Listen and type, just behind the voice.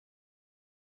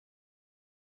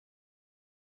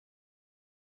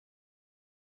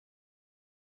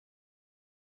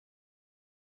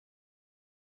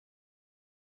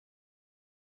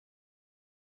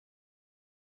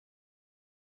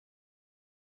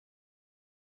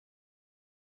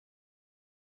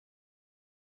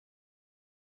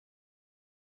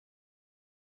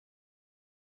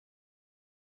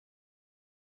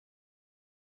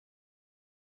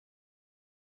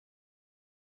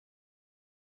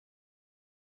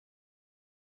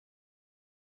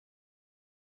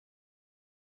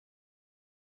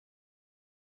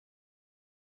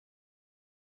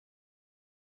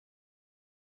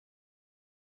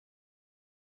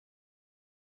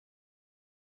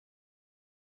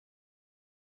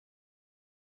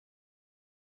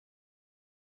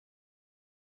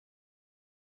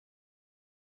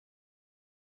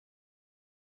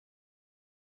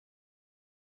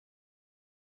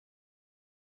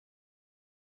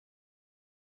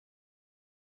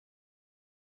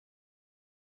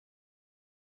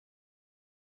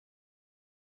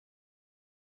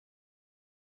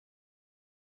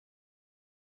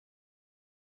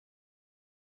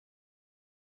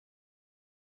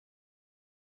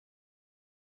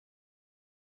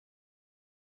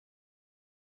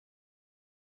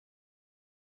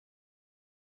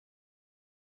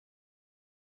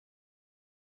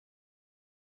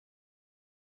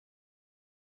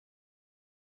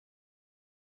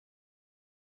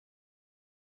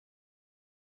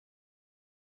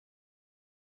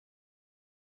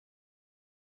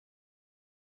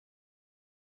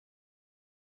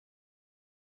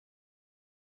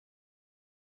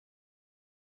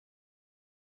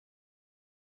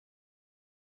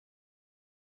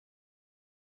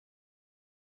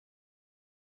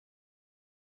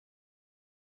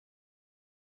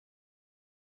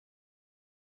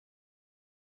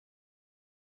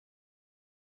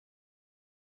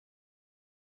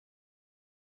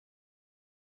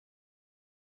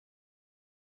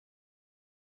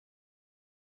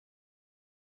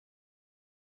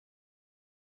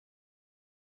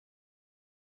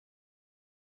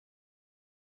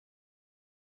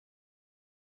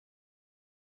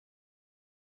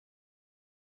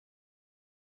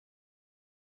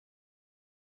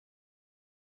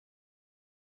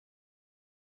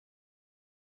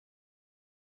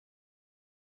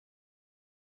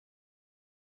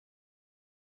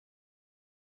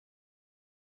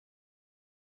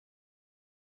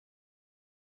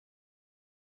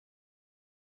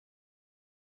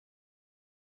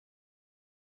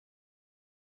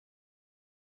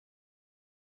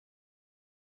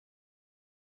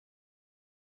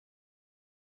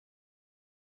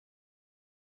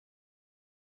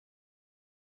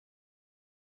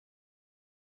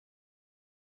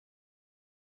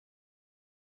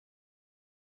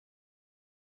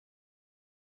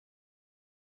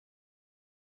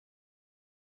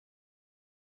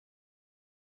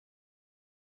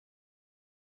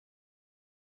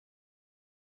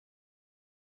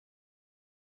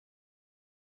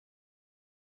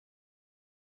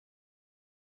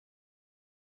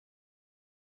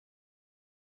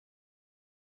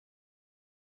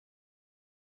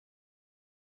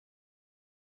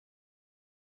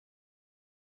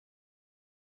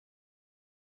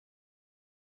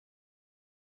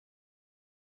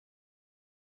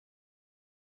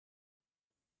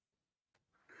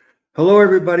Hello,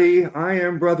 everybody. I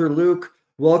am Brother Luke.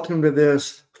 Welcome to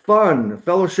this fun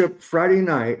fellowship Friday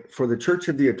night for the Church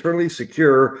of the Eternally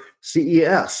Secure,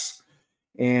 C.E.S.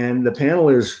 And the panel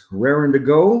is raring to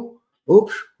go.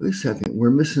 Oops, wait a second.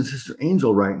 We're missing Sister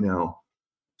Angel right now.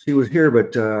 She was here,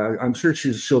 but I'm sure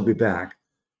she'll be back.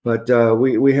 But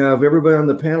we have everybody on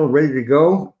the panel ready to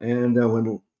go. And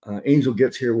when Angel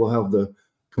gets here, we'll have the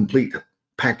complete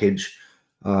package.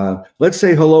 Let's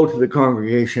say hello to the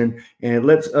congregation, and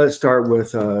let's start with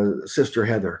Sister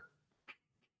Heather.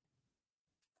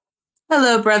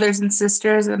 Hello, brothers and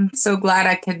sisters. I'm so glad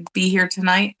I could be here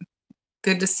tonight.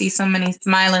 Good to see so many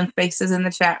smiling faces in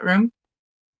the chat room.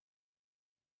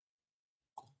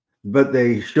 But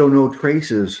they show no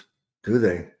traces, do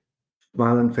they?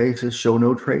 Smiling faces show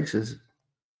no traces.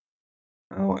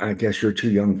 Oh, I guess you're too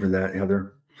young for that,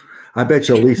 Heather. I bet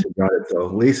you Lisa got it, though.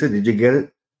 Lisa, did you get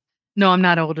it? No, I'm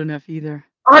not old enough either.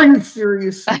 Are you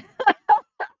serious?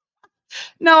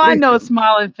 No, I know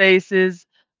smiling faces.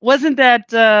 Wasn't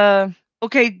that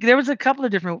okay? There was a couple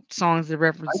of different songs that I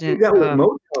represent. think that was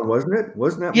Motown, wasn't it?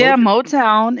 Wasn't that Yeah,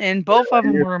 Motown? Motown, and both of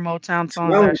them were Motown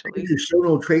songs Smiling actually. faces show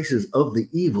no traces of the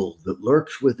evil that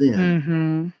lurks within.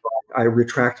 Mm-hmm. I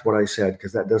retract what I said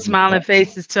because that doesn't. Smiling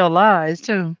faces tell lies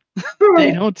too.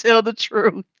 They don't tell the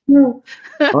truth. All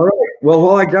right. Well,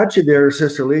 while I got you there,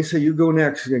 Sister Lisa, you go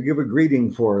next and give a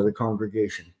greeting for the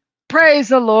congregation. Praise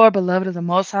the Lord, beloved of the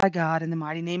Most High God, in the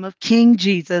mighty name of King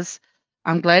Jesus.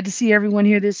 I'm glad to see everyone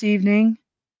here this evening.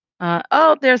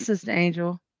 Oh, there's Sister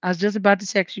Angel. I was just about to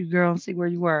text you, girl, and see where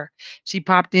you were. She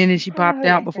popped in and she popped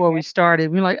out before we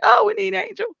started. We're like, oh, we need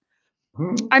Angel.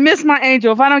 I miss my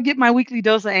Angel. If I don't get my weekly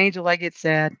dose of Angel, I get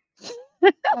sad.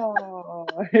 Oh.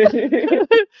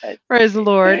 Praise the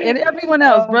Lord. And everyone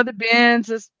else, Brother Ben,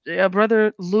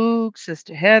 Brother Luke,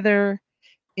 Sister Heather,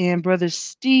 and Brother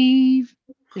Steve.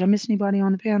 Did I miss anybody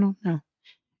on the panel? No.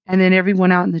 And then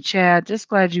everyone out in the chat. Just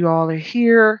glad you all are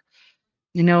here.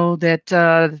 You know that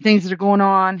the things that are going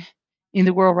on in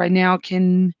the world right now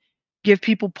can give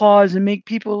people pause and make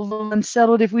people a little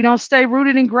unsettled if we don't stay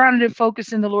rooted and grounded and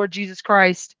focused in the Lord Jesus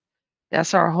Christ.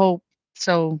 That's our hope.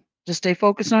 So just stay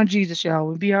focused on Jesus, y'all.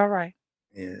 We'll be all right.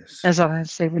 Yes. That's all I have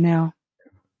to say for now.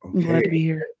 Okay. I'm glad to be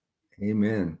here.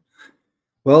 Amen.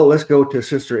 Well, let's go to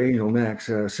Sister Angel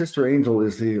next. Sister Angel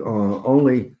is the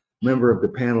only member of the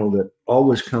panel that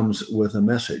always comes with a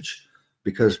message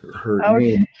because her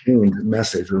name means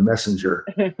message or messenger.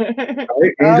 Right,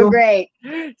 Angel? Oh, great.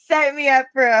 Set me up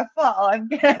for a fall. I'm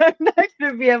not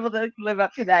going to be able to live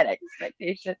up to that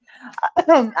expectation.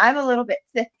 I'm a little bit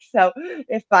sick, so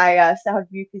if I sound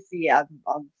mucusy,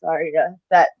 I'm sorry.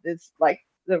 That is like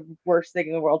the worst thing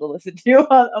in the world to listen to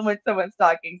when someone's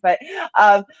talking. But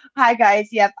hi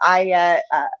guys. Yep,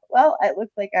 well, it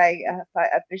looks like I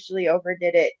officially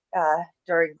overdid it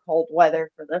during cold weather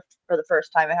for the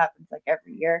first time. It happens like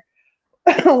every year.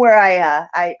 Where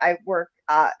I work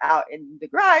out in the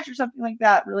garage or something like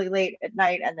that really late at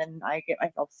night, and then I get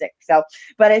myself sick. So,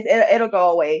 but it'll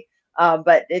go away.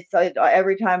 But it's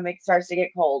every time it starts to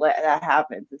get cold, that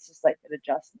happens. It's just like an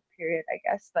adjustment period, I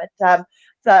guess. But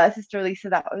so Sister Lisa,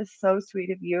 that was so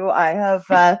sweet of you. I have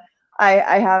something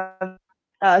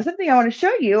I want to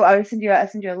show you. I'll send you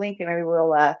a link, and maybe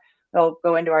we'll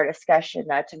go into our discussion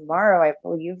tomorrow. I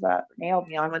believe Renee will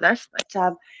be on with us, but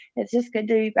it's just good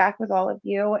to be back with all of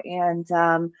you, and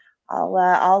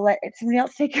I'll let somebody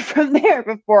else take it from there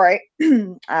before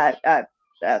I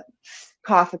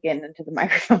cough again into the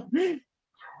microphone.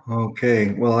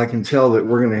 Okay. Well, I can tell that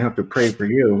we're going to have to pray for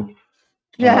you.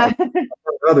 Yeah.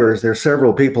 Others, there's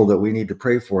several people that we need to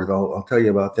pray for. I'll tell you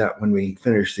about that when we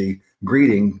finish the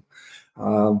greeting.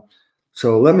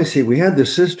 So let me see. We had the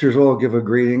sisters all give a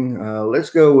greeting.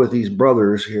 Let's go with these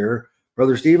brothers here.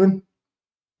 Brother Stephen?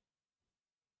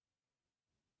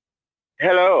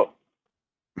 Hello.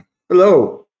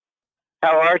 Hello.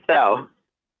 How art thou?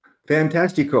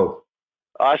 Fantastico.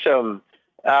 Awesome.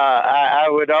 I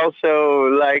would also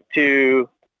like to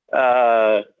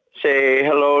say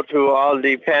hello to all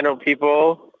the panel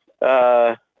people,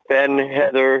 Ben,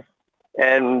 Heather,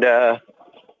 and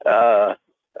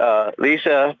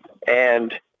Lisa,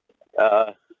 and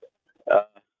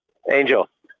Angel.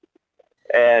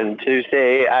 And to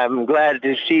say I'm glad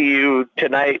to see you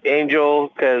tonight, Angel,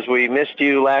 because we missed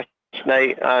you last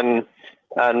night on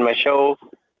my show,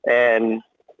 and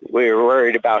we were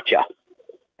worried about you.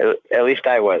 At least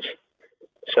I was.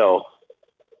 So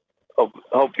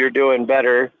hope you're doing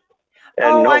better,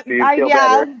 and hope you feel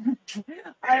better.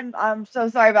 I'm so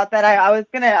sorry about that. I was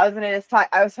gonna just talk.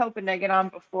 I was hoping to get on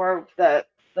before the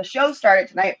show started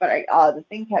tonight, but the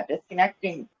thing kept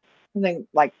disconnecting something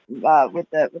like with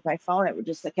my phone. It would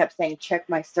just, it kept saying check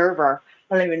my server.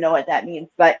 I don't even know what that means,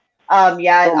 but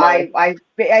yeah, Oh my. I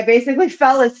basically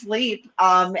fell asleep.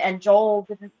 And Joel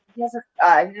didn't, he hasn't,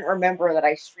 I didn't remember that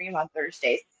I stream on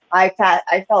Thursdays. I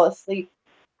fell asleep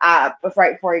right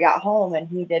before he got home, and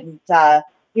he didn't get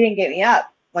me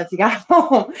up once he got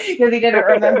home because he didn't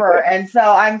remember. And so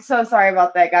I'm so sorry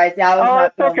about that, guys. Yeah, I was not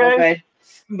It's feeling real okay. good.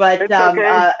 But It's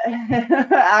okay.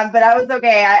 but I was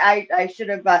okay. I should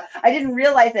have. I didn't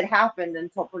realize it happened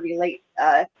until pretty late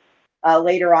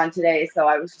later on today. So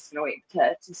I was just gonna wait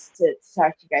to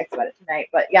talk to you guys about it tonight.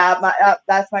 But yeah,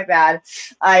 that's my bad.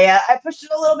 I pushed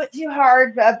it a little bit too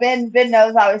hard. Ben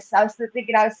knows I was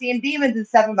thinking I was seeing demons and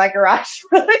stuff in my garage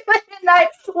really late at night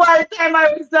by the time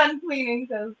I was done cleaning,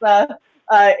 because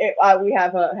we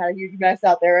have had a huge mess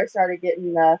out there. I started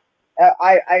getting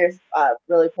I just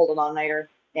really pulled an all-nighter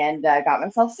and got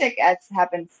myself sick. It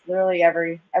happens literally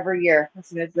every year. As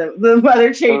soon as the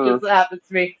weather changes, it happens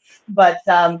to me. But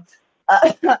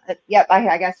yep,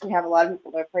 I guess we have a lot of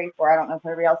people to pray for. I don't know if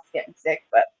everybody else is getting sick,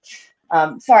 but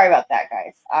sorry about that,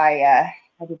 guys. I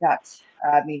did not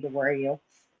mean to worry you.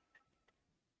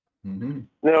 Mm-hmm.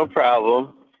 No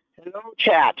problem. Hello,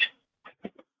 chat.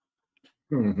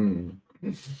 Mm-hmm.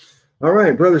 All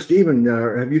right, Brother Stephen,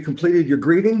 have you completed your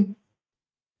greeting?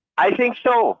 I think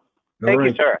so. Thank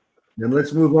you, sir. Then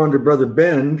let's move on to Brother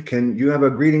Ben. Can you have a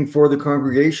greeting for the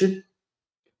congregation?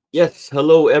 Yes.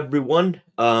 Hello, everyone.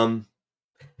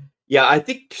 Yeah, I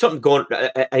think something going.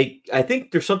 I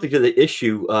think there's something to the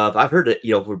issue of. I've heard that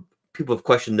where people have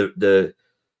questioned the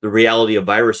reality of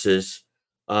viruses,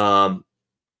 and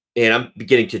I'm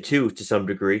beginning to some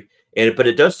degree. But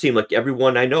it does seem like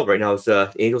everyone I know right now is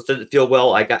Angels doesn't feel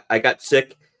well. I got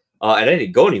sick, and I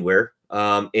didn't go anywhere.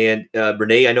 And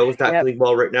Renee I know is not feeling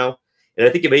well right now, and I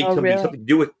think it may be something to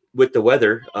do with the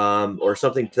weather, or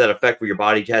something to that effect where your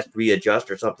body has to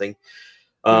readjust or something.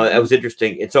 That was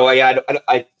interesting, and so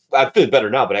I'm feeling better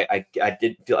now, but I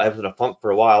did feel I was in a funk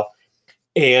for a while.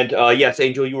 And yes,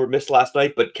 Angel, you were missed last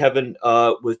night, but Kevin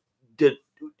Kevin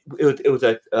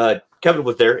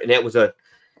was there, and that was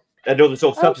I know there's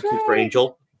no substitute for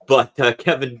Angel, but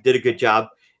Kevin did a good job,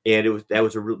 and we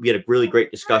had a really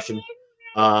great discussion.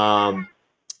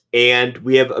 And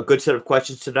we have a good set of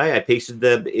questions tonight. I pasted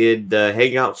them in the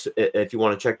Hangouts if you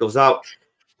want to check those out.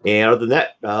 And other than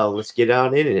that, let's get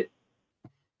on in it.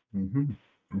 Mm-hmm.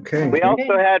 Okay. We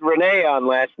also had Renee on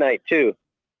last night too.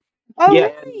 Oh,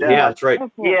 yeah, really? Yeah, that's right.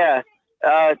 Oh, cool. Yeah.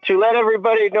 To let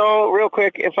everybody know real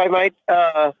quick, if I might,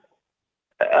 the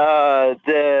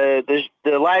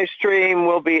live stream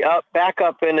will be back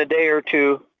up in a day or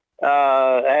two.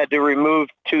 I had to remove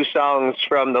 2 songs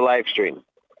from the live stream,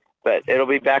 but it'll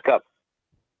be back up.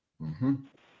 Mm-hmm.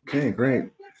 Okay,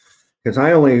 great. Because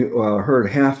I only heard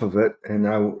half of it, and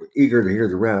I'm eager to hear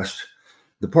the rest.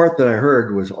 The part that I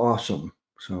heard was awesome.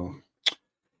 So,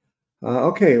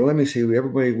 okay, let me see.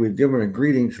 We've given a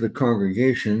greeting to the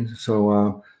congregation.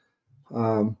 So,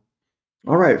 all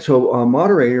right. So,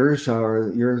 moderators,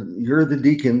 you're the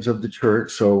deacons of the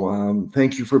church. So,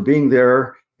 thank you for being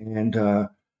there, and a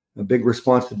big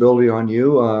responsibility on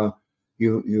you.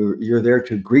 You're there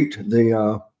to greet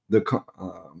the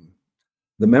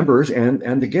members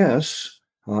and the guests.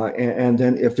 And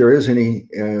then if there is any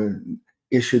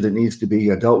issue that needs to be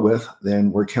dealt with,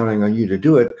 then we're counting on you to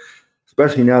do it,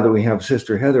 especially now that we have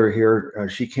Sister Heather here.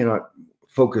 She cannot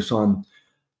focus on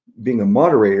being a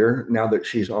moderator now that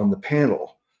she's on the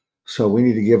panel. So we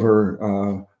need to give her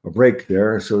a break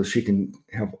there so she can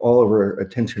have all of her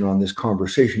attention on this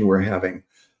conversation we're having.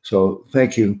 So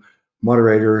thank you,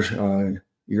 moderators.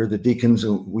 You're the deacons,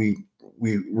 and we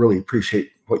really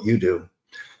appreciate what you do.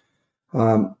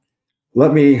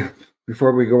 Let me,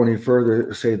 before we go any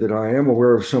further, say that I am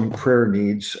aware of some prayer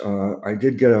needs. I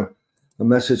did get a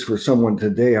message for someone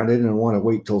today. I didn't want to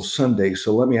wait till Sunday.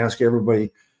 So let me ask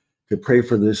everybody to pray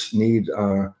for this need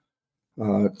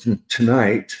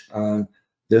tonight.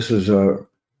 This is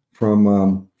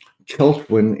from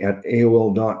Keltwin at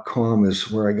AOL.com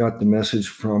is where I got the message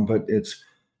from, but it's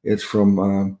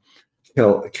from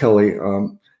Kelly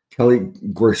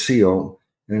Garcio.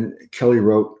 And Kelly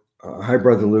wrote, hi,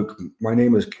 Brother Luke. My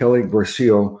name is Kelly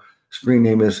Garcio. Screen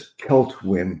name is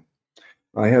Keltwin.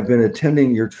 I have been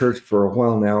attending your church for a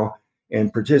while now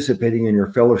and participating in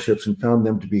your fellowships and found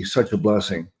them to be such a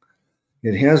blessing.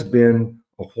 It has been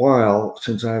a while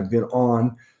since I've been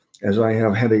on, as I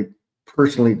have had a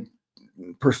personal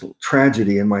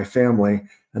tragedy in my family,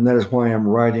 and that is why I'm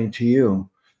writing to you.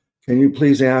 Can you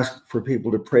please ask for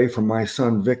people to pray for my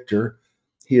son, Victor?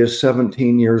 He is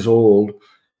 17 years old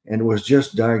and was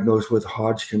just diagnosed with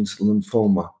Hodgkin's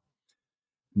lymphoma.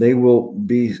 They will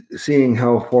be seeing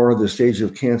how far the stage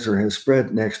of cancer has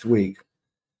spread next week.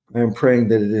 I am praying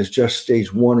that it is just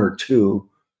stage 1 or 2.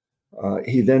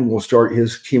 He then will start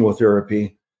his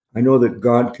chemotherapy. I know that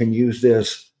God can use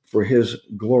this for his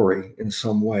glory in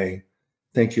some way.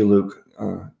 Thank you, Luke.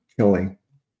 Kelly.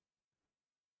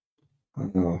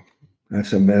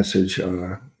 That's a message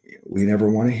we never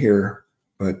want to hear.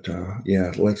 But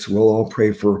yeah, we'll all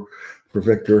pray for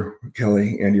Victor,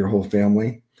 Kelly, and your whole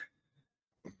family.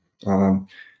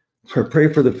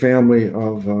 Pray for the family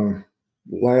of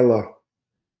Lila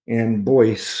and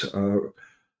Boyce,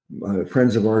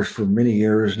 friends of ours for many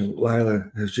years. And Lila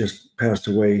has just passed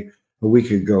away a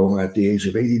week ago at the age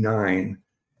of 89.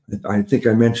 I think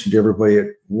I mentioned to everybody at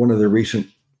one of the recent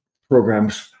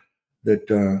programs that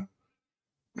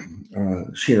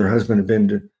she and her husband have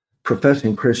been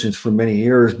professing Christians for many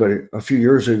years, but a few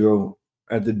years ago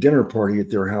at the dinner party at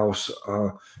their house,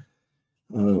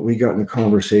 we got in a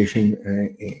conversation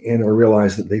and I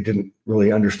realized that they didn't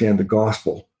really understand the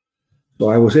gospel. So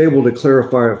I was able to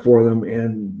clarify it for them,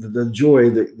 and the joy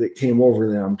that came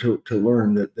over them to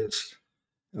learn that this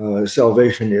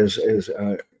salvation is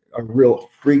a real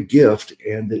free gift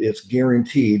and that it's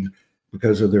guaranteed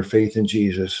because of their faith in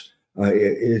Jesus.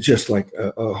 It's just like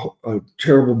a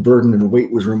terrible burden and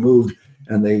weight was removed,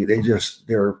 and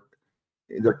their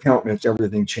countenance,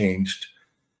 everything changed.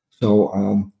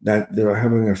 So that they're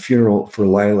having a funeral for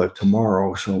Lila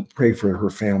tomorrow. So pray for her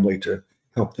family to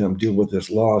help them deal with this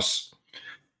loss.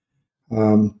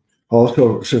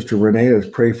 Also, Sister Renee, has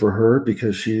pray for her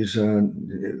because she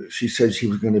said she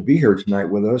was going to be here tonight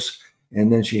with us,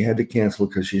 and then she had to cancel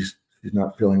because she's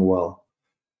not feeling well.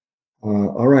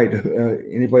 All right.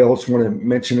 Anybody else want to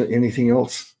mention anything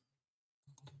else?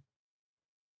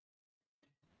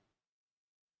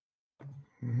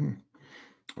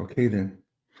 Okay, then.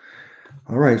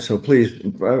 All right. So please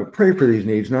pray for these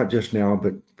needs, not just now,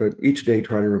 but each day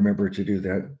try to remember to do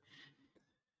that.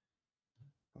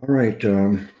 All right.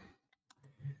 Ben,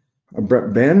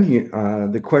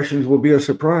 the questions will be a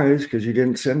surprise because you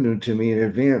didn't send them to me in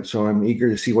advance, so I'm eager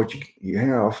to see what you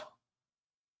have.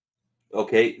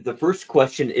 Okay, the first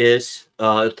question is,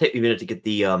 it'll take me a minute to get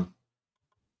the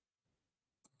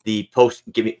post.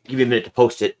 Give me a minute to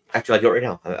post it. Actually, I'll do it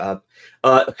right now.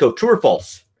 So true or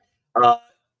false? I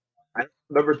don't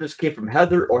remember if this came from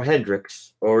Heather or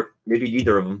Hendrix, or maybe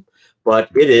neither of them, but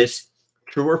it is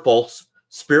true or false.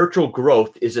 Spiritual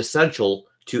growth is essential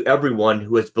to everyone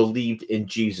who has believed in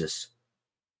Jesus.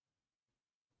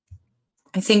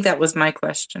 I think that was my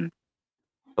question.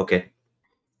 Okay.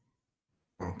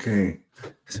 Okay.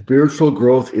 Spiritual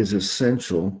growth is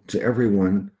essential to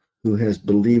everyone who has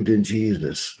believed in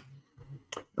Jesus.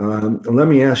 Let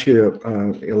me ask you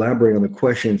to elaborate on the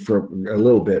question for a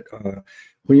little bit.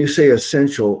 When you say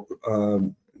essential,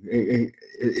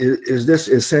 is this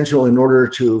essential in order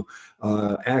to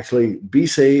actually be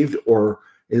saved, or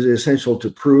is it essential to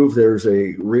prove there's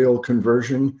a real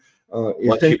conversion?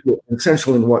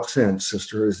 Essential in what sense,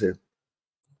 sister? Is it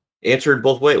answer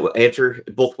both ways? Answer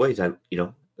both ways.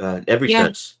 Every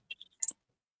sense.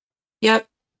 Yep,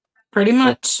 pretty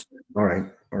much. All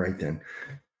right then.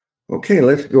 Okay,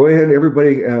 let's go ahead,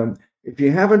 everybody. If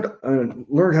you haven't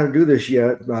learned how to do this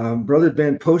yet, Brother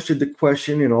Ben posted the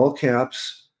question in all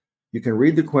caps. You can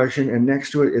read the question, and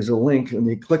next to it is a link, and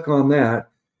you click on that.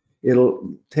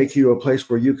 It'll take you to a place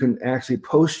where you can actually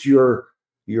post your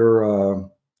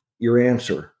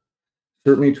answer.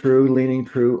 Certainly true, leaning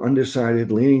true,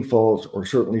 undecided, leaning false, or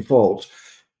certainly false.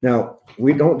 Now,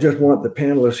 we don't just want the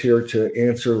panelists here to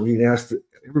answer. We ask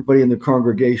everybody in the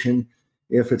congregation,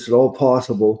 if it's at all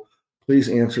possible, please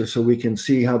answer so we can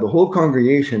see how the whole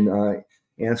congregation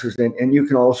answers. And you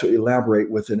can also elaborate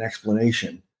with an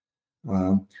explanation.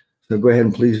 So go ahead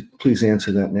and please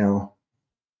answer that now.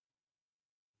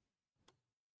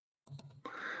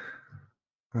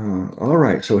 All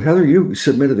right. So Heather, you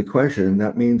submitted the question.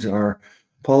 That means our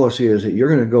policy is that you're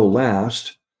going to go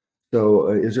last. So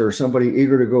is there somebody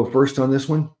eager to go first on this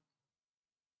one?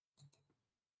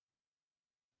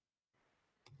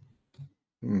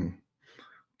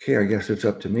 Okay, I guess it's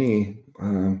up to me.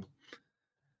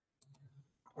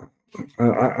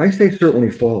 I say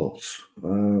certainly false.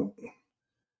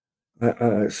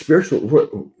 Spiritual,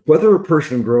 whether a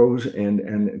person grows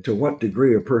and to what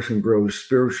degree a person grows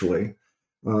spiritually,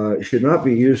 should not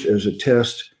be used as a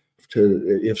test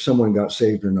to if someone got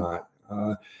saved or not.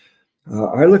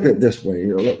 I look at it this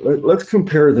way. Let's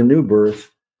compare the new birth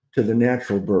to the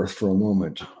natural birth for a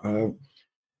moment.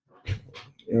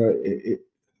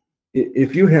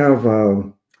 If you have,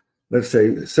 let's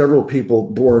say, several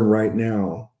people born right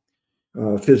now,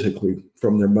 physically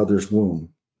from their mother's womb,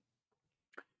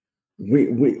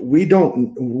 we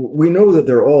don't, we know that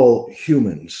they're all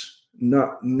humans.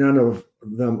 None of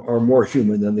them are more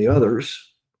human than the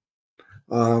others.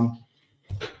 But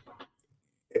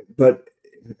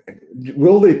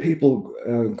will the people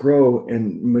grow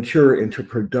and mature into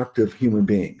productive human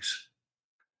beings?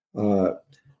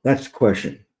 That's the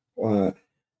question.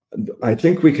 I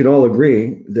think we can all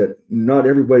agree that not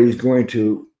everybody's going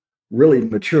to really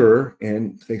mature,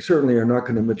 and they certainly are not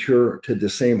going to mature to the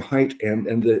same height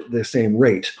and the same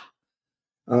rate.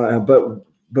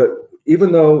 But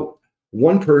even though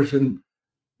one person,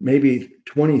 maybe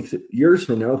 20 years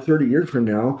from now, 30 years from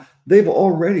now, they've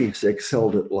already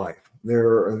excelled at life.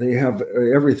 They have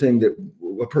everything that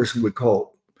a person would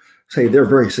say they're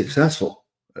very successful.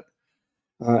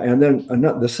 And then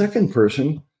the second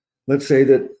person, let's say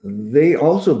that they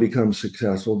also become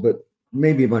successful, but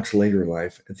maybe much later in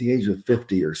life, at the age of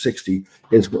 50 or 60,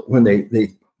 is when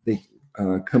they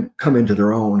come into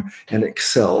their own and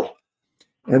excel.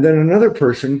 And then another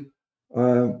person,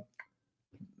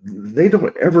 they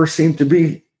don't ever seem to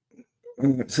be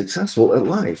successful at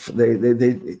life.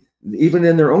 They even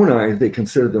in their own eyes, they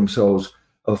consider themselves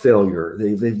a failure.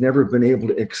 They've never been able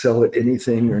to excel at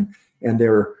anything, and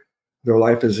their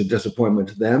life is a disappointment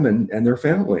to them and their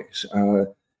families.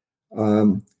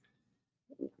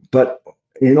 But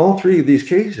in all three of these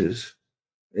cases,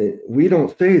 we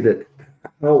don't say that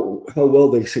how well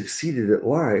they succeeded at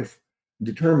life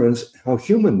determines how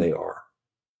human they are.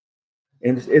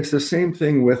 And it's the same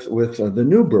thing with the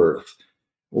new birth.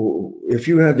 If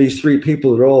you have these three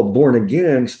people that are all born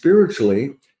again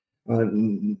spiritually,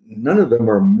 none of them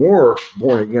are more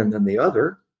born again than the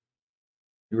other.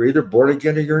 You're either born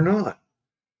again or you're not.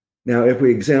 Now, if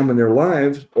we examine their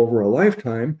lives over a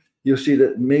lifetime, you'll see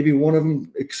that maybe one of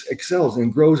them excels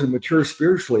and grows and matures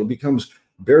spiritually, and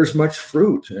bears much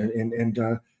fruit, and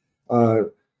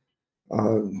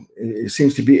it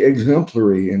seems to be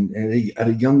exemplary and at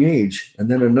a young age. And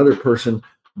then another person,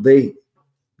 they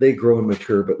grow and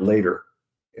mature, but later.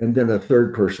 And then a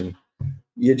third person,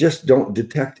 you just don't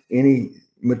detect any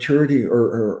maturity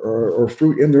or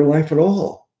fruit in their life at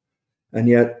all. And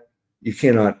yet you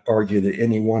cannot argue that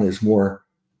any one is more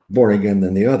born again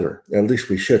than the other. At least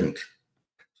we shouldn't.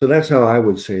 So that's how I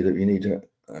would say that you need to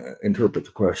interpret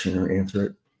the question or answer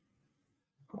it.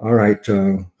 All right.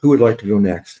 Who would like to go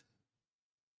next?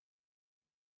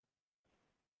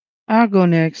 I'll go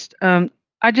next.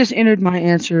 I just entered my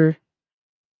answer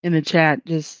in the chat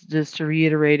just to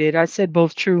reiterate it. I said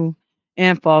both true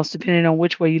and false, depending on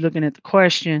which way you're looking at the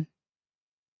question.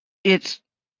 It's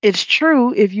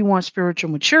true if you want spiritual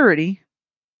maturity.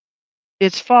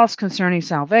 It's false concerning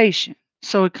salvation.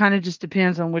 So it kind of just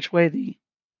depends on which way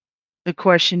the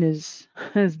question is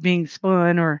being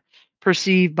spun or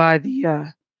perceived by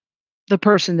the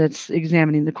person that's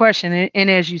examining the question. And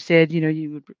as you said,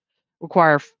 you would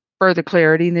require further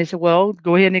clarity. And they said, well,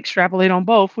 go ahead and extrapolate on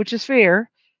both, which is fair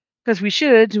because we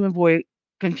should to avoid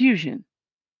confusion.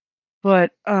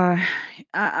 But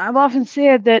I've often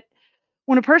said that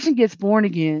when a person gets born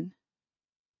again,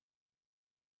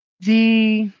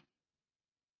 the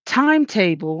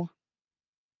timetable,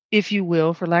 if you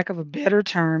will, for lack of a better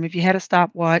term, if you had a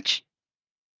stopwatch,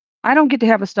 I don't get to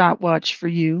have a stopwatch for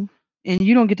you, and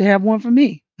you don't get to have one for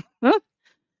me.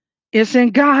 It's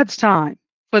in God's time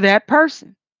for that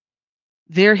person.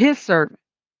 They're his servant.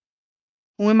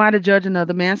 Who am I to judge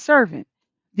another man's servant?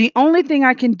 The only thing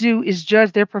I can do is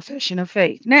judge their profession of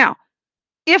faith. Now,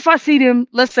 if I see them,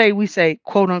 let's say we say,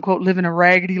 quote unquote, living a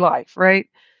raggedy life, right?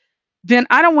 Then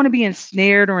I don't want to be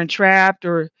ensnared or entrapped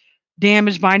or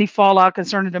damaged by any fallout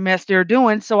concerning the mess they're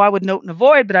doing. So I would note and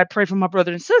avoid, but I pray for my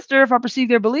brother and sister if I perceive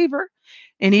they're a believer.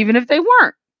 And even if they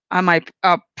weren't, I might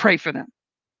pray for them.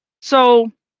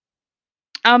 So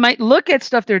I might look at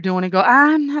stuff they're doing and go,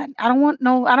 I don't want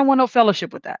no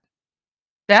fellowship with that.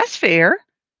 That's fair.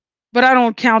 But I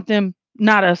don't count them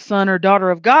not a son or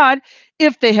daughter of God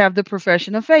if they have the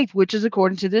profession of faith, which is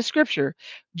according to this scripture.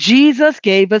 Jesus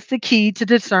gave us the key to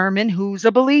discern who's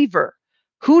a believer.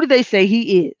 Who do they say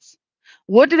he is?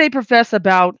 What do they profess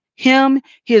about him,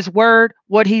 his word,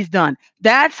 what he's done?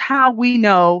 That's how we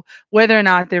know whether or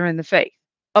not they're in the faith.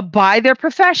 By their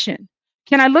profession.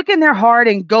 Can I look in their heart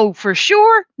and go for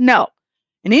sure? No.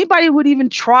 And anybody who would even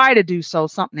try to do so,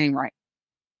 something ain't right.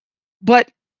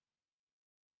 But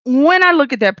when I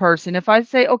look at that person, if I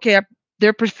say, okay,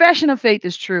 their profession of faith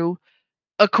is true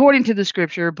according to the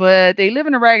scripture, but they live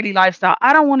in a raggedy lifestyle,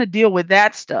 I don't want to deal with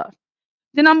that stuff.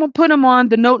 Then I'm going to put them on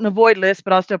the note and avoid list,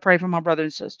 but I'll still pray for my brother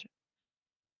and sister.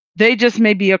 They just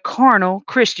may be a carnal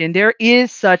Christian. There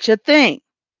is such a thing.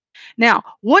 Now,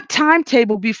 what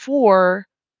timetable before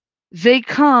they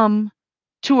come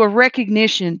to a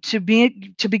recognition to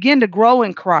begin to grow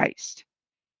in Christ,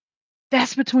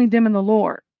 that's between them and the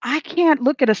Lord. I can't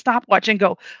look at a stopwatch and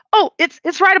go, "Oh,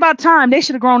 it's right about time. They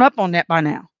should have grown up on that by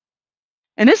now."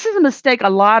 And this is a mistake a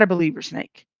lot of believers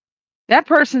make. That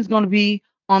person's going to be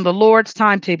on the Lord's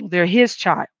timetable. They're his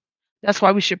child. That's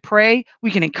why we should pray. We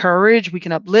can encourage, we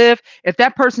can uplift. If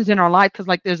that person's in our life, because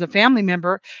like there's a family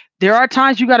member, there are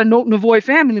times you got to note and avoid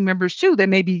family members too that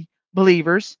may be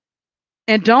believers.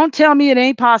 And don't tell me it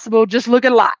ain't possible. Just look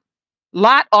at Lot.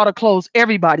 Lot ought to close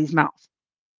everybody's mouth.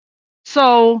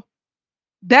 So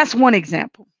that's one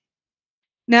example.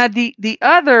 Now, the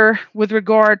other with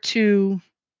regard to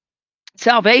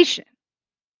salvation,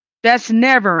 that's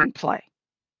never in play.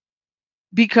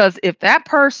 Because if that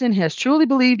person has truly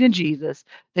believed in Jesus,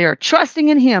 they are trusting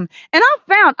in him. And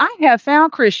I have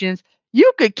found Christians,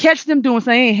 you could catch them doing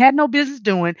something they ain't had no business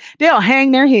doing. They'll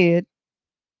hang their head.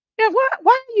 Yeah, why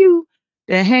are you?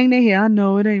 They hang their head. I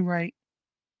know it ain't right.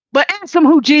 But ask them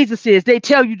who Jesus is. They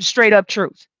tell you the straight up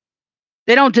truth.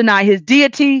 They don't deny his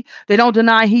deity. They don't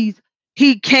deny he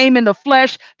came in the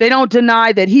flesh. They don't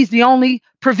deny that he's the only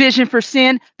provision for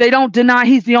sin. They don't deny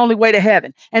he's the only way to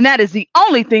heaven. And that is the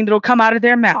only thing that'll come out of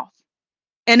their mouth.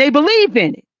 And they believe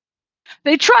in it.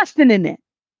 They trusting in it.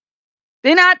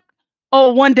 They're not,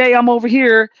 oh, one day I'm over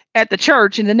here at the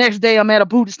church and the next day I'm at a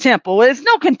Buddhist temple. There's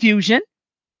no confusion.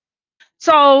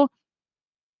 So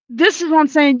this is what I'm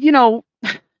saying,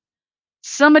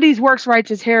 some of these works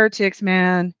righteous heretics,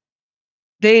 man,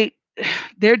 they're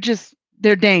dangerous.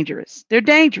 They're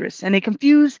dangerous and they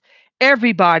confuse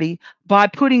everybody by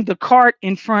putting the cart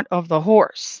in front of the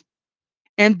horse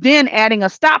and then adding a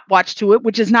stopwatch to it,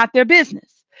 which is not their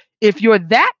business. If you're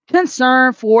that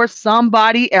concerned for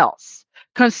somebody else,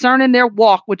 concerning their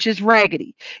walk, which is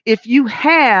raggedy, if you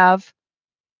have,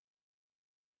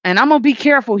 and I'm going to be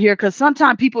careful here because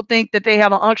sometimes people think that they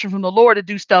have an unction from the Lord to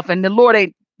do stuff and the Lord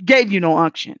ain't gave you no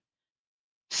unction.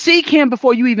 Seek him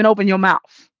before you even open your mouth.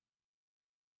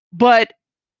 But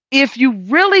if you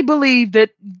really believe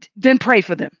that, then pray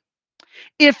for them.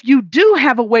 If you do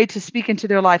have a way to speak into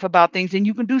their life about things and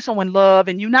you can do so in love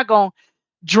and you're not going to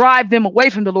drive them away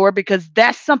from the Lord, because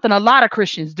that's something a lot of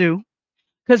Christians do,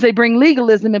 because they bring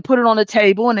legalism and put it on the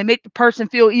table and they make the person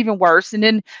feel even worse. And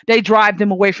then they drive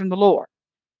them away from the Lord.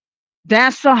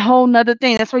 That's a whole nother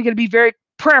thing. That's why you got to be very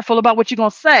prayerful about what you're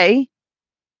going to say.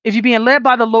 If you're being led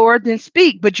by the Lord, then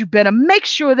speak, but you better make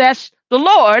sure that's the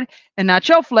Lord and not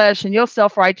your flesh and your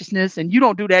self-righteousness. And you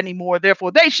don't do that anymore.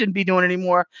 Therefore, they shouldn't be doing it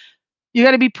anymore. You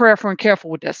got to be prayerful and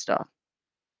careful with that stuff.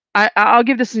 I'll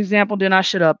give this example, then I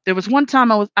shut up. There was one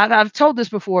time I've told this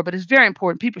before, but it's very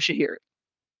important. People should hear it.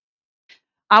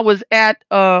 I was at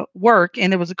work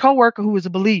and there was a coworker who was a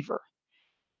believer.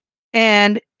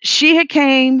 And she had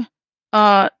came,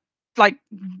 like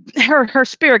her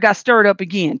spirit got stirred up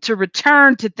again to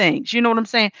return to things. You know what I'm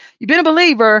saying? You've been a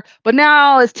believer, but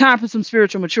now it's time for some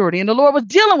spiritual maturity. And the Lord was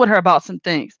dealing with her about some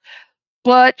things.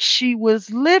 But she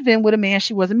was living with a man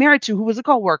she wasn't married to, who was a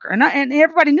coworker. And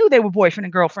everybody knew they were boyfriend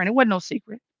and girlfriend. It wasn't no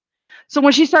secret. So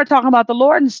when she started talking about the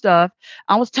Lord and stuff,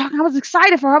 I was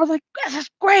excited for her. I was like, this is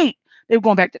great. They were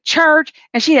going back to church.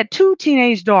 And she had 2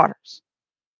 teenage daughters,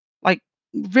 like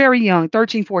very young,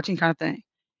 13, 14 kind of thing.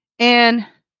 And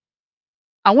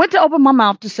I went to open my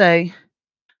mouth to say,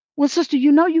 well, sister,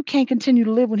 you can't continue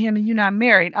to live with him and you're not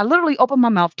married. I literally opened my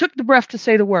mouth, took the breath to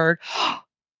say the word.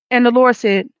 And the Lord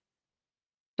said,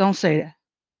 don't say that.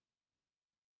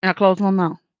 And I closed my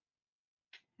mouth.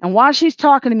 And while she's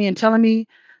talking to me and telling me,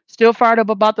 still fired up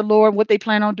about the Lord, what they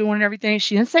plan on doing and everything,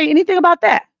 she didn't say anything about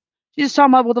that. She's just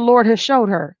talking about what the Lord has showed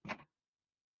her.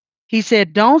 He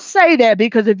said, don't say that,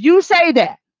 because if you say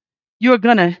that, you're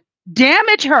going to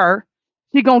damage her.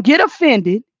 She's going to get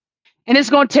offended. And it's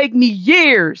going to take me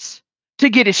years to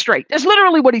get it straight. That's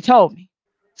literally what he told me.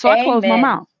 So I closed my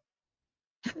mouth.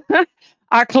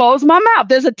 I closed my mouth.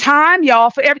 There's a time, y'all,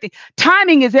 for everything.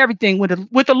 Timing is everything with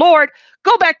the Lord.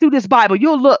 Go back through this Bible.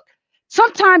 You'll look.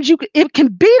 Sometimes it can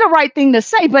be the right thing to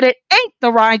say, but it ain't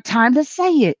the right time to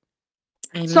say it.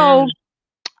 Amen. So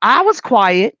I was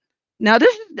quiet. Now,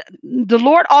 the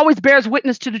Lord always bears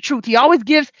witness to the truth. He always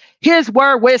gives his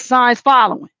word with signs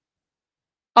following.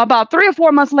 About 3 or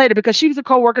 4 months later, because she was a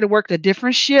coworker that worked a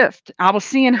different shift, I was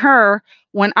seeing her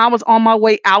when I was on my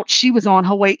way out. She was on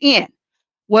her way in.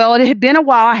 Well, it had been a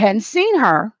while. I hadn't seen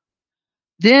her.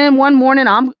 Then one morning,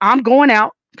 I'm going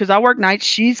out because I work nights.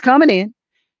 She's coming in,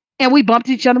 and we bumped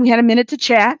each other. We had a minute to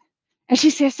chat. And she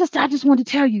said, sister, I just wanted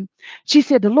to tell you. She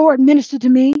said, the Lord ministered to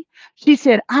me. She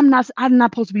said, I'm not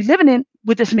supposed to be living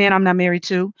with this man I'm not married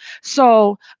to.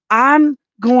 So I'm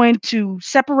going to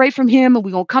separate from him, and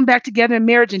we're going to come back together in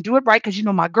marriage and do it right, because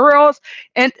my girls.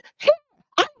 And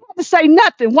have to say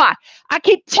nothing. Why? I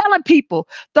keep telling people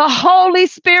the Holy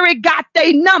Spirit got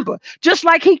their number. Just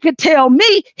like he could tell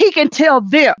me, he can tell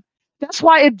them. That's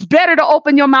why it's better to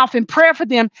open your mouth in prayer for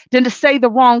them than to say the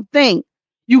wrong thing.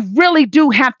 You really do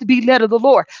have to be led of the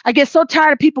Lord. I get so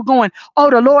tired of people going, oh,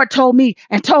 the Lord told me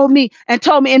and told me and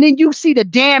told me. And then you see the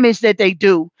damage that they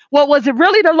do. Well, was it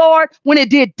really the Lord when it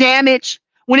did damage,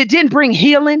 when it didn't bring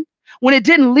healing, when it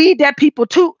didn't lead that people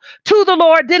to the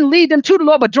Lord, didn't lead them to the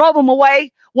Lord, but drove them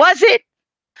away? Was it?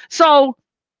 So,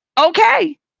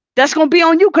 okay, that's going to be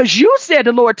on you because you said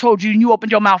the Lord told you and you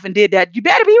opened your mouth and did that. You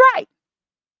better be right.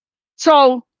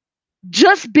 So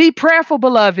just be prayerful,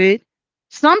 beloved.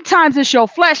 Sometimes it's your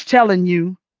flesh telling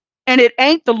you, and it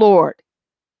ain't the Lord.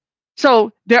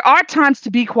 So there are times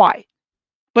to be quiet.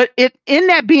 But in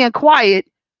that being quiet,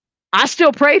 I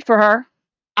still prayed for her.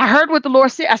 I heard what the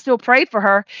Lord said. I still prayed for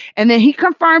her. And then he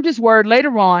confirmed his word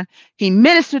later on. He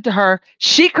ministered to her.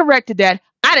 She corrected that.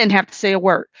 I didn't have to say a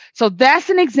word. So that's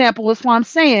an example. That's why I'm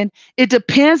saying it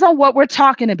depends on what we're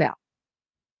talking about.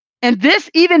 And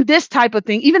even this type of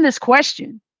thing, even this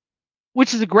question,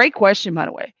 which is a great question, by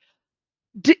the way,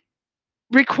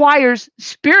 requires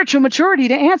spiritual maturity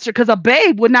to answer, because a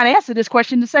babe would not answer this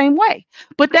question the same way.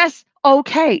 But that's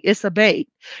okay. It's a babe.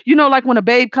 You know, like when a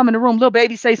babe come in the room, little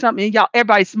baby say something and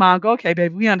everybody smile and go, okay,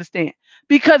 baby, we understand.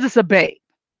 Because it's a babe.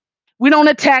 We don't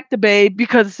attack the babe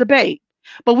because it's a babe.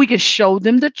 But we can show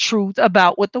them the truth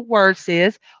about what the word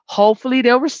says. Hopefully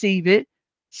they'll receive it.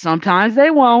 Sometimes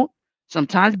they won't.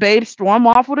 Sometimes babes storm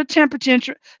off with a temper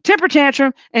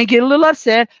tantrum and get a little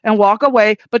upset and walk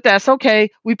away. But that's okay.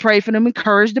 We pray for them,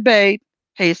 encourage the babe.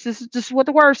 Hey, this is what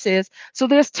the word says. So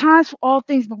there's times for all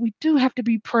things, but we do have to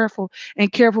be prayerful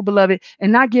and careful, beloved,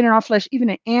 and not get in our flesh, even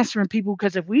in answering people,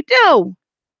 because if we do,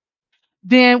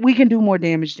 then we can do more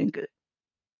damage than good.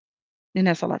 And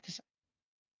that's all I have to say.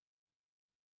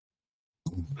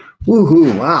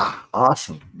 Woohoo! Wow,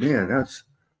 awesome, man. That's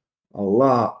a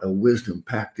lot of wisdom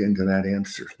packed into that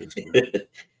answer.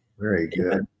 Very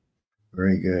good,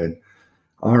 very good.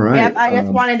 All right. Yep, I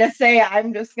just wanted to say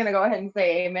I'm just gonna go ahead and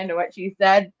say amen to what she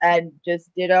said and just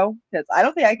ditto, because I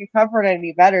don't think I could cover it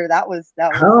any better. That was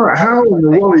how in the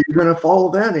world are you gonna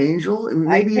follow that, Angel?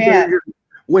 Maybe I can't.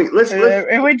 Wait, let's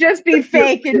it would just be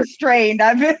fake and strained.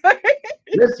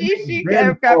 She could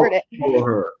have covered it.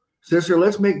 Her. Sister,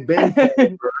 let's make Ben follow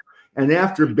her. And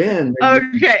after Ben,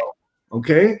 okay.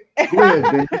 Okay? Go ahead,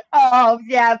 Ben. Oh,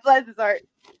 yeah, bless his heart.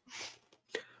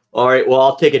 All right, well,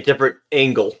 I'll take a different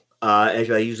angle,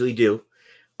 as I usually do.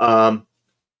 And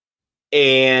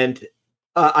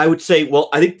I would say, well,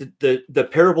 I think the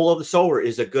parable of the sower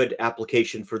is a good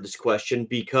application for this question,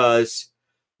 because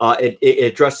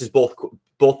it addresses both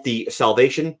the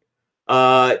salvation,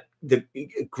 the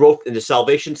growth in the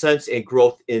salvation sense, and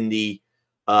growth in the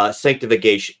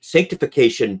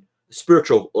sanctification,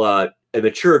 spiritual and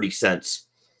maturity sense.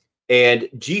 And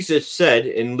Jesus said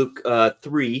in Luke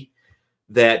 3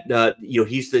 that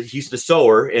he's the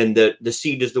sower, and the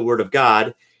seed is the word of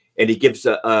God, and he gives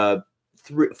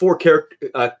four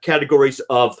categories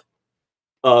of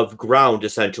ground,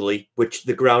 essentially, which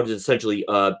the ground is essentially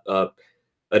an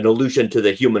allusion to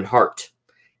the human heart.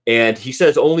 And he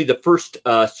says only the first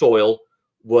soil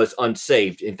was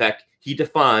unsaved. In fact, he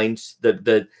defines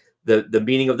the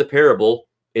meaning of the parable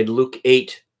in Luke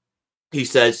 8. He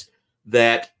says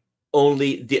that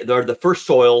only the first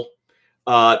soil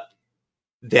of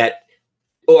the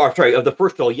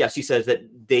first soil. Yes, he says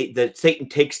that Satan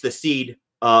takes the seed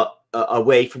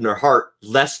away from their heart,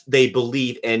 lest they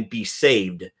believe and be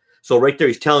saved. So right there,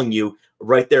 he's telling you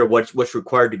right there what's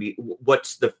required to be.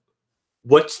 What's the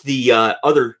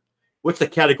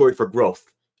category for growth?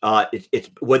 It's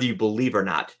whether you believe or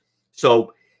not.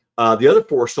 So the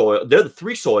other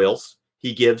three soils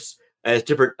he gives as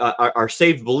different are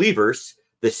saved believers.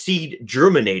 The seed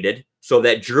germinated, so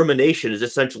that germination is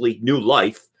essentially new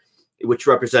life, which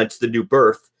represents the new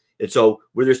birth. And so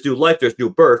where there's new life, there's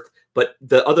new birth. But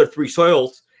the other three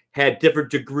soils had different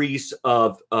degrees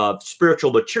of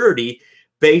spiritual maturity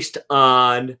based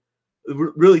on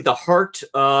really the heart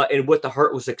and what the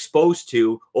heart was exposed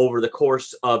to over the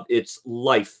course of its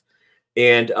life.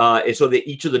 And so that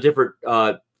each of the different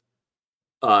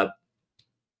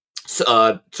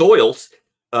soils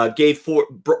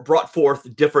brought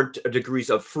forth different degrees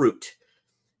of fruit.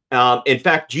 In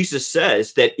fact, Jesus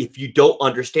says that if you don't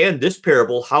understand this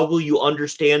parable, how will you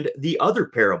understand the other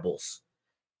parables?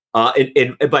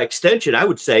 And by extension, I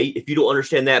would say, if you don't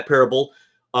understand that parable,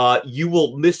 you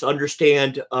will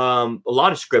misunderstand a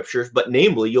lot of scriptures, but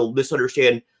namely, you'll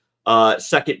misunderstand 2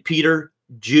 Peter,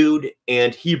 Jude,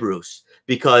 and Hebrews,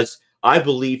 because I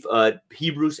believe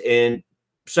Hebrews and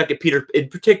Second Peter in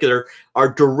particular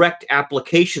are direct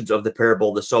applications of the parable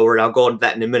of the sower, and I'll go into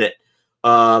that in a minute.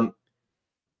 And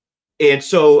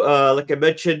so, like I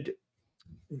mentioned,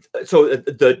 so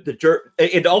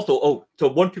and also,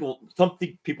 so some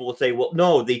people will say, well,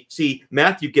 no,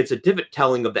 Matthew gives a different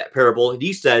telling of that parable, and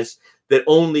he says that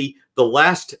only the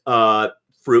last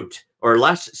fruit or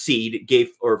last seed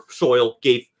soil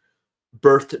gave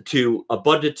birth to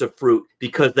abundance of fruit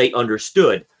because they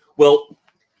understood. Well,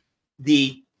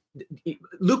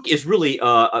 Luke is really,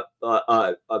 I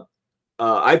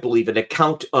believe, an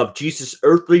account of Jesus'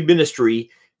 earthly ministry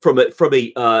for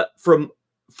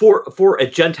a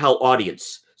Gentile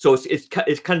audience. So it's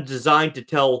kind of designed to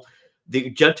tell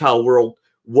the Gentile world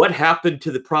what happened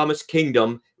to the promised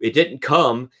kingdom. It didn't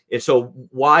come, and so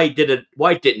why didn't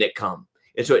it come?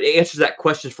 And so it answers that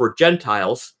question for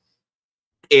Gentiles,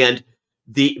 and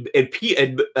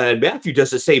Matthew does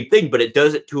the same thing, but it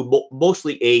does it to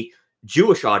mostly a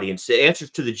Jewish audience. It answers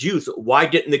to the Jews, why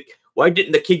didn't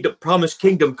the promised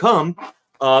kingdom come?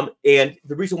 And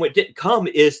the reason why it didn't come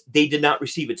is they did not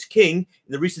receive its king.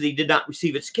 And the reason they did not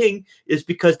receive its king is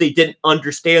because they didn't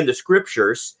understand the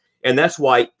scriptures. And that's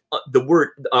why the word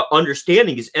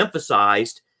understanding is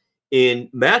emphasized in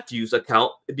Matthew's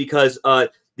account, because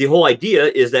the whole idea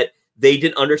is that they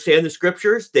didn't understand the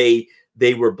scriptures. They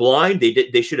were blind.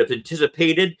 They should have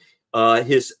anticipated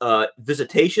his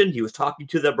visitation. He was talking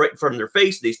to them right in front of their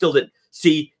face. They still didn't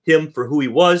see him for who he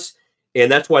was.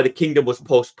 And that's why the kingdom was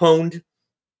postponed.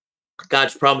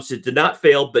 God's promises did not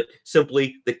fail, but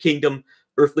simply the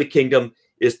earthly kingdom,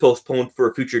 is postponed for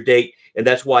a future date. And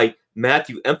that's why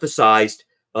Matthew emphasized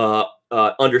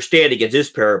understanding in his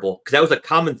parable, because that was a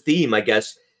common theme, I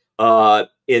guess,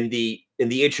 in the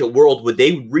ancient world. Would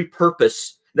they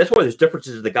repurpose? That's why there's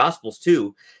differences in the Gospels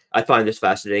too. I find this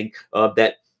fascinating,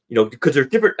 that, because there's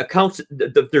different accounts.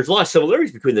 There's a lot of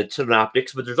similarities between the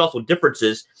synoptics, but there's also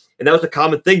differences. And that was a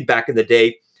common thing back in the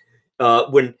day,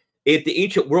 when in the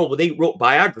ancient world, when they wrote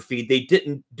biography, they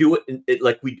didn't do it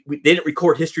like they didn't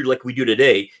record history like we do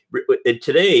today. And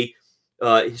today,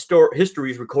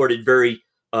 history is recorded very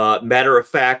matter of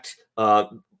fact.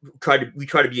 We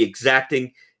try to be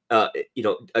exacting,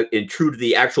 and true to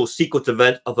the actual sequence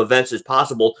of events as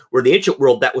possible. Where in the ancient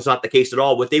world, that was not the case at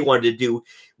all. What they wanted to do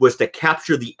was to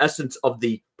capture the essence of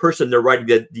the person they're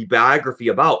writing the biography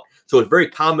about. So it's very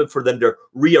common for them to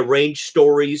rearrange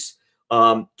stories,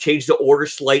 change the order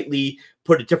slightly,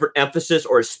 put a different emphasis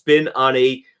or a spin on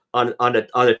a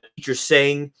teacher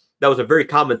saying. That was a very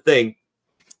common thing.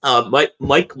 Mike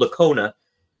Lacona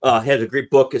has a great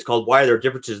book. It's called "Why Are There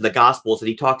Differences in the Gospels?" and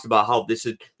he talks about how this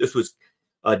was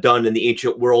done in the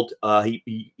ancient world.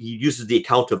 He uses the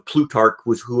account of Plutarch,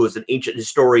 who was an ancient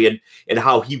historian, and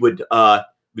how he would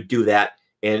do that.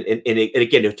 And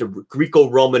again, it's a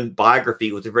Greco-Roman biography.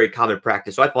 It was a very common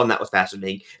practice. So I found that was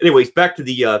fascinating. Anyways, back to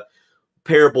the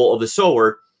parable of the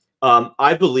sower.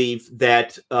 I believe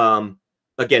that,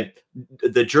 again,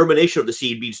 the germination of the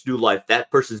seed means new life.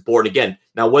 That person's born again.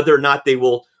 Now, whether or not they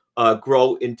will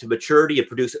grow into maturity and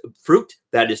produce fruit,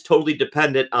 that is totally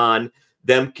dependent on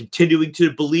them continuing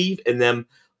to believe and them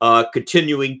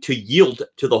continuing to yield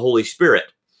to the Holy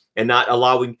Spirit and not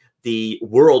allowing the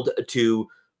world to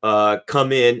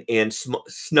come in and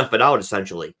snuff it out,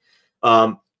 essentially.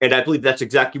 And I believe that's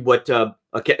exactly what,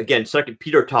 again, Second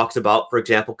Peter talks about, for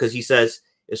example, because he says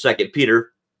in Second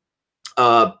Peter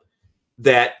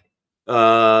that,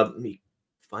 let me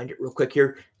find it real quick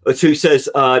here. So he says,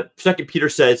 Second Peter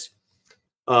says,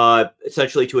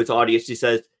 essentially to its audience, he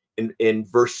says in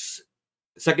verse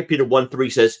 2 Peter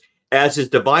 1:3 says, as his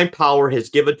divine power has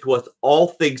given to us all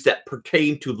things that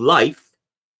pertain to life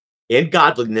and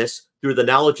godliness through the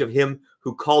knowledge of him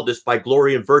who called us by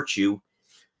glory and virtue,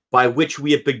 by which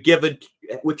have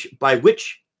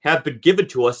been given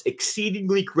to us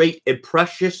exceedingly great and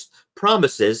precious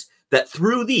promises, that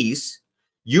through these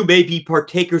you may be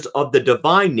partakers of the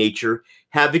divine nature,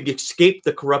 having escaped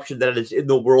the corruption that is in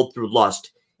the world through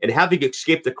lust. And having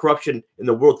escaped the corruption in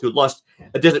the world through lust,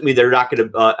 it doesn't mean they're not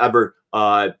going to ever,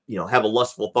 have a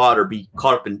lustful thought or be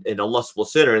caught up in a lustful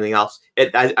sin or anything else.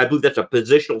 I believe that's a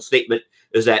positional statement,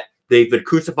 is that they've been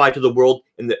crucified to the world,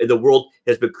 and the world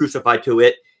has been crucified to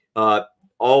it.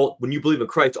 When you believe in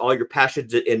Christ, all your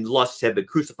passions and lusts have been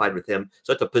crucified with him.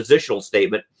 So that's a positional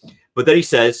statement. But then he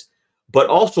says, but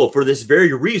also for this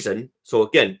very reason. So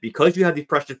again, because you have these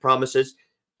precious promises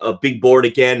of being born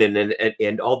again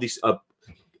and all these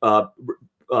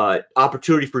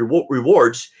opportunity for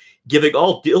rewards, giving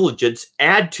all diligence,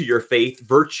 add to your faith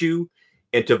virtue,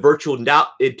 and to virtue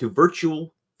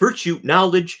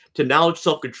knowledge, to knowledge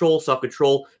self-control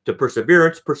to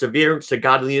perseverance to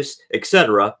godliness,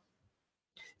 etc.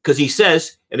 because he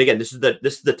says, and again, this is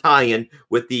the tie-in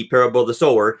with the parable of the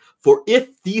sower. For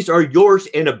if these are yours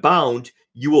and abound,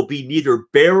 you will be neither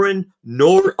barren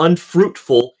nor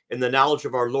unfruitful in the knowledge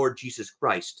of our Lord Jesus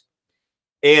Christ.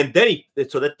 And then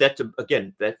that's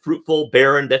again, that fruitful,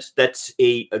 barren, that's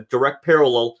a direct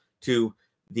parallel to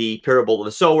the parable of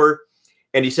the sower.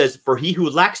 And he says, for he who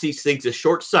lacks these things is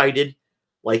short-sighted,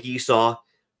 like Esau,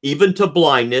 even to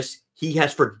blindness. He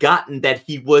has forgotten that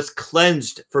he was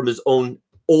cleansed from his own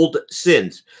old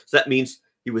sins. So that means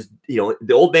he was, the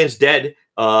old man's dead,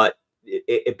 but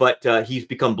he's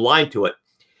become blind to it.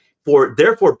 For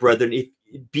therefore, brethren,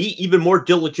 be even more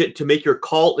diligent to make your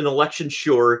call and election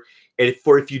sure. And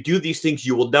if you do these things,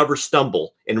 you will never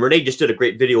stumble. And Renee just did a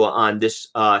great video on this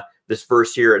this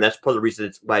verse here, and that's part of the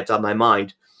reason why it's on my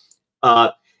mind.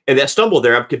 And that stumble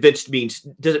there, I'm convinced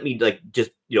doesn't mean like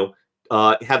just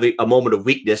having a moment of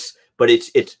weakness, but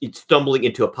it's stumbling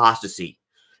into apostasy,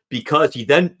 because he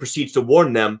then proceeds to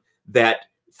warn them that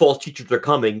false teachers are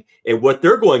coming, and what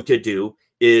they're going to do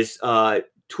is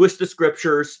twist the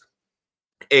scriptures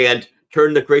and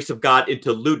turn the grace of God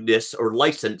into lewdness or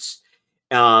license.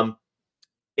 And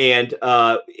if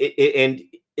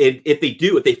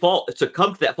they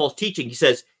succumb to that false teaching, he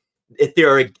says, if they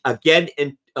are again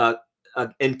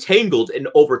entangled and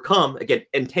overcome,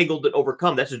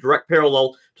 that's a direct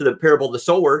parallel to the parable of the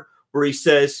sower, where he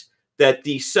says that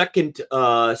the second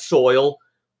soil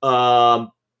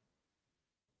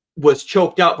was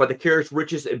choked out by the cares,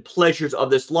 riches, and pleasures of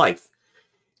this life.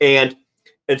 And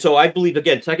so I believe,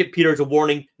 again, 2 Peter is a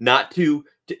warning not to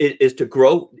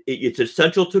grow. It's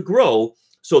essential to grow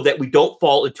so that we don't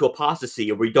fall into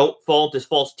apostasy, or we don't fall into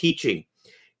false teaching.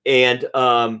 And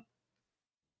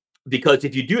because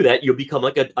if you do that, you'll become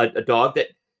like a dog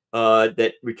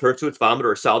that returns to its vomit,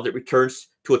 or a sow that returns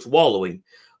to its wallowing.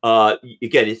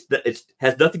 Again, it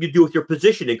has nothing to do with your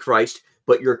position in Christ,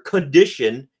 but your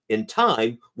condition in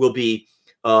time will be,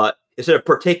 instead of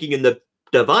partaking in the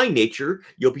divine nature,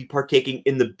 you'll be partaking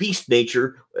in the beast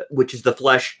nature, which is the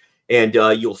flesh, and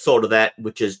you'll sow to that,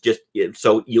 which is just,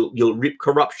 so you'll reap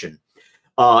corruption.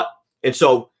 And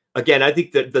so again, I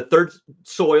think that the third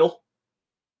soil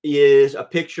is a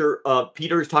picture of,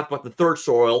 Peter has talked about the third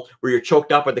soil, where you're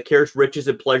choked out by the cares, riches,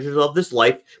 and pleasures of this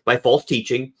life by false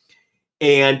teaching.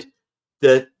 And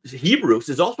the Hebrews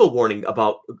is also warning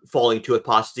about falling into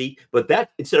apostasy, but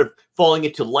that, instead of falling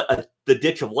into the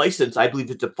ditch of license, I believe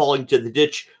it's falling into the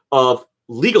ditch of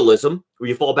legalism, where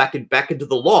you fall back into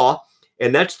the law.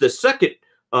 And that's the second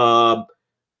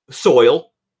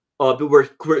soil, where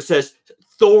it says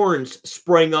thorns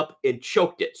sprang up and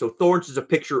choked it. So thorns is a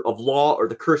picture of law, or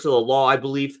the curse of the law, I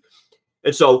believe.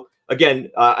 And so again,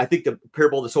 I think the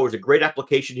parable of the sower is a great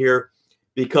application here,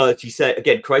 because he said,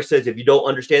 again, Christ says, if you don't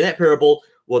understand that parable,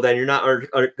 well, then you're not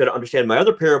going to understand my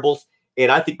other parables.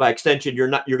 And I think by extension, you're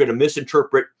going to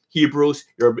misinterpret Hebrews.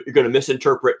 You're going to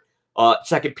misinterpret 2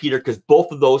 Peter, because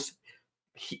both of those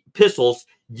epistles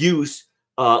use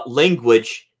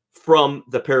language from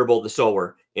the parable of the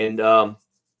sower. And so,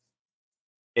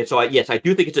 yes, I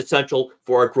do think it's essential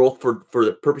for our growth, for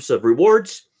the purpose of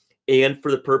rewards, and for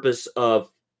the purpose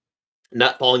of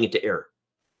not falling into error.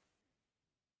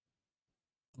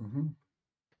 Mm-hmm.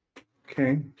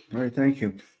 Okay. All right. Thank you.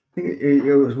 I think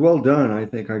it was well done. I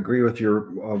think I agree with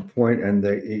your point, and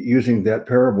using that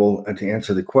parable to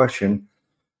answer the question.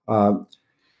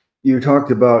 You talked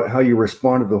about how you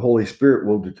respond to the Holy Spirit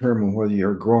will determine whether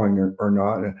you're growing or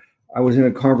not. I was in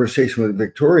a conversation with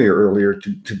Victoria earlier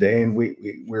today, and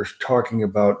we were talking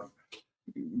about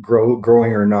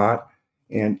growing or not.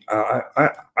 And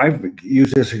I've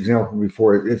used this example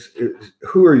before. It's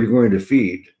who are you going to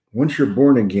feed? Once you're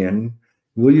born again,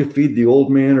 will you feed the old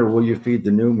man, or will you feed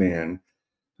the new man?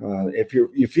 If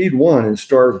you feed one and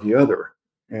starve the other,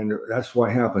 and that's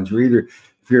what happens.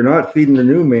 If you're not feeding the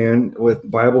new man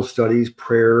with Bible studies,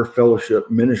 prayer,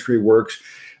 fellowship, ministry works,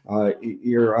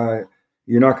 you're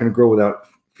not going to grow without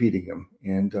feeding him.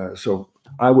 And so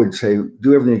I would say,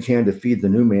 do everything you can to feed the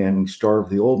new man and starve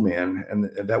the old man,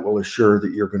 and that will assure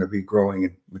that you're going to be growing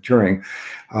and maturing.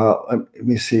 Let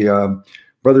me see,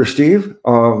 Brother Steve.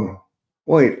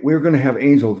 Wait, we're going to have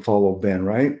Angel follow Ben,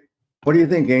 right? What do you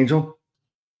think, Angel?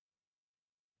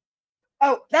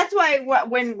 Oh, that's why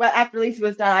when after Lisa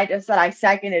was done, I just said I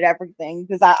seconded everything,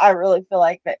 because I really feel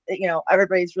like that,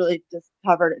 everybody's really just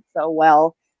covered it so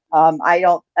well. I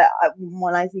don't,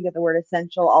 when I think of the word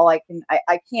essential,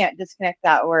 I can't disconnect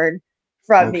that word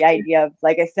from the idea of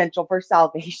like essential for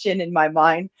salvation in my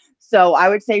mind. So I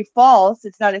would say false.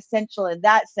 It's not essential in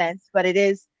that sense, but it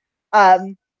is,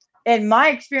 in my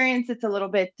experience, it's a little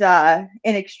bit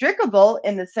inextricable,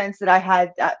 in the sense that I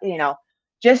had,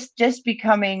 just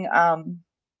becoming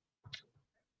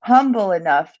humble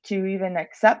enough to even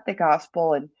accept the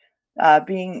gospel, and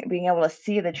being able to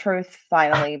see the truth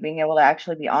finally, being able to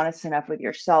actually be honest enough with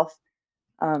yourself,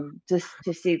 just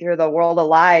to see through the world of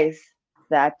lies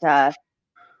that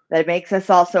that makes us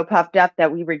all so puffed up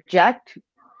that we reject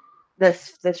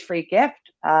this free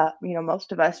gift.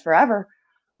 Most of us forever.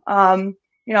 um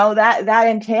that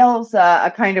entails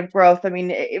a kind of growth. I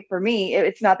mean, for me,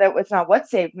 it's not what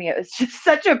saved me. It was just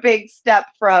such a big step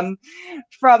from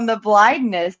the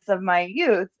blindness of my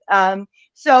youth.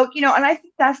 So and I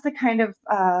think that's the kind of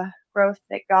growth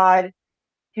that God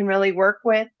can really work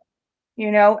with.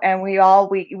 And we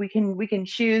can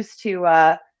choose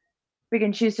to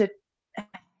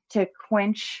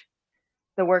quench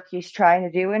the work He's trying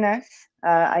to do in us,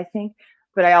 I think.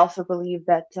 But I also believe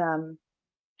that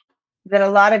a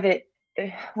lot of it,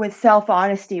 with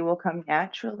self-honesty, will come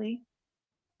naturally.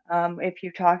 If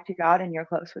you talk to God and you're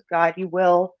close with God, you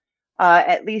will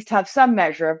at least have some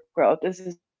measure of growth. This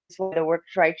is why the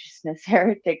works righteousness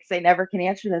heretics, they never can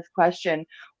answer this question: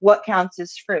 what counts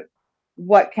as fruit?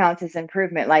 What counts as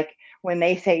improvement? Like when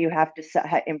they say you have to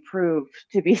improve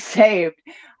to be saved,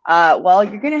 well,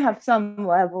 you're going to have some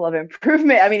level of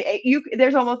improvement. I mean,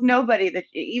 there's almost nobody, that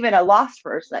even a lost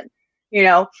person,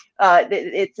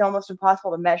 it's almost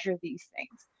impossible to measure these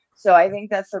things. So I think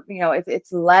that's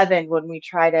it's leavened when we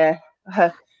try to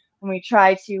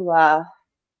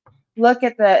look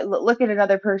at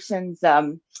another person's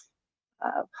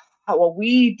what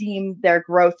we deem their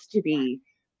growth to be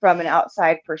from an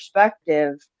outside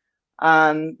perspective,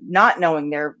 not knowing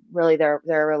their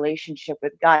relationship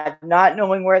with God, not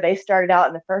knowing where they started out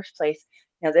in the first place.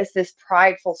 This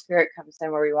prideful spirit comes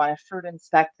in where we want to fruit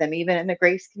inspect them. Even in the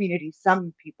grace community,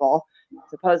 some people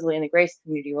supposedly in the grace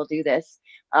community will do this,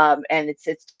 and it's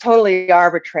totally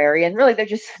arbitrary. And really,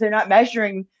 they're not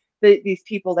measuring these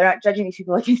people. They're not judging these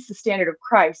people against the standard of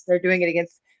Christ. They're doing it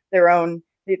against their own.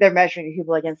 They're measuring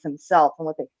people against themselves and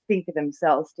what they think of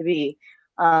themselves to be.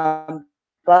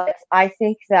 But I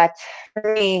think that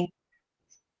for me,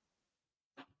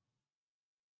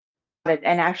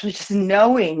 and actually just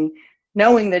knowing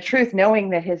the truth, knowing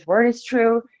that His word is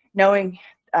true, knowing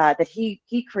that He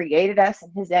created us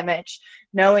in His image,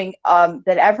 knowing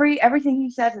that everything He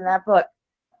says in that book,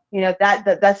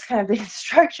 that's kind of the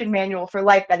instruction manual for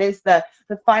life. That is the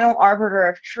final arbiter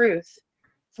of truth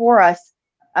for us.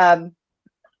 I'm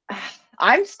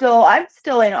still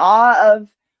in awe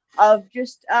of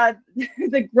just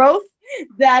the growth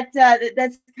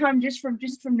that's come just from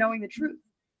knowing the truth.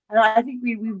 And I think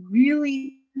we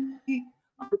really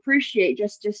appreciate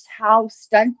just how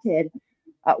stunted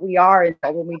we are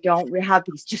when we don't have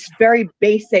these just very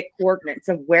basic coordinates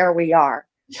of where we are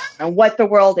and what the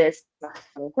world is.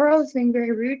 The world is being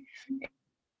very rude.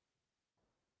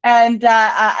 And so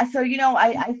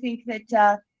I think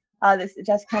that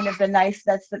that's kind of the nice.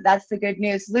 That's the good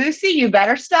news. Lucy, you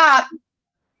better stop.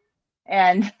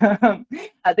 And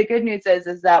the good news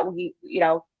is that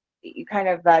you kind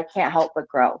of can't help but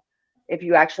grow if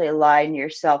you actually align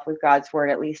yourself with God's word,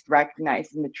 at least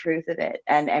recognizing the truth of it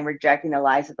and rejecting the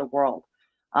lies of the world.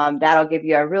 That'll give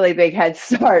you a really big head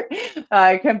start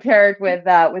compared with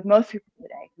most people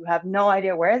today who have no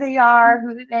idea where they are,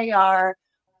 who they are,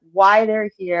 why they're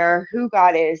here, who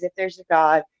God is, if there's a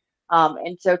God.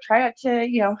 And so try not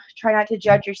to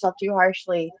judge yourself too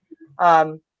harshly,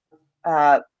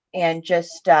 and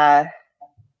just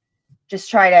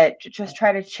try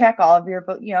to check all of your,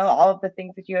 all of the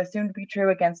things that you assume to be true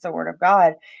against the word of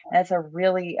God. And it's a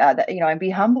really, and be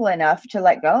humble enough to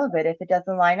let go of it if it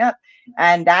doesn't line up.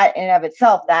 And that in of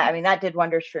itself, that did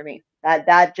wonders for me.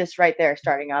 That just right there,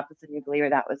 starting off as a new believer,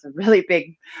 that was a really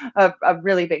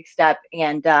big step,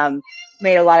 and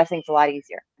made a lot of things a lot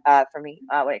easier for me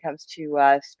when it comes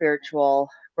to spiritual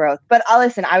growth. But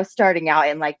listen, I was starting out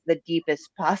in like the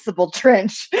deepest possible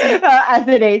trench as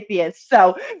an atheist.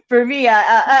 So for me,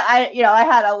 I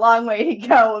had a long way to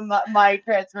go, and my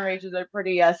transformations are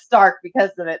pretty stark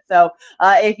because of it. So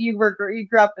if you grew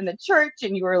up in the church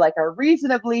and you were like a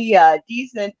reasonably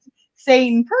decent,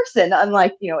 sane person,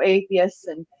 unlike atheists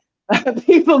and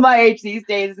people my age these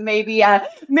days, maybe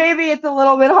it's a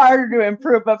little bit harder to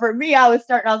improve. But for me, I was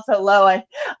starting out so low, and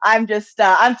I'm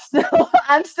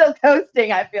still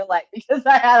coasting, I feel like, because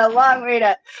I had a long way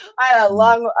to. It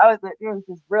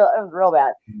was real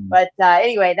bad. But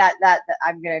anyway, that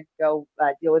I'm gonna go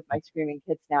deal with my screaming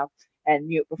kids now and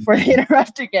mute before they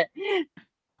interrupt again.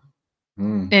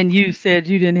 And you said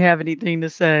you didn't have anything to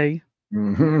say.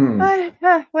 Mm-hmm. I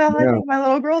think my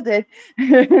little girl did.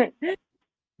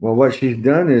 Well, what she's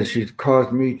done is she's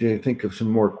caused me to think of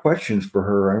some more questions for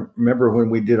her. I remember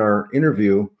when we did our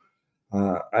interview,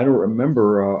 I don't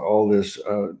remember all this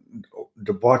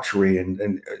debauchery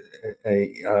and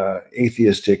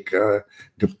atheistic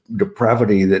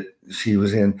depravity that she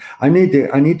was in. I need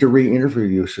to re-interview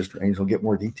you, Sister Angel, get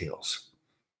more details.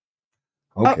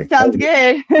 Okay. Oh, sounds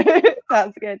good.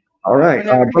 Sounds good. All right.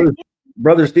 Whenever.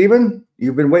 Brother Stephen,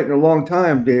 you've been waiting a long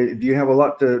time. Do you have a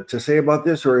lot to say about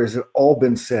this, or has it all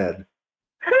been said?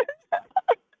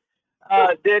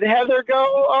 Did Heather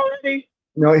go already?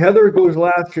 No, Heather goes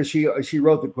last because she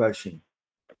wrote the question.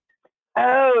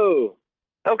 Oh,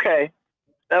 okay.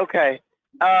 I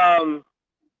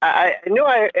knew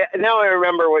now I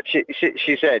remember what she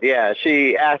said. Yeah,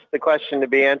 she asked the question to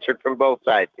be answered from both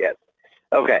sides. Yes.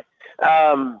 Okay.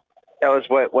 That was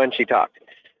when she talked.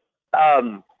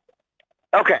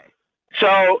 Okay.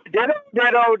 So ditto.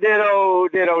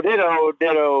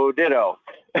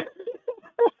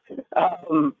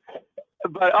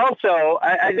 But also,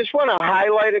 I just want to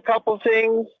highlight a couple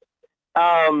things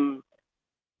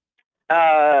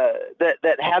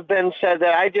that have been said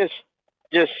that I just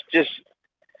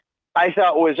I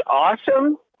thought was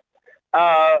awesome.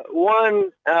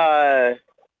 One,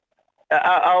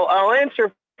 I'll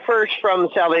answer first from the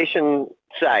salvation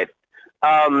side.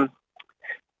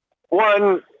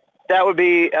 One, that would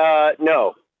be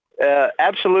no,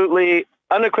 absolutely,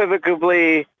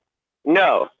 unequivocally,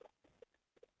 no.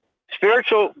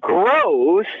 Spiritual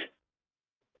growth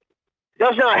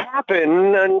does not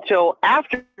happen until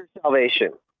after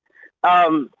salvation.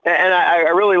 And I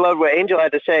really love what Angel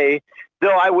had to say,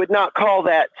 though I would not call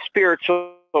that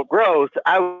spiritual growth.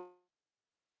 I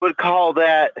would call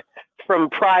that from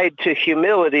pride to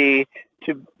humility,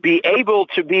 to be able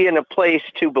to be in a place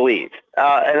to believe.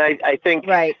 And I think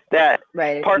that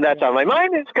part of that's on my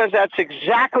mind is because that's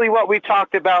exactly what we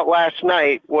talked about last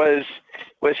night was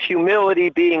humility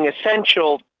being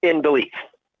essential in belief.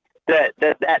 That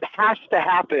has to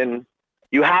happen.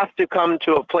 You have to come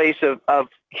to a place of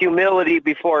humility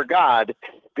before God,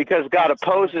 because God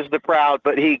opposes the proud,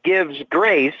 but he gives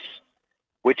grace,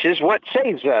 which is what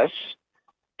saves us,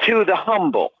 to the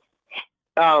humble.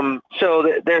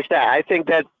 So there's that. I think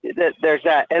that there's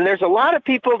that. And there's a lot of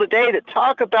people today that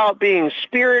talk about being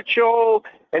spiritual,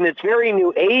 and it's very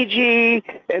new agey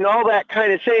and all that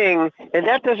kind of thing. And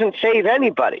that doesn't save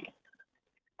anybody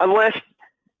unless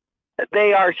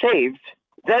they are saved.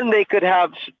 Then they could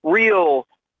have real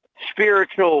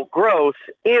spiritual growth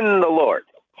in the Lord.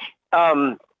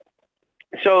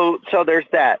 So there's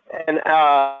that. And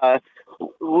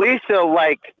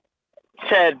Lisa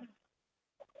said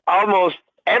almost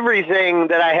everything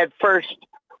that I had first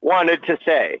wanted to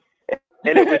say,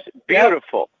 and it was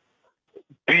beautiful.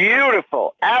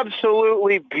 Beautiful,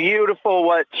 absolutely beautiful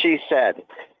what she said.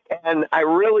 And I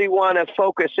really want to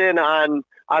focus in on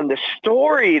the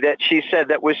story that she said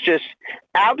that was just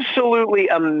absolutely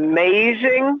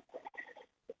amazing,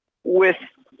 with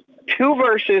 2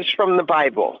 verses from the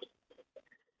Bible.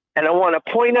 And I want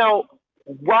to point out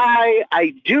why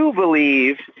I do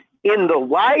believe in the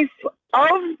life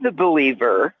of the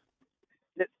believer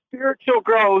that spiritual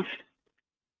growth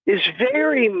is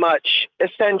very much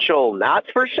essential, not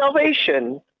for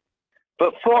salvation,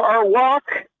 but for our walk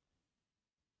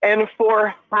and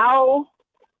for how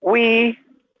we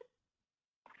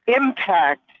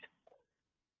impact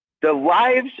the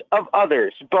lives of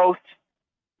others, both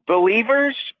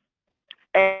believers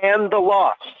and the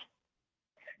lost.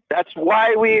 That's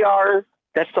why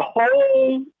that's the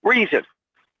whole reason,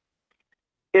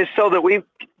 is so that we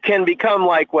can become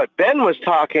like what Ben was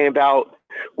talking about.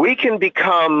 We can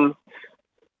become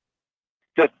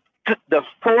the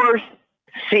 4th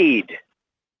seed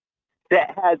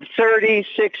that had 30,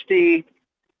 60,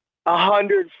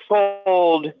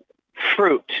 100-fold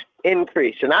fruit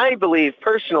increase. And I believe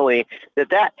personally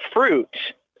that fruit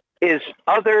is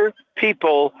other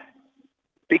people,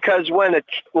 because when a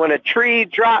tree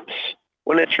grows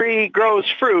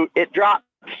fruit, it drops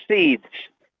seeds.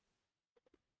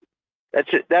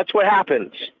 That's it. That's what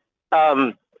happens.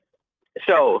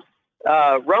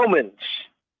 Romans,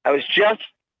 I was just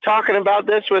talking about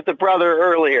this with a brother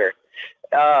earlier.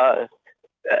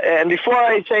 And before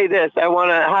I say this, I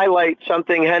want to highlight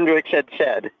something Hendricks had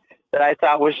said that I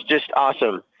thought was just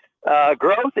awesome.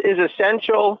 Growth is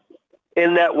essential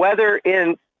in that whether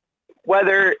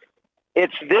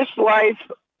it's this life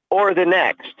or the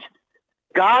next,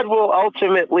 God will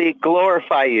ultimately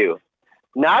glorify you.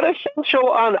 Not essential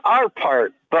on our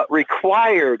part, but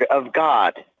required of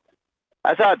God.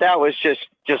 I thought that was just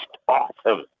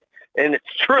awesome. And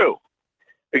it's true,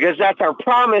 because that's our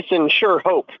promise and sure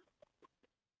hope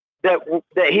that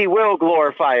he will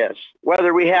glorify us,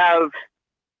 whether we have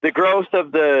the growth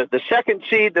of the 2nd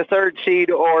seed, the 3rd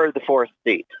seed, or the 4th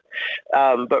seed.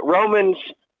 But Romans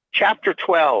chapter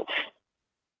 12,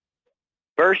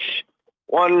 verse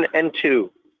 1 and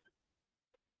 2.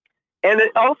 And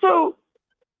it also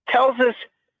tells us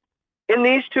in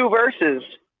these two verses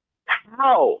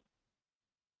how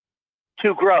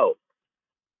to grow,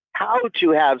 how to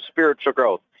have spiritual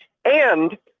growth,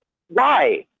 and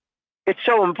why it's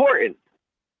so important.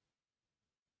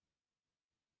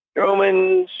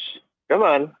 Romans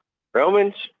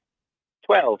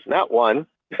 12, not 1.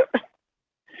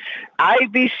 I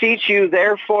beseech you,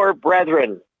 therefore,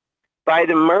 brethren, by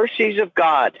the mercies of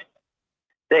God,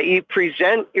 that ye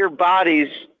present your bodies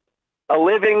a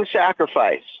living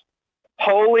sacrifice,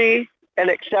 holy and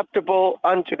acceptable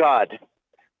unto God,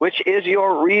 which is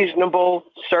your reasonable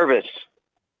service.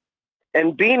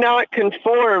 And be not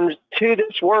conformed to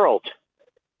this world,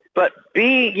 but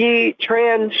be ye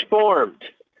transformed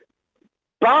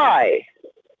by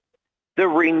the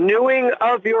renewing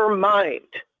of your mind,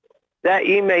 that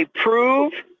ye may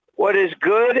prove what is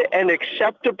good and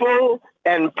acceptable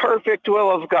and perfect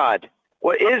will of God.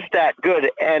 What is that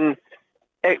good and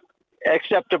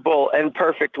acceptable and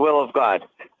perfect will of God?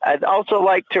 I'd also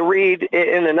like to read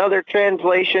in another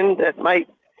translation that might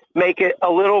make it a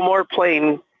little more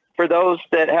plain for those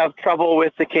that have trouble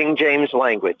with the King James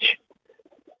language.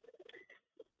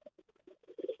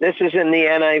 This is in the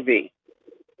NIV.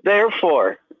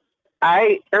 Therefore,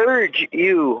 I urge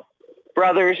you,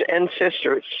 brothers and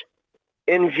sisters,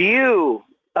 in view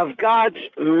of God's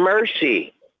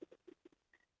mercy,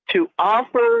 to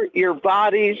offer your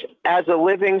bodies as a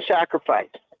living sacrifice,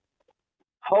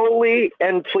 holy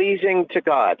and pleasing to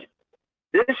God.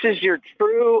 This is your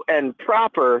true and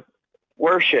proper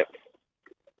worship.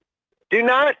 Do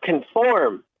not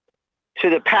conform to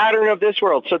the pattern of this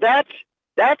world. So that's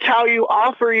how you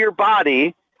offer your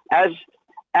body as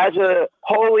a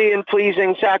holy and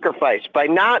pleasing sacrifice, by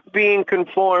not being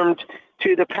conformed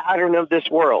to the pattern of this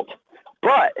world,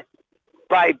 but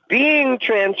by being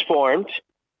transformed,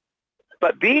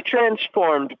 but be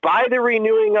transformed by the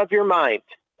renewing of your mind.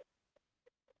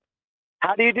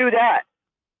 How do you do that?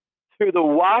 Through the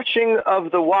washing of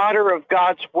the water of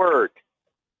God's word.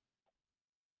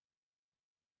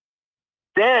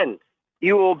 Then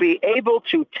you will be able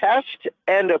to test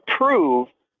and approve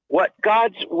what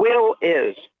God's will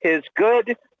is, his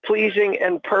good, pleasing,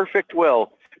 and perfect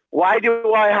will. Why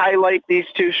do I highlight these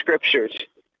two scriptures?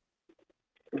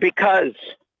 Because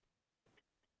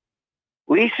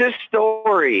Lisa's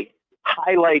story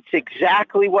highlights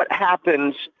exactly what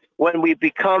happens when we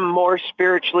become more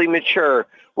spiritually mature.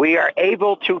 We are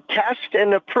able to test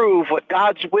and approve what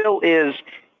God's will is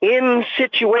in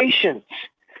situations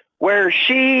where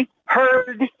she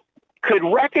could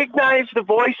recognize the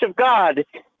voice of God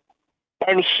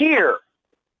and hear,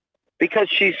 because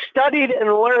she studied and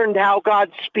learned how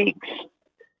God speaks.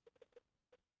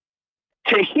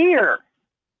 To hear,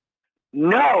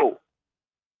 no,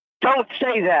 don't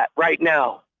say that right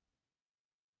now.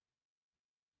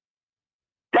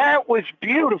 That was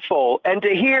beautiful. And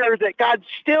to hear that God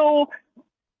still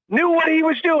knew what he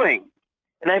was doing.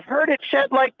 And I've heard it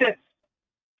said like this.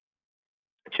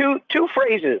 Two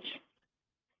phrases.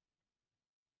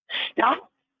 Stop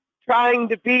trying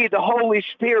to be the Holy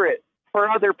Spirit for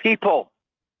other people.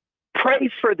 Pray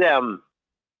for them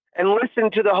and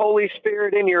listen to the Holy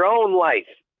Spirit in your own life.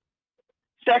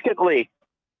 Secondly,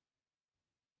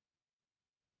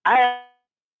 I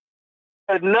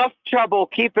had enough trouble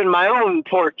keeping my own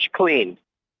porch clean.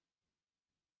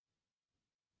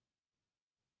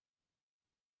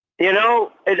 You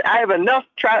know, I have enough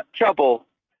trouble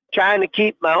trying to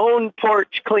keep my own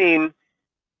porch clean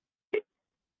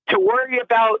to worry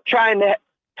about trying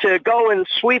to go and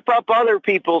sweep up other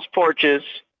people's porches.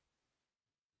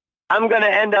 I'm going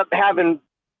to end up having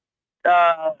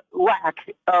lack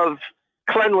of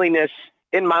cleanliness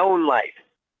in my own life.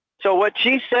 So what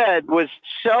she said was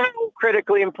so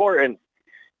critically important.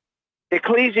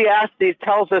 Ecclesiastes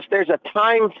tells us there's a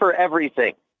time for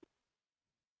everything.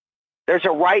 There's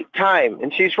a right time,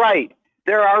 and she's right.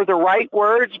 There are the right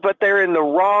words, but they're in the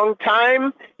wrong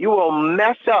time. You will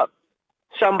mess up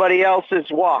somebody else's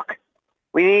walk.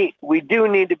 We do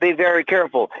need to be very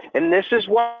careful. And this is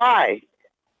why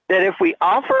that if we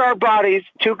offer our bodies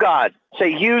to God, say,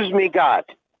 use me, God,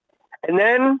 and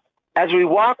then as we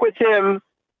walk with him,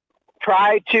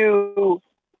 try to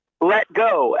let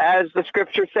go, as the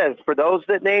scripture says, for those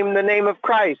that name the name of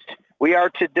Christ, we are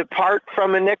to depart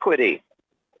from iniquity.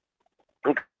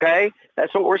 Okay?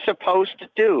 That's what we're supposed to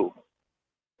do.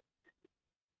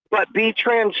 But be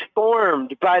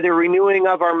transformed by the renewing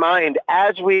of our mind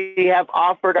as we have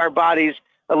offered our bodies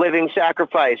a living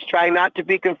sacrifice. Try not to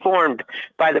be conformed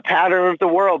by the pattern of the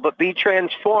world, but be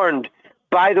transformed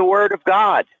by the word of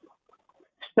God,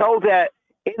 so that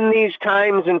in these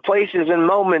times and places and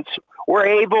moments, we're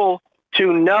able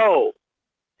to know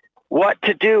what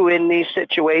to do in these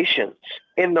situations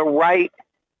in the right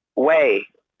way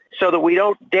so that we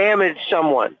don't damage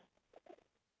someone,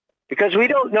 because we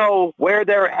don't know where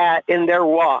they're at in their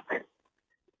walk.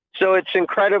 So it's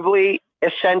incredibly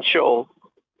essential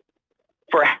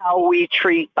for how we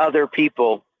treat other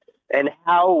people and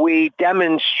how we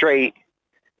demonstrate,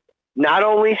 not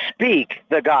only speak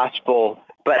the gospel,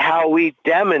 but how we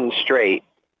demonstrate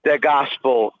the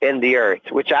gospel in the earth,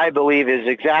 which I believe is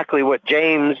exactly what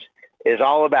James is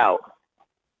all about.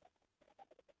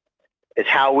 It's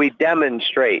how we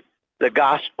demonstrate the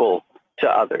gospel to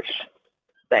others.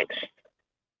 Thanks.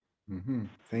 Mm-hmm.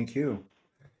 Thank you.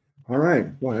 All right.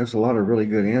 Well, that's a lot of really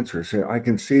good answers. I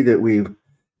can see that we've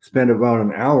spent about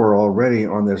an hour already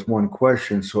on this one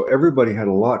question. So everybody had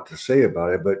a lot to say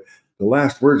about it, but the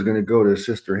last word is going to go to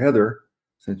Sister Heather,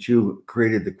 since you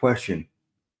created the question.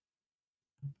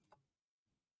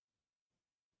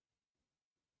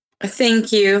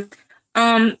 Thank you.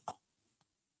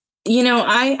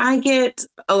 I get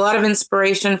a lot of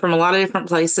inspiration from a lot of different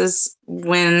places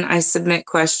when I submit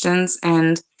questions.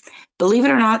 And believe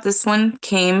it or not, this one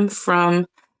came from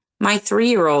my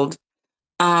 3-year-old.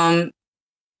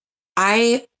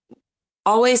 I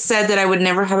always said that I would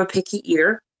never have a picky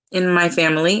eater in my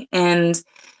family. And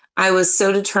I was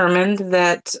so determined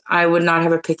that I would not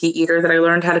have a picky eater that I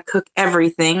learned how to cook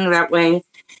everything. That way,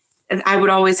 I would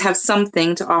always have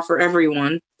something to offer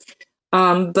everyone.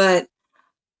 But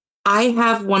I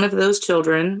have one of those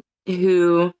children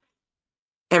who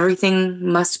everything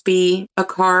must be a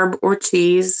carb or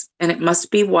cheese, and it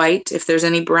must be white. If there's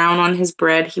any brown on his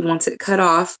bread, he wants it cut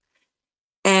off.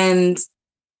 And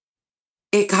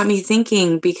it got me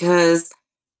thinking, because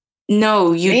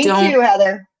no, you Me don't. too,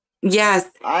 Heather. Yes.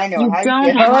 I know You how don't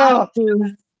you feel. have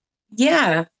to.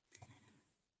 Yeah.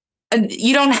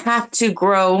 You don't have to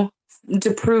grow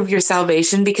to prove your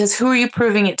salvation, because who are you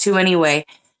proving it to anyway?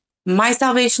 My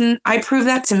salvation, I prove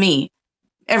that to me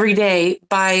every day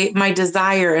by my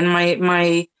desire and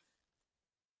my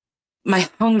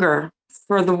hunger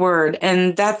for the word.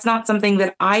 And that's not something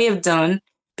that I have done,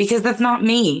 because that's not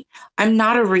me. I'm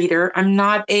not a reader. I'm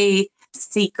not a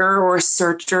seeker or a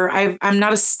searcher. I'm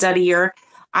not a studier.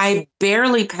 I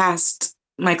barely passed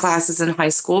my classes in high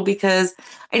school because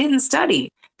I didn't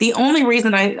study. The only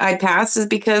reason I passed is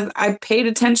because I paid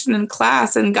attention in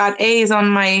class and got A's on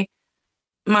my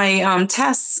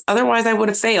tests. Otherwise, I would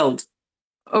have failed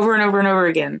over and over and over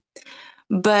again.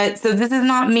 But so this is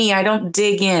not me. I don't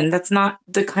dig in. That's not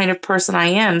the kind of person I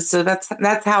am. So that's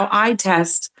how I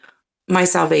test my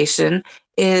salvation,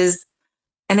 is,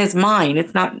 and it's mine.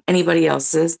 It's not anybody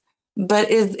else's,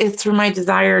 but is through my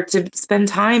desire to spend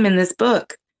time in this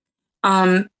book.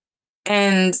 And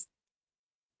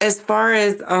as far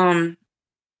as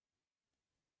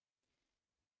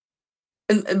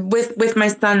with my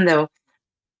son, though,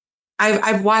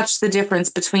 I've watched the difference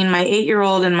between my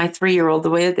 8-year-old and my 3-year-old, the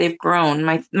way that they've grown.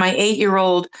 My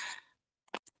 8-year-old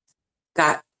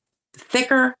got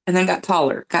thicker and then got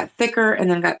taller, got thicker and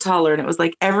then got taller. And it was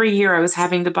like every year I was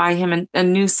having to buy him a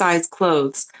new size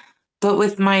clothes. But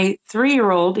with my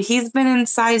 3-year-old, he's been in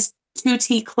size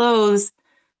 2T clothes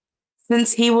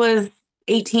since he was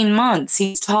 18 months.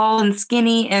 He's tall and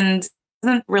skinny and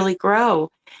doesn't really grow.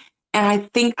 And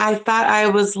I thought I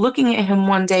was looking at him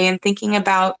one day and thinking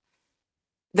about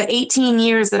the 18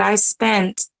 years that I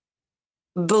spent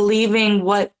believing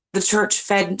what the church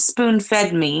spoon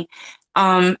fed me,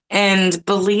 and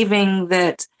believing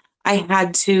that I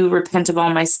had to repent of all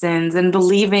my sins, and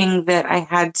believing that I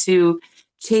had to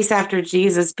chase after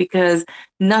Jesus because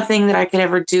nothing that I could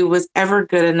ever do was ever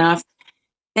good enough.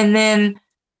 And then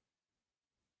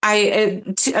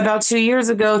about 3 years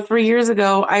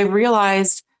ago, I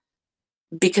realized,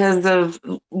 because of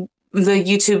the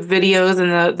YouTube videos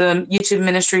and the YouTube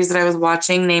ministries that I was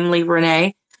watching, namely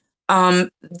Renee,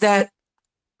 that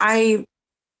I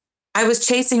was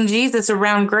chasing Jesus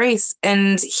around Grace,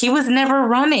 and he was never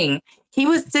running. He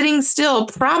was sitting still,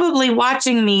 probably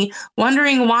watching me,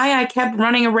 wondering why I kept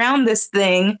running around this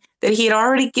thing that he had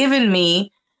already given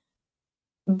me,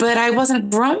 but I wasn't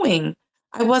growing.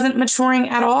 I wasn't maturing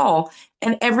at all.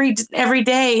 And every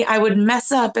day I would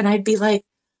mess up and I'd be like,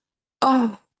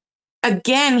 oh,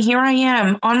 again, here I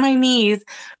am on my knees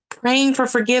praying for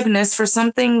forgiveness for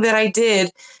something that I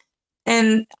did.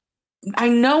 And I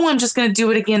know I'm just going to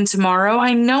do it again tomorrow.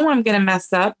 I know I'm going to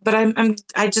mess up, but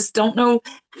I just don't know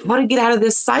how to get out of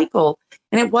this cycle.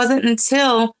 And it wasn't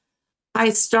until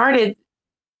until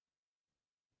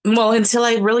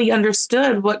I really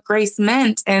understood what grace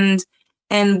meant and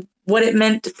what it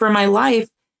meant for my life,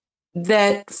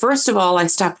 that, first of all, I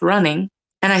stopped running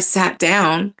and I sat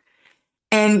down.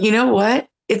 And you know what?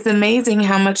 It's amazing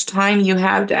how much time you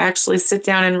have to actually sit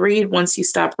down and read once you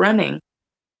stop running.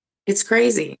 It's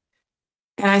crazy.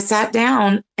 And I sat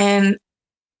down and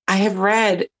I have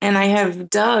read and I have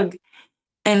dug,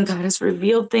 and God has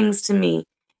revealed things to me.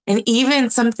 And even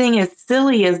something as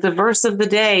silly as the verse of the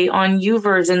day on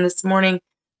YouVersion this morning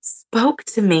spoke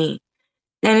to me.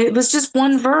 And it was just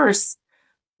one verse,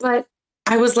 but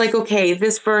I was like, okay,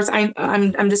 this verse,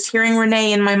 I'm just hearing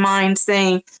Renee in my mind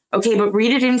saying, okay, but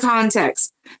read it in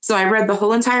context. So I read the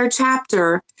whole entire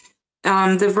chapter.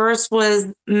 The verse was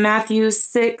Matthew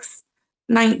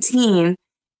 6:19,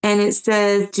 and it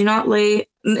says, do not lay,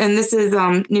 and this is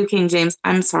New King James.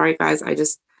 I'm sorry, guys. I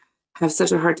just have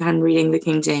such a hard time reading the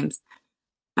King James.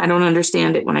 I don't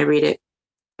understand it when I read it.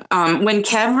 When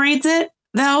Kev reads it,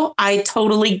 though, I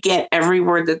totally get every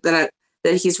word that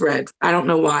he's read. I don't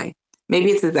know why.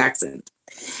 Maybe it's his accent.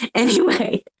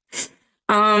 Anyway,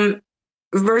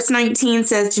 verse 19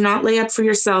 says, do not lay up for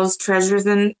yourselves treasures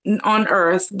on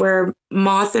earth where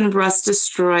moth and rust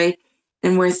destroy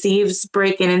and where thieves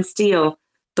break in and steal,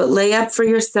 but lay up for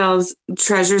yourselves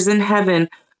treasures in heaven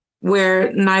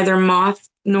where neither moth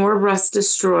nor rust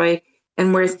destroy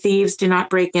and where thieves do not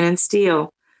break in and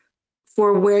steal.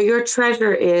 For where your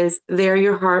treasure is, there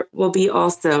your heart will be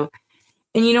also.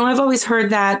 And you know, I've always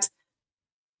heard that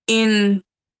in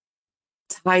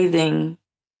tithing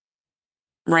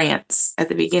rants at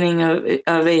the beginning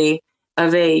of a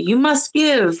you must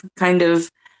give kind of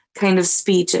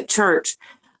speech at church.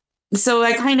 So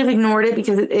I kind of ignored it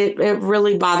because it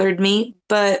really bothered me.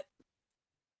 But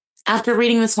after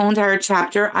reading this whole entire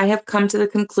chapter, I have come to the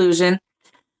conclusion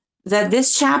that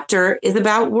this chapter is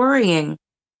about worrying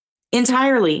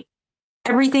entirely.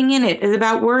 Everything in it is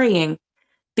about worrying,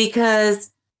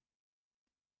 because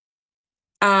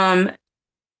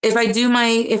if I do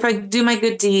my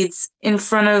good deeds in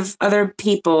front of other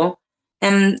people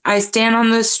and I stand on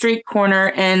the street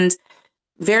corner and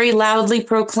very loudly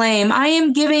proclaim, I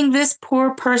am giving this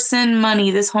poor person money,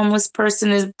 this homeless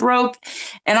person is broke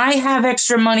and I have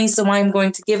extra money, so I'm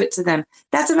going to give it to them.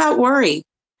 That's about worry.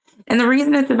 And the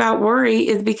reason it's about worry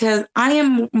is because I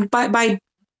am, by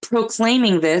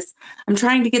proclaiming this, I'm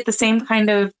trying to get the same kind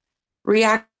of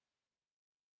reaction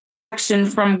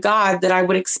from God that I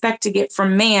would expect to get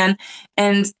from man.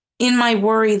 And in my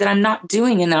worry that I'm not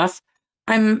doing enough,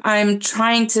 I'm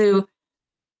trying to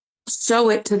show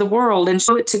it to the world and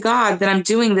show it to God that I'm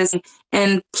doing this,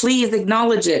 and please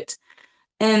acknowledge it.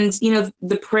 And you know,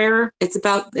 the prayer, it's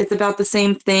about the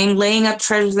same thing, laying up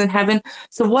treasures in heaven.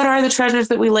 So what are the treasures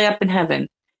that we lay up in heaven?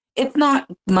 It's not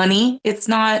money, it's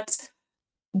not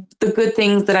the good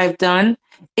things that I've done,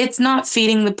 it's not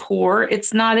feeding the poor,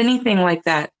 it's not anything like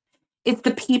that. It's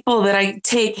the people that I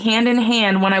take hand in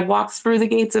hand when I walk through the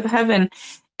gates of heaven.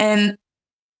 And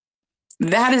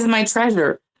that is my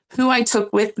treasure, who I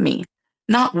took with me,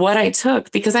 not what I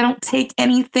took, because I don't take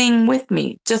anything with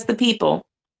me, just the people.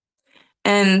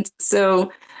 And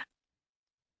so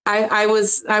I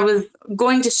was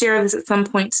going to share this at some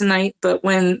point tonight, but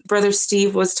when Brother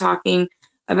Steve was talking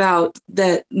about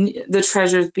that, the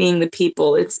treasures being the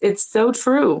people, it's so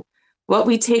true. What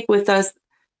we take with us,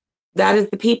 that is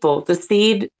the people. The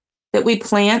seed that we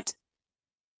plant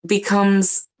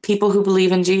becomes people who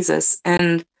believe in Jesus.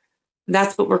 And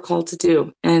that's what we're called to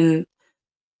do. And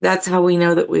that's how we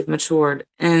know that we've matured.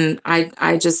 And I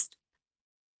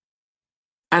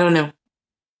don't know.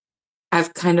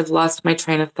 I've kind of lost my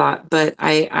train of thought, but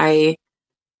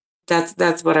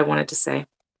that's what I wanted to say.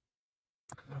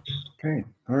 Okay.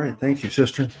 All right. Thank you,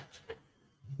 sister.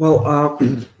 Well, I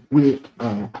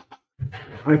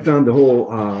found the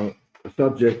whole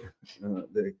subject,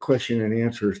 the question and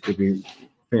answers, to be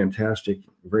fantastic,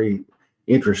 very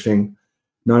interesting.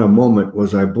 Not a moment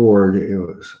was I bored. It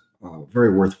was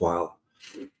very worthwhile.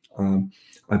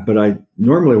 But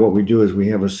normally what we do is we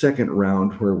have a second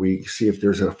round where we see if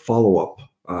there's a follow-up.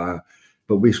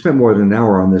 But we spent more than an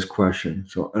hour on this question.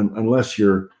 So unless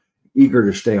you're eager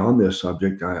to stay on this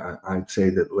subject, I'd say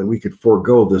that we could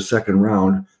forego the second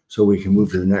round so we can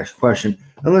move to the next question,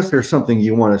 unless there's something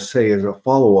you want to say as a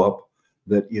follow-up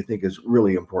that you think is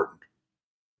really important.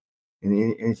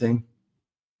 Anything?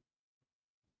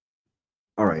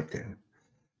 All right, then.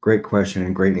 Great question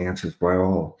and great answers by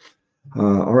all.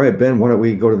 All right, Ben, why don't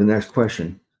we go to the next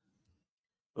question?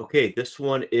 Okay, this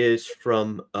one is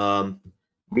from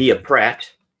Mia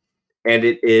Pratt, and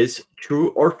it is true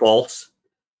or false.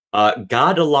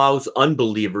 God allows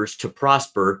unbelievers to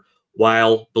prosper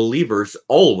while believers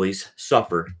always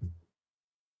suffer.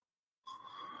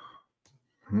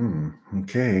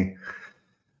 Okay.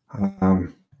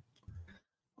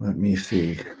 Let me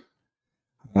see.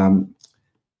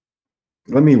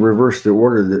 Let me reverse the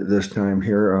order this time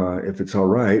here, if it's all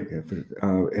right.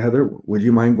 Heather, would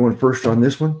you mind going first on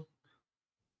this one?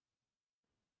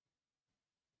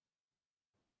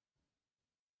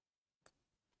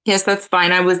 Yes, that's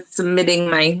fine. I was submitting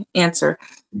my answer.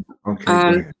 Okay, go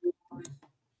ahead.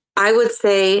 I would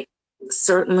say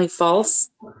certainly false.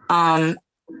 I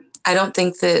don't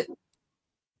think that.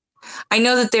 I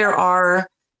know that there are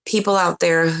people out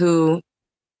there who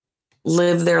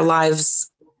live their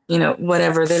lives,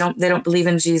 whatever. They don't believe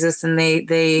in Jesus, and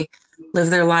they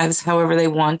live their lives however they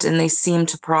want, and they seem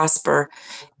to prosper.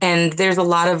 And there's a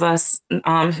lot of us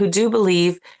who do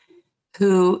believe,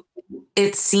 who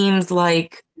it seems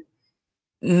like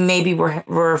maybe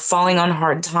we're falling on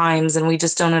hard times, and we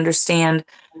just don't understand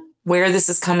where this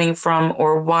is coming from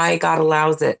or why God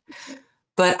allows it.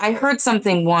 But I heard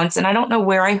something once, and I don't know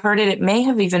where I heard it. It may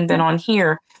have even been on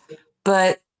here,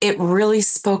 but it really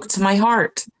spoke to my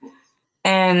heart.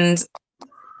 And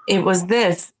it was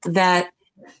this, that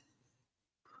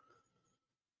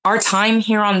our time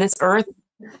here on this earth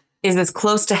is as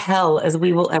close to hell as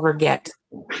we will ever get.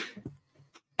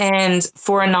 And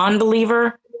for a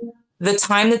non-believer, the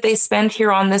time that they spend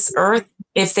here on this earth,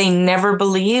 if they never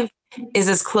believe, is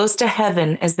as close to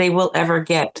heaven as they will ever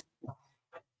get.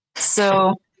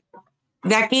 So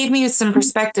that gave me some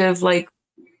perspective, like,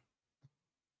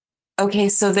 okay,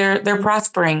 so they're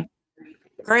prospering.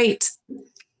 Great.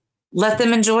 Let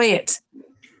them enjoy it.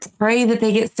 Pray that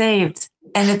they get saved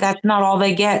and that that's not all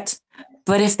they get.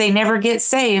 But if they never get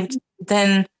saved,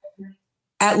 then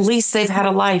at least they've had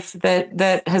a life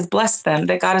that has blessed them,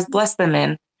 that God has blessed them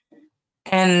in.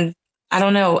 And I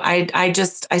don't know, I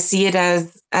see it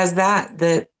as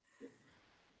that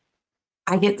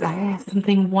I have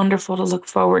something wonderful to look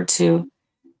forward to.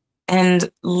 And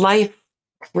life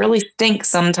really stinks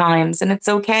sometimes, and it's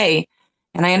okay.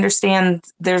 And I understand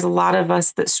there's a lot of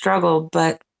us that struggle,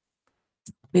 but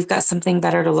we've got something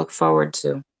better to look forward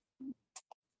to.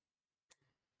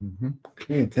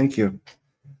 Okay, thank you.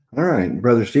 All right,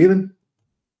 Brother Stephen.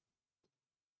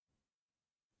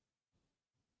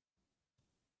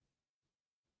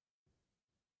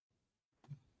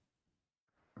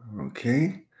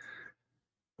 Okay.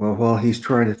 Well, while he's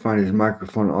trying to find his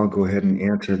microphone, I'll go ahead and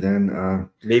answer then.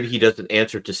 Maybe he doesn't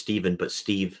answer to Stephen, but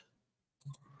Steve.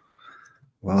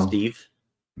 Well, Steve?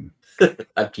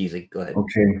 I'm teasing. Go ahead.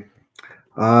 Okay.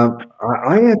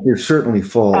 I answer certainly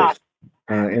false.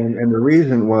 And the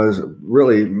reason was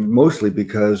really mostly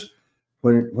because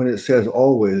when it says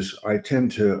always, I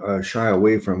tend to shy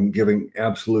away from giving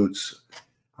absolutes.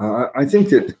 I think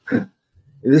that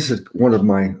this is one of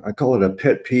my, I call it a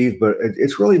pet peeve, but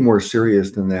it's really more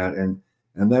serious than that. And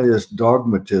that is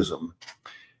dogmatism,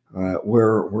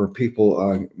 where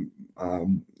people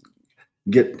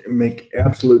make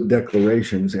absolute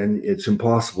declarations, and it's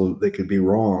impossible that they could be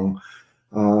wrong.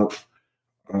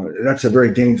 That's a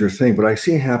very dangerous thing, but I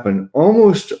see it happen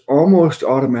almost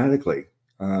automatically.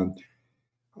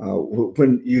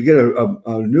 When you get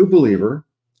a new believer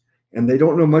and they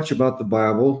don't know much about the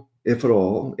Bible, if at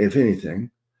all, if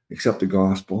anything, except the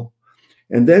gospel.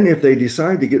 And then if they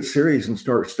decide to get serious and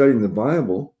start studying the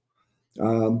Bible,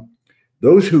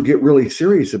 those who get really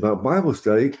serious about Bible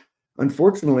study,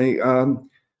 unfortunately,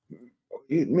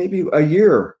 maybe a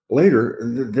year later,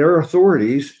 they're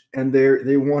authorities and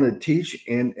they want to teach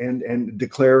and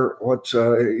declare what's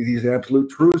these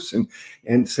absolute truths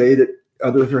and say that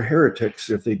others are heretics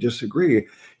if they disagree.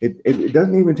 It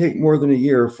doesn't even take more than a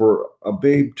year for a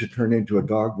babe to turn into a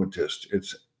dogmatist.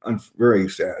 It's very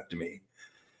sad to me.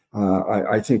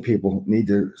 I think people need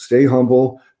to stay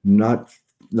humble, not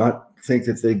think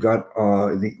that they've got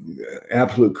the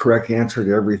absolute correct answer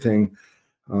to everything,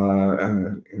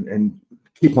 and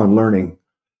keep on learning.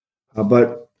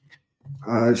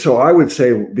 So I would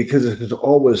say, because it has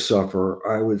always suffer,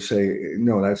 I would say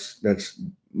no. That's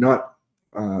not.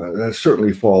 That's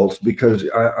certainly false, because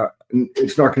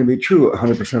it's not going to be true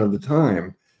 100% of the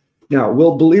time. Now,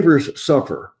 will believers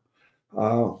suffer?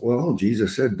 Well,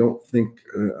 Jesus said, "Don't think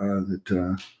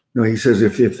that." No, he says,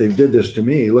 if they did this to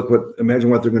me, imagine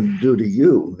what they're going to do to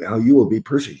you. How you will be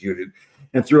persecuted,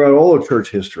 and throughout all of church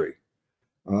history.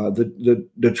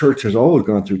 The church has always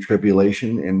gone through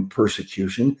tribulation and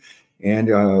persecution, and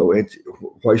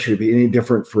why should it be any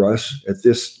different for us at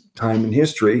this time in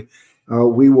history?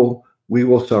 We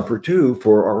will suffer too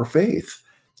for our faith.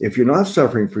 If you're not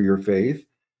suffering for your faith,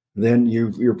 then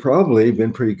you're probably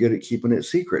been pretty good at keeping it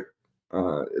secret.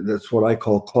 That's what I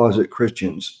call closet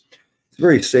Christians. It's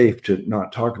very safe to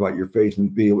not talk about your faith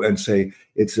and say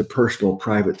it's a personal,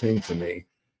 private thing for me,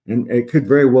 and it could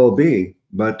very well be,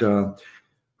 but.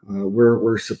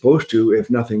 we're supposed to, if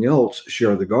nothing else,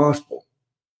 share the gospel.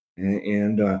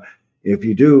 And if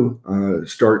you do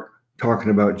start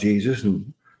talking about Jesus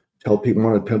and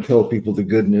want to tell people the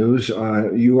good news,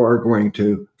 you are going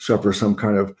to suffer some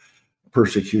kind of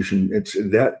persecution.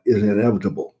 That is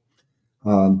inevitable.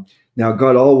 Now,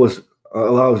 God always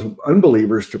allows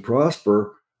unbelievers to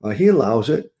prosper. He allows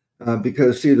it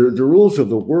because, see, the rules of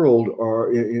the world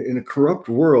are in a corrupt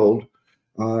world.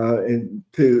 And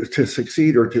to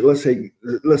succeed, or to let's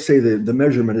say the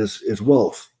measurement is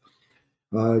wealth.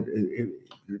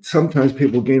 Sometimes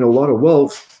people gain a lot of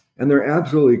wealth and they're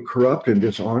absolutely corrupt and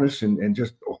dishonest and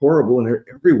just horrible in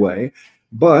every way.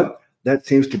 But that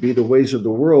seems to be the ways of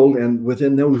the world. And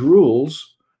within those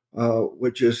rules,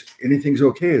 which is anything's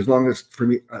okay as long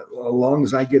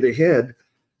as I get ahead.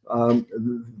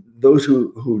 Those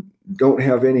who don't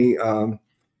have any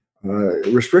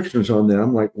restrictions on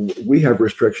them, like we have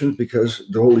restrictions because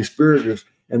the Holy Spirit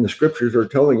and the Scriptures are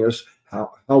telling us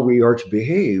how we are to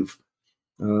behave.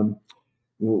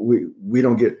 We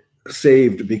don't get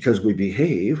saved because we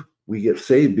behave. We get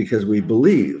saved because we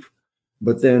believe.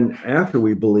 But then after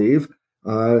we believe,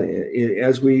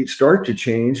 as we start to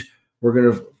change, we're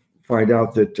going to find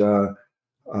out that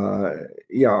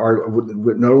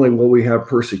not only will we have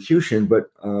persecution,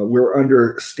 but we're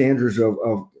under standards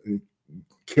of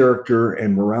character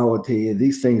and morality. And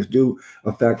these things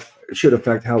should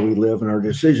affect how we live and our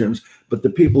decisions. But the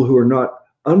people who are not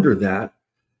under that,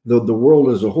 the world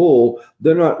as a whole,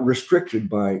 they're not restricted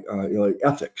by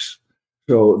ethics.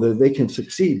 So they can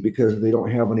succeed because they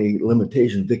don't have any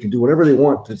limitations. They can do whatever they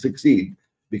want to succeed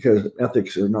because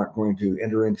ethics are not going to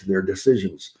enter into their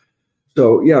decisions.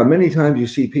 So yeah, many times you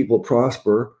see people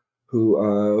prosper who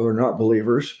are not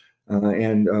believers,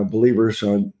 and believers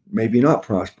maybe not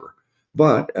prosper.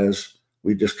 But as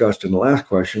we discussed in the last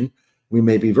question, we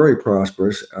may be very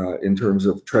prosperous in terms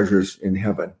of treasures in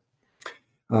heaven.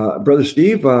 Brother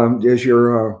Steve, is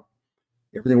your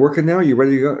everything working now? You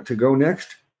ready to go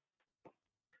next?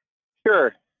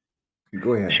 Sure.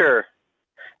 Go ahead. Sure.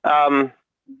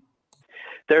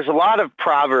 There's a lot of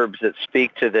proverbs that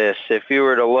speak to this. If you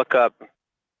were to look up,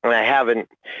 and I haven't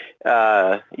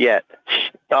yet,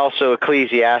 also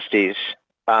Ecclesiastes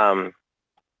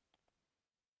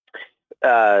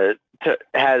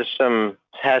has some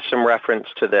reference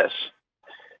to this.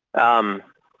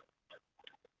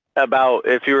 About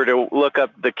if you were to look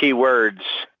up the key words,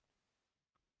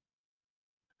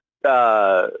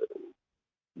 the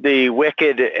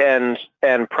wicked and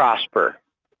prosper.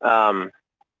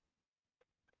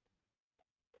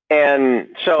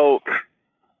 And so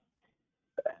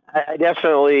I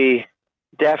definitely,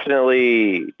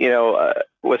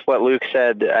 with what Luke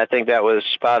said, I think that was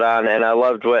spot on. And I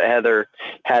loved what Heather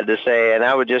had to say. And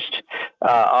I would just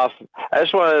I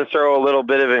just wanted to throw a little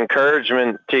bit of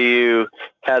encouragement to you,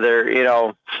 Heather.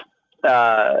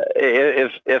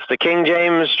 If the King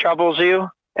James troubles you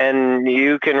and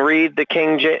you can read the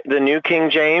New King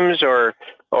James or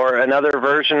another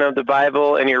version of the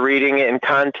Bible and you're reading it in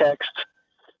context,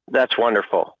 that's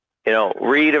wonderful.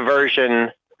 Read a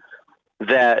version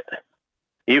that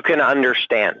you can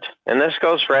understand. And this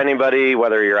goes for anybody,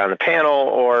 whether you're on the panel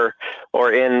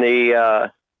or in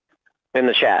the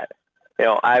chat.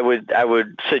 I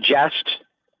would suggest,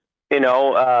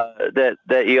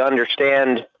 that you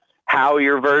understand how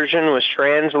your version was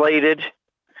translated.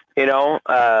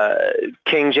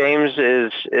 King James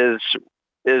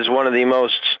is one of the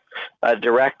most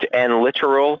direct and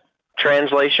literal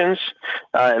translations,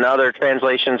 and other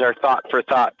translations are thought for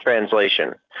thought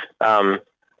translation,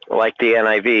 like the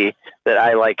NIV that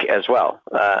I like as well.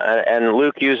 And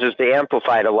Luke uses the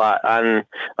Amplified a lot on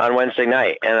Wednesday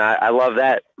night, and I love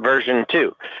that version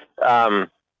too,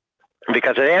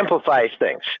 because it amplifies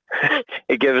things.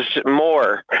 It gives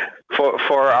more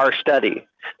for our study,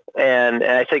 and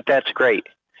I think that's great.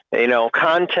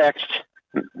 Context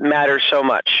matters so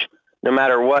much, no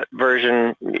matter what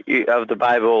version of the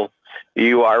Bible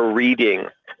you are reading,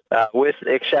 with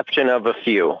the exception of a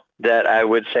few that I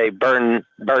would say burn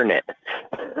it.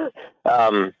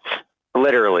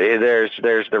 Literally,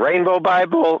 there's the Rainbow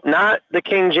Bible, not the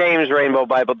King James Rainbow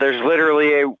Bible. There's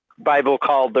literally a Bible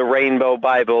called the Rainbow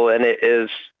Bible, and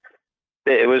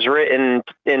it was written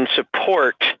in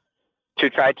support to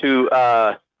try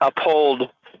to uphold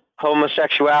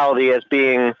homosexuality as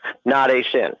being not a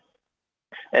sin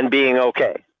and being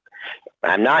okay.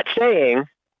 I'm not saying,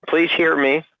 please hear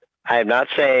me, I am not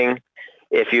saying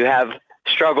if you have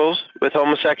struggles with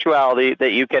homosexuality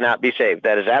that you cannot be saved.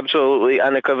 That is absolutely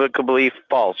unequivocally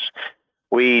false.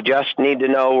 We just need to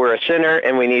know we're a sinner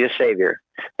and we need a savior.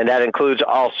 And that includes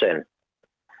all sin.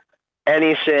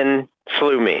 Any sin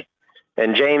slew me.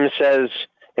 And James says,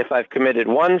 if I've committed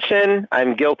one sin,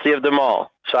 I'm guilty of them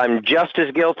all. So I'm just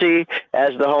as guilty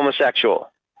as the homosexual,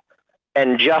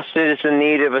 and just as in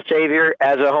need of a savior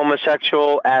as a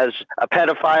homosexual, as a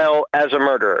pedophile, as a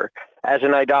murderer, as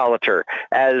an idolater,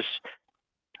 as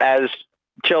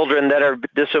children that are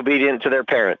disobedient to their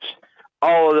parents.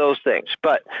 All of those things.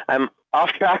 But I'm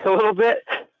off track a little bit.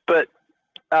 But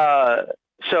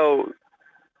so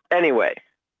anyway,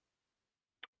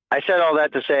 I said all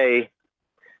that to say,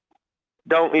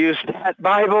 don't use that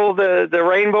Bible, the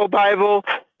Rainbow Bible,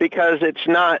 because it's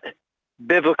not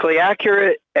biblically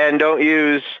accurate, and don't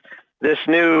use this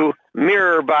new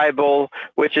Mirror Bible,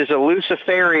 which is a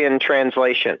Luciferian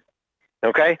translation.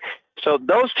 Okay? So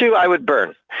those two I would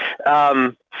burn.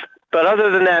 But other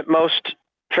than that, most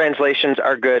translations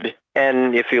are good.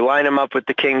 And if you line them up with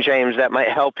the King James, that might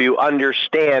help you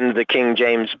understand the King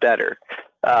James better.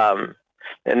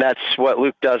 And that's what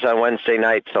Luke does on Wednesday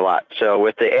nights a lot. So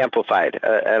with the Amplified,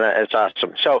 and it's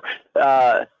awesome. So,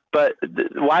 but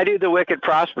why do the wicked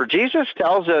prosper? Jesus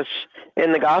tells us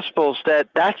in the Gospels that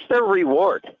that's their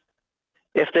reward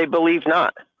if they believe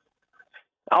not.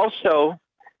 Also,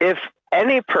 if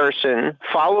any person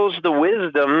follows the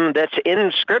wisdom that's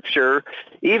in Scripture,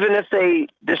 even if they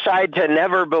decide to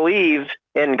never believe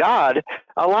in God,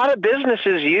 a lot of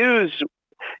businesses use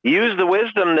the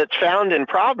wisdom that's found in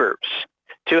Proverbs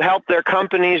to help their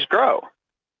companies grow.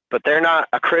 But they're not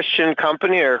a Christian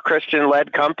company or a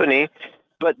Christian-led company.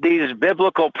 But these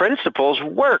biblical principles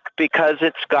work because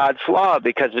it's God's law,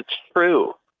 because it's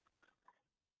true.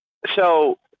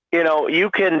 So,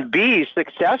 you can be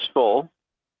successful,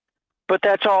 but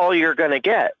that's all you're going to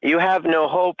get. You have no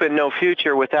hope and no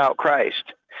future without Christ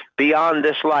beyond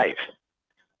this life.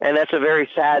 And that's a very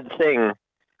sad thing,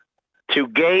 to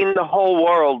gain the whole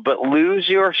world but lose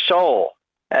your soul,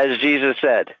 as Jesus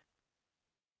said.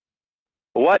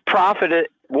 What profits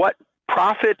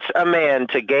a man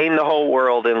to gain the whole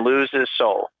world and lose his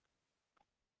soul?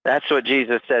 That's what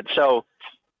Jesus said. So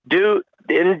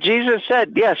and Jesus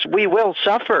said, yes, we will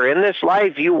suffer. In this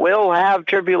life, you will have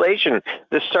tribulation.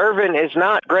 The servant is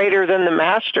not greater than the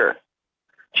master.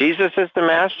 Jesus is the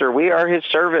master. We are his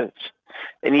servants.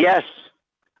 And yes,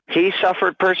 he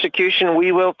suffered persecution.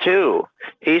 We will too.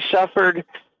 He suffered,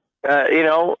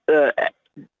 and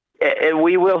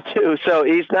we will too. So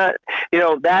he's not,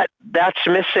 that's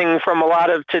missing from a lot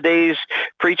of today's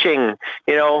preaching,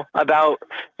 about,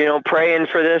 praying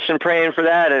for this and praying for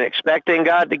that and expecting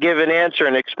God to give an answer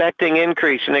and expecting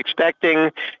increase and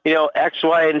expecting, X,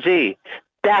 Y, and Z.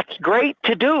 That's great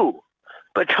to do,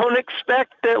 but don't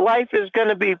expect that life is going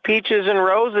to be peaches and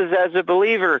roses as a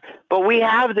believer. But we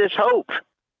have this hope.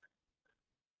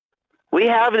 We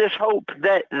have this hope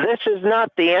that this is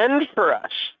not the end for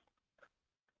us.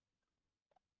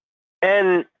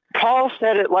 And Paul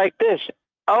said it like this: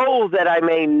 oh, that I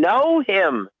may know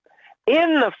him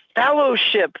in the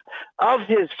fellowship of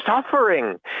his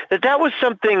suffering. That was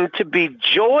something to be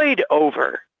joyed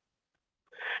over.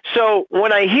 So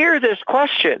when I hear this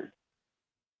question,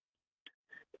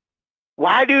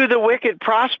 why do the wicked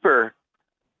prosper?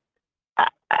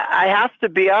 I have to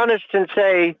be honest and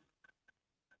say,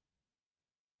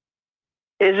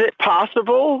 is it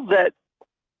possible that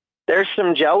there's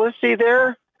some jealousy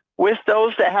there with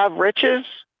those that have riches?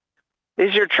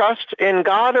 Is your trust in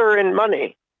God or in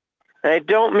money? And I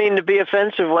don't mean to be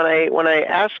offensive when I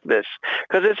ask this,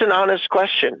 because it's an honest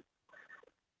question.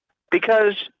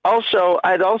 Because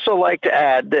I'd also like to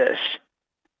add this.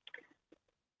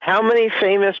 How many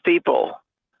famous people,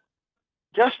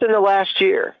 just in the last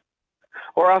year,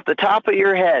 or off the top of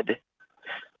your head,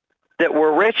 that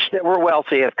were rich, that were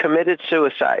wealthy, have committed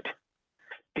suicide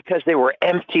because they were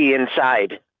empty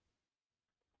inside?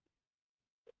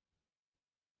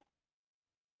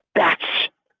 That's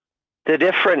the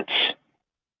difference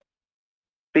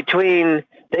between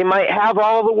they might have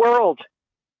all the world,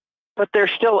 but they're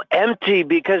still empty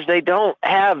because they don't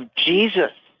have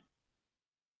Jesus.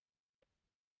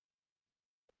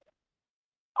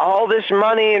 All this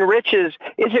money and riches,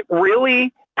 is it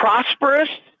really prosperous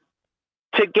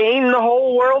to gain the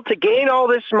whole world, to gain all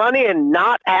this money and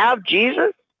not have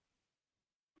Jesus?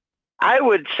 I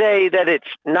would say that it's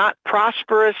not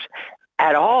prosperous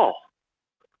at all,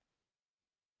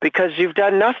 because you've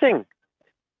done nothing.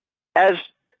 As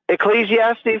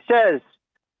Ecclesiastes says,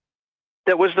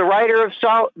 that was the writer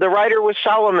was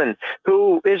Solomon,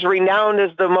 who is renowned as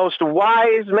the most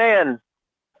wise man,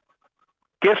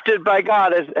 gifted by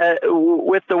God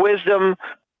with the wisdom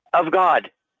of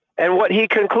God. And what he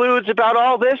concludes about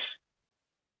all this,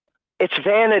 it's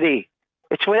vanity.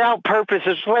 It's without purpose.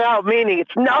 It's without meaning.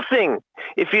 It's nothing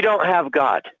if you don't have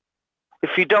God,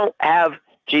 if you don't have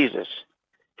Jesus,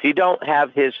 if you don't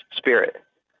have his Spirit.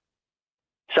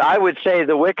 So I would say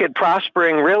the wicked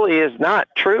prospering really is not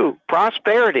true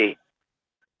prosperity.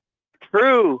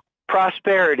 True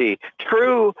prosperity,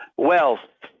 true wealth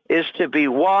is to be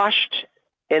washed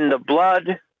in the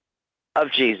blood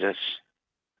of Jesus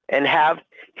and have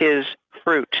his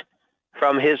fruit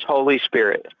from his Holy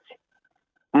Spirit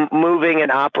moving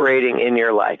and operating in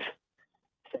your life.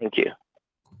 Thank you.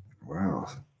 Wow.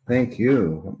 Thank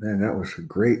you. Man, that was a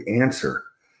great answer.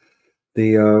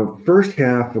 The first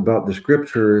half about the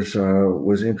scriptures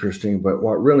was interesting, but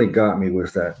what really got me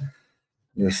was that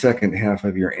the second half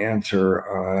of your answer.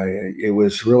 It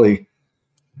was really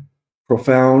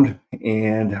profound,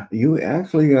 and you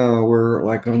actually were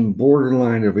like on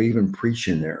borderline of even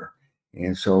preaching there.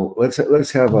 And so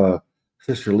let's have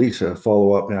Sister Lisa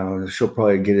follow up now, and she'll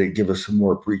probably give us some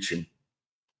more preaching.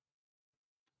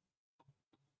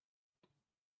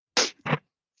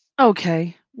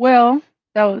 Okay. Well,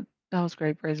 that was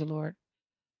great. Praise the Lord.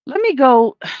 Let me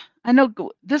go. I know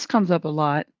this comes up a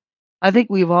lot. I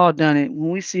think we've all done it when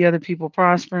we see other people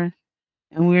prospering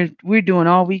and we're doing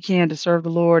all we can to serve the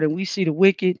Lord and we see the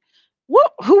wicked.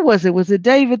 What who was it? Was it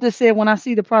David that said, "When I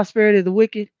see the prosperity of the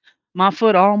wicked, my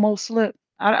foot almost slipped"?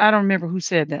 I don't remember who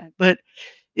said that, but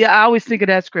yeah, I always think of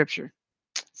that scripture.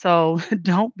 So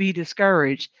don't be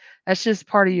discouraged. That's just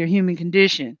part of your human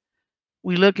condition.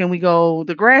 We look and we go,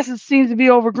 the grass seems to be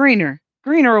greener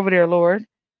over there, Lord.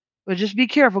 But just be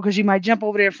careful because you might jump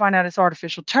over there and find out it's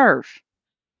artificial turf.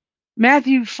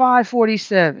 Matthew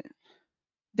 5:47,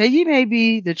 that ye may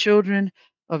be the children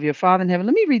of your Father in heaven.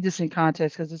 Let me read this in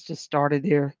context because it's just started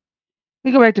there.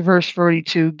 We go back to verse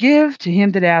 42. Give to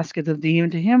him that asketh of thee,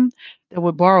 and to him that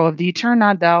would borrow of thee, turn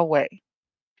not thou away.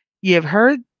 Ye have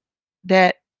heard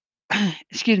that,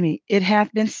 excuse me, it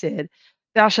hath been said,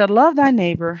 thou shalt love thy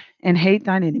neighbor and hate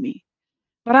thine enemy.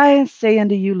 But I say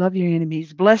unto you, love your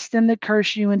enemies, bless them that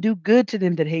curse you, and do good to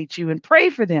them that hate you, and pray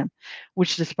for them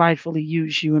which despitefully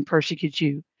use you and persecute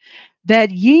you, that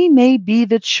ye may be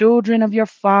the children of your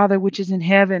Father which is in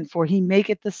heaven. For he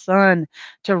maketh the sun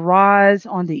to rise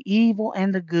on the evil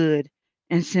and the good,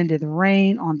 and sendeth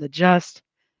rain on the just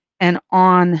and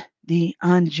on the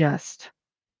unjust.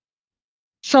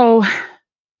 So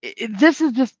this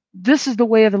is the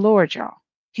way of the Lord, y'all.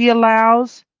 He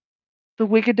allows the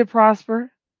wicked to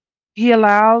prosper. He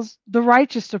allows the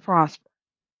righteous to prosper.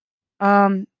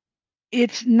 Um,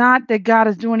 it's not that God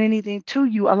is doing anything to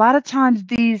you. A lot of times,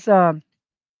 these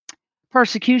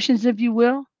persecutions, if you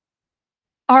will,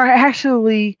 are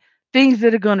actually things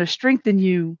that are going to strengthen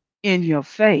you in your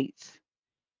faith,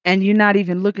 and you're not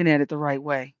even looking at it the right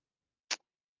way.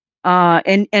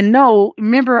 And no,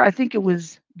 remember, I think it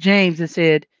was James that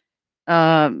said,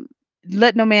 um,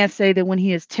 "Let no man say that when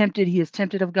he is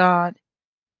tempted of God."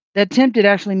 That tempted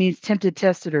actually means tempted,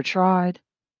 tested, or tried.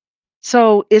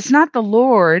 So it's not the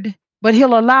Lord, but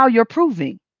he'll allow your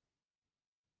proving.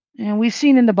 And we've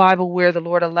seen in the Bible where the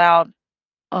Lord allowed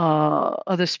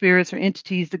other spirits or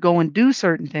entities to go and do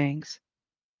certain things.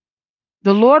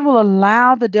 The Lord will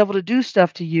allow the devil to do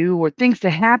stuff to you or things to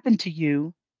happen to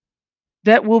you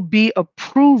that will be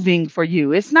approving for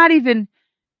you. It's not,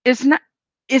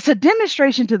 it's a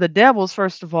demonstration to the devils,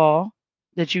 first of all,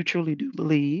 that you truly do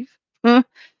believe.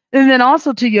 And then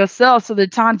also to yourself, so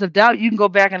that times of doubt, you can go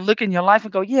back and look in your life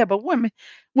and go, yeah, but when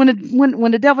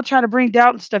the devil try to bring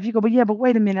doubt and stuff, you go, but yeah, but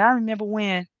wait a minute, I remember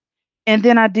when, and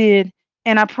then I did,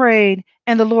 and I prayed,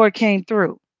 and the Lord came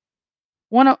through.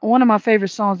 One of my favorite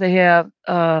songs they have,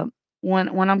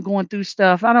 when I'm going through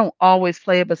stuff, I don't always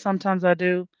play it, but sometimes I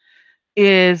do,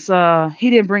 is He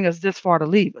didn't bring us this far to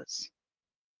leave us.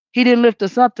 He didn't lift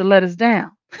us up to let us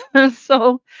down.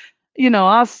 So,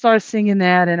 I'll start singing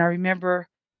that, and I remember,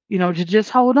 to just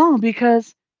hold on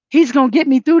because he's gonna get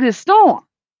me through this storm.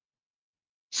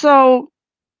 So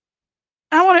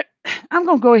I'm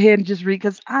gonna go ahead and just read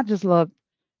because I just love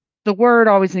the word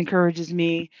always encourages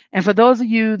me. And for those of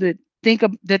you that think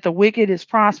that the wicked is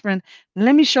prospering,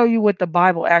 let me show you what the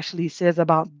Bible actually says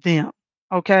about them.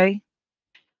 Okay.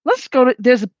 Let's go to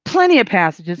there's plenty of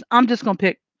passages. I'm just gonna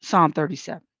pick Psalm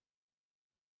 37.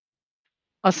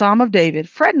 A psalm of David.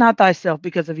 Fret not thyself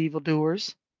because of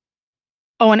evildoers.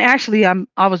 Oh, and actually,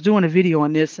 I was doing a video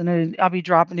on this, and then I'll be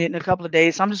dropping it in a couple of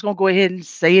days. So I'm just gonna go ahead and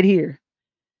say it here.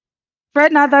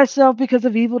 Fret not thyself because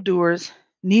of evildoers,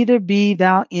 neither be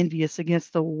thou envious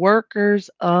against the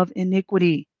workers of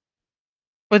iniquity.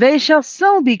 For they shall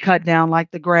soon be cut down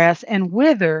like the grass and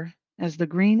wither as the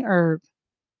green herb.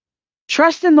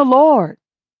 Trust in the Lord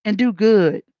and do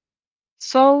good,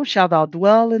 so shalt thou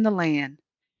dwell in the land,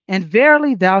 and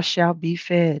verily thou shalt be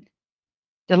fed.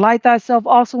 Delight thyself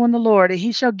also in the Lord, and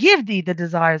he shall give thee the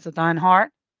desires of thine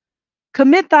heart.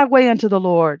 Commit thy way unto the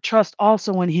Lord, trust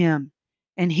also in him,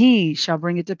 and he shall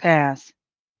bring it to pass.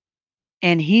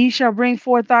 And he shall bring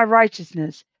forth thy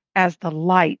righteousness as the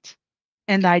light,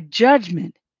 and thy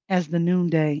judgment as the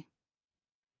noonday.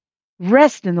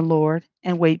 Rest in the Lord,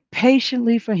 and wait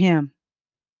patiently for him.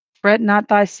 Fret not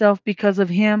thyself because of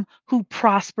him who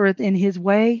prospereth in his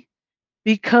way,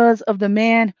 because of the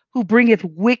man who bringeth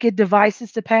wicked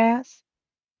devices to pass.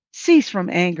 Cease from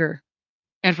anger,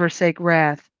 and forsake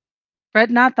wrath. Fret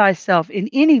not thyself in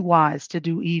any wise to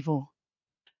do evil,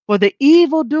 for the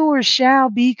evildoers shall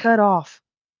be cut off.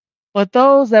 But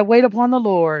those that wait upon the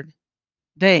Lord,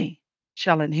 they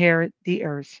shall inherit the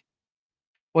earth.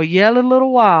 For yet a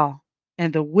little while,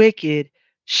 and the wicked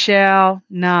shall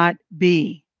not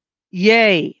be.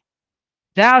 Yea,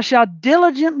 thou shalt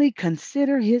diligently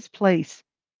consider his place,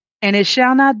 and it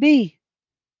shall not be.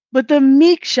 But the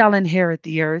meek shall inherit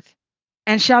the earth,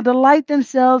 and shall delight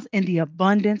themselves in the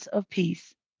abundance of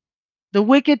peace. The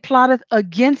wicked plotteth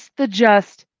against the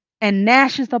just, and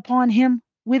gnasheth upon him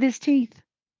with his teeth.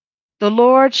 The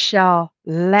Lord shall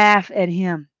laugh at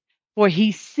him, for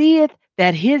he seeth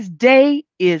that his day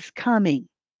is coming.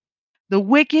 The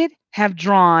wicked have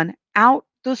drawn out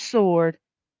the sword,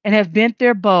 and have bent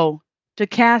their bow to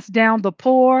cast down the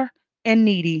poor and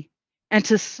needy, and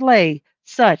to slay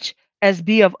such as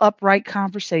be of upright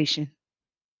conversation.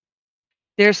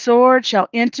 Their sword shall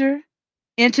enter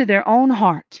into their own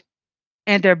heart,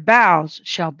 and their bows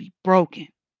shall be broken.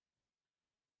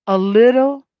 A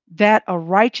little that a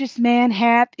righteous man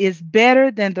hath is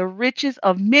better than the riches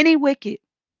of many wicked.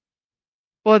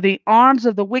 For the arms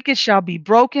of the wicked shall be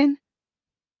broken,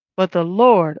 but the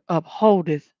Lord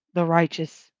upholdeth the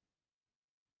righteous.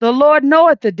 The Lord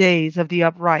knoweth the days of the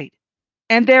upright,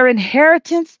 and their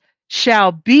inheritance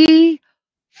shall be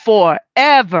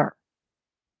forever.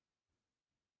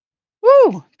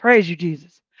 Woo! Praise you,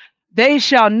 Jesus. They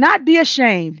shall not be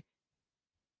ashamed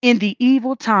in the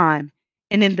evil time,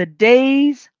 and in the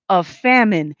days of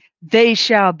famine they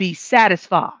shall be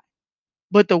satisfied.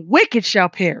 But the wicked shall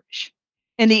perish,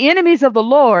 and the enemies of the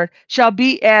Lord shall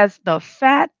be as the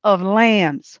fat of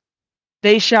lambs.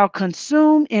 They shall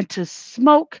consume into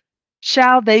smoke,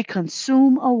 shall they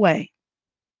consume away.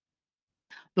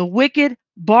 The wicked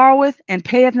borroweth and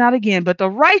payeth not again, but the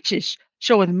righteous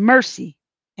showeth mercy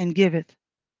and giveth.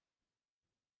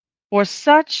 For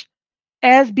such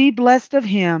as be blessed of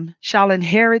him shall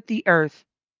inherit the earth,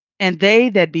 and they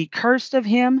that be cursed of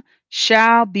him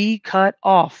shall be cut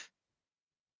off.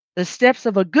 The steps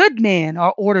of a good man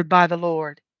are ordered by the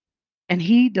Lord, and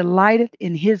he delighteth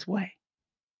in his way.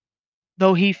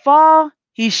 Though he fall,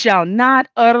 he shall not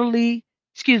utterly,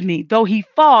 though he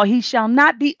fall, he shall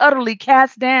not be utterly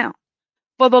cast down,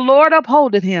 for the Lord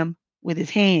upholdeth him with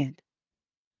his hand.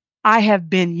 I have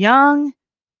been young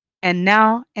and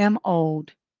now am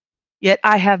old, yet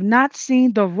I have not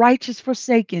seen the righteous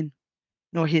forsaken,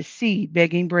 nor his seed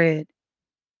begging bread.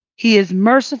 He is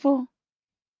merciful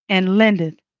and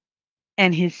lendeth,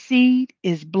 and his seed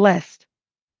is blessed.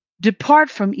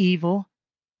 Depart from evil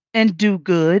and do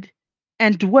good,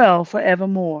 and dwell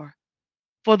forevermore.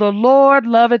 For the Lord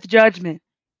loveth judgment,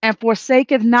 and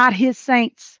forsaketh not his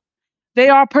saints. They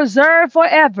are preserved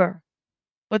forever,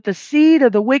 but the seed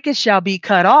of the wicked shall be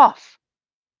cut off.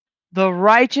 The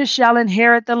righteous shall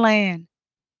inherit the land,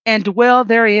 and dwell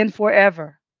therein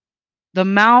forever. The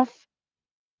mouth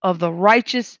of the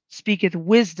righteous speaketh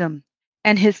wisdom,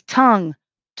 and his tongue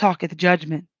talketh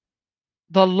judgment.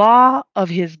 The law of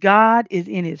his God is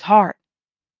in his heart.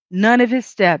 None of his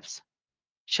steps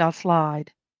shall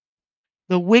slide.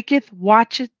 The wicked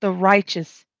watcheth the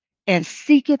righteous, and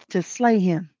seeketh to slay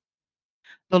him.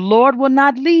 The Lord will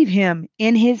not leave him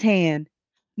in his hand,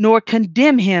 nor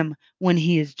condemn him when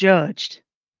he is judged.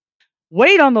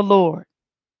 Wait on the Lord,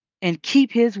 and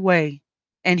keep his way,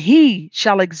 and he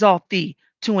shall exalt thee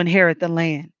to inherit the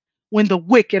land. When the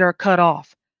wicked are cut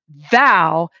off,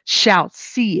 thou shalt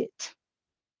see it.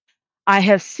 I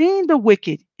have seen the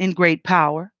wicked in great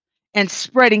power, and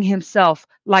spreading himself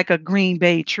like a green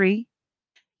bay tree.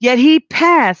 Yet he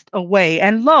passed away,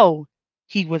 and lo,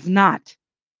 he was not.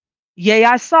 Yea,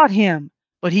 I sought him,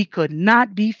 but he could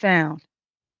not be found.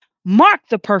 Mark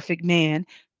the perfect man,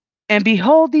 and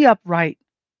behold the upright,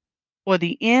 for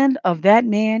the end of that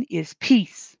man is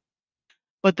peace.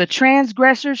 But the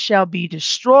transgressors shall be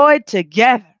destroyed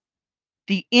together.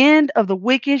 The end of the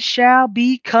wicked shall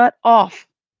be cut off.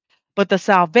 But the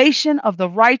salvation of the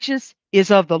righteous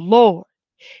is of the Lord.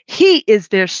 He is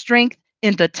their strength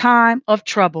in the time of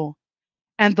trouble.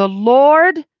 And the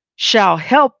Lord shall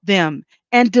help them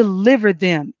and deliver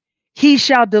them. He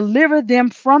shall deliver them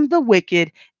from the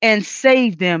wicked and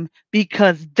save them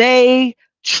because they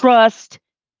trust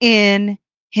in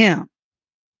him.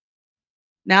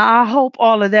 Now, I hope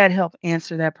all of that helped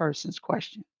answer that person's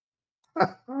question.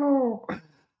 Oh,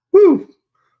 whew.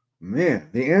 Man,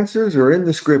 the answers are in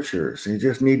the scriptures. You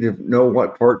just need to know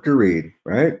what part to read,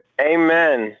 right?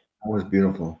 Amen. That was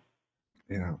beautiful.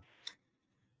 Yeah.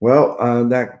 Well,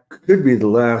 that could be the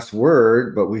last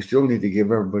word, but we still need to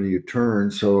give everybody a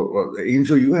turn. So,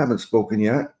 Angel, you haven't spoken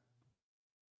yet.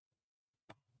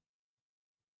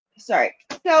 Sorry.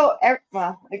 So,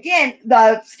 well, again,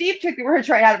 Steve took the words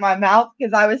right out of my mouth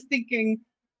because I was thinking,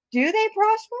 do they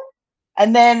prosper?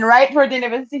 And then right toward the end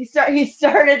of it, he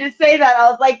started to say that.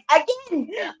 I was like, again,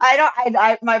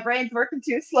 my brain's working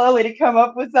too slowly to come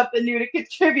up with something new to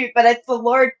contribute, but it's the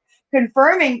Lord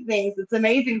confirming things. It's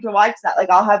amazing to watch that. Like,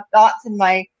 I'll have thoughts in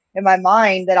my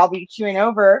mind that I'll be chewing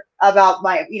over about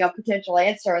my, potential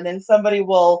answer, and then somebody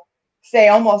will say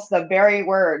almost the very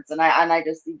words, and I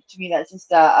just, to me, that's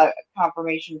just a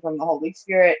confirmation from the Holy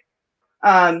Spirit.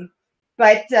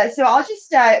 But so I'll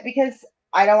just, because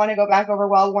I don't want to go back over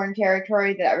well-worn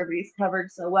territory that everybody's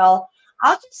covered so well,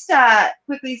 I'll just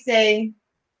quickly say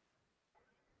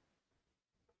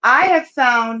I have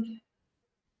found,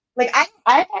 like,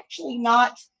 I've actually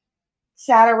not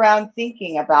sat around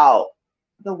thinking about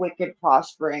the wicked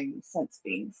prospering since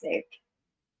being saved.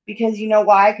 Because you know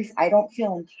why? Because I don't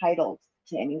feel entitled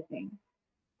to anything.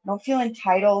 I don't feel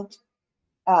entitled.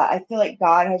 I feel like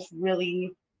God has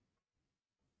really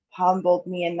humbled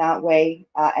me in that way,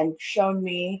 and shown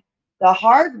me the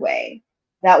hard way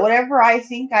that whatever I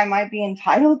think I might be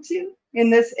entitled to in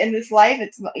this life,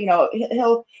 it's,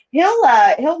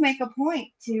 he'll make a point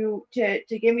to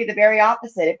give me the very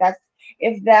opposite,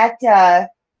 if that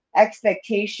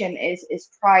expectation is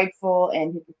prideful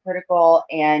and hypocritical,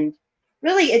 and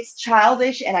really it's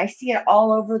childish, and I see it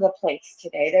all over the place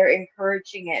today. They're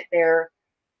encouraging it. They're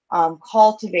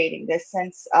cultivating this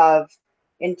sense of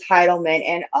entitlement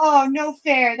and, oh, no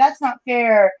fair, that's not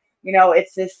fair.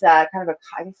 It's this kind of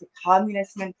I guess, a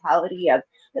communist mentality of,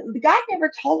 God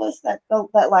never told us that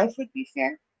that life would be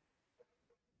fair.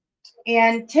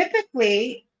 And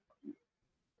typically,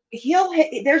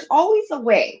 there's always a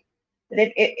way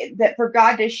that for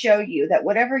God to show you that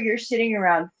whatever you're sitting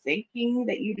around thinking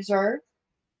that you deserve,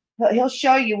 he'll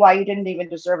show you why you didn't even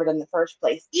deserve it in the first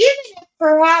place. Even if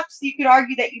perhaps you could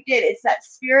argue that you did. It's that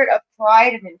spirit of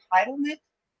pride and entitlement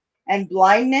and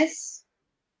blindness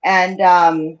and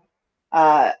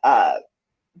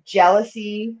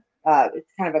jealousy.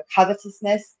 It's kind of a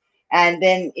covetousness, and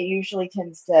then it usually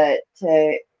tends to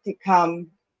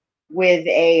come with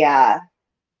a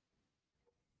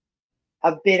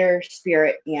bitter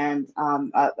spirit, and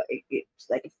it's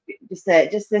like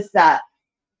just this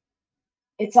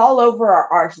it's all over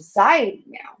our society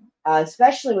now,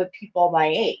 especially with people my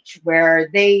age, where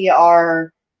they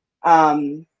are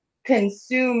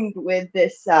consumed with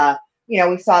this.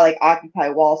 We saw like Occupy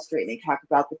Wall Street, and they talk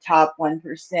about the top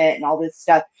 1% and all this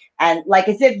stuff, and like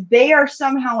as if they are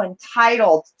somehow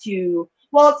entitled to.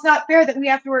 Well, it's not fair that we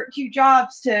have to work 2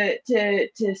 jobs to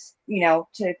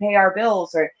pay our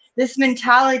bills, or this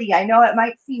mentality. I know it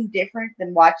might seem different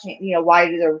than watching. Why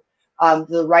do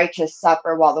the righteous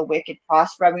suffer while the wicked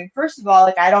prosper? I mean, first of all,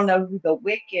 like, I don't know who the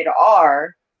wicked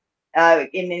are in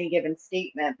any given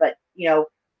statement, but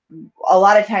a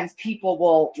lot of times people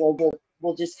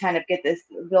will just kind of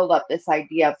build up this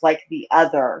idea of like the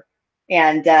other,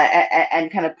 and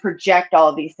kind of project all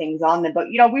of these things on them. But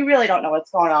we really don't know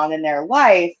what's going on in their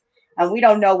life, and we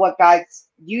don't know what God's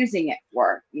using it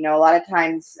for. A lot of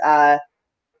times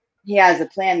he has a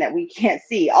plan that we can't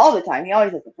see all the time. He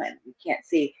always has a plan that we can't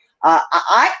see.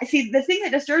 I see, the thing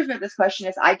that disturbs me with this question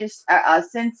is I just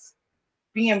since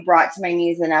being brought to my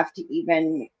knees enough to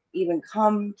even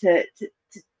come to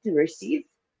receive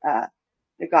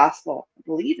the gospel,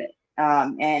 believe it,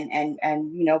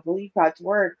 and believe God's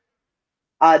word.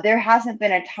 There hasn't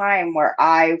been a time where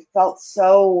I felt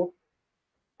so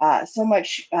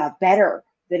much better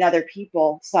than other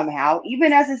people somehow.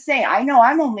 Even as a saint, I know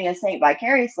I'm only a saint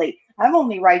vicariously. I'm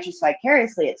only righteous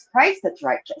vicariously. It's Christ that's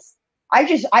righteous. I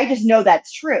just know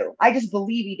that's true. I just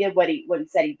believe he did what he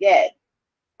said he did,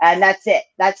 and that's it.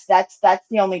 That's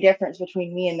the only difference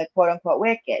between me and the quote unquote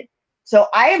wicked. So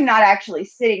I am not actually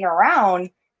sitting around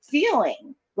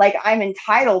feeling like I'm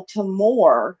entitled to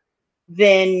more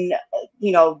than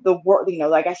the world,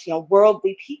 I guess,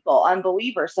 worldly people,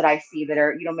 unbelievers that I see that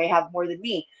are, may have more than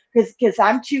me, because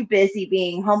I'm too busy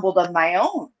being humbled of my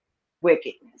own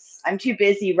wickedness. I'm too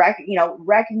busy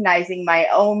recognizing my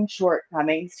own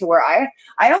shortcomings to where I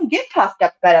don't get puffed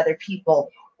up about other people,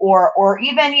 or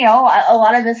even, you know, a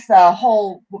lot of this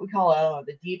whole, what we call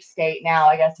the deep state now,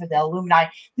 I guess, or the Illuminati,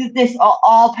 this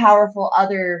all powerful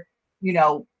other, you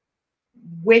know,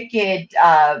 wicked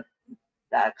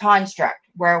construct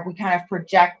where we kind of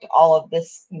project all of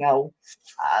this, you know,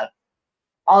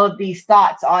 all of these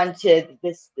thoughts onto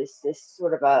this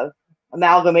sort of a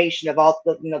amalgamation of all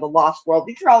the, you know, the lost world.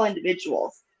 These are all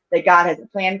individuals that God has a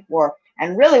plan for,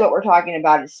 and really what we're talking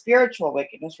about is spiritual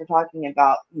wickedness. We're talking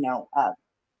about, you know,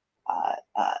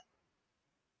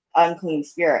 unclean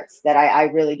spirits that I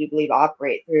really do believe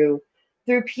operate through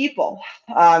people,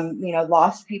 you know,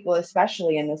 lost people,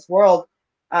 especially in this world.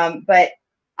 But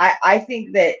I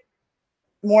think that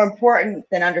more important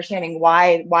than understanding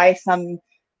why some,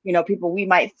 you know, people we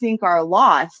might think are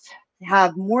lost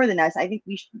have more than us, I think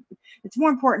it's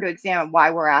more important to examine why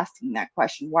we're asking that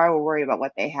question, why we're worried about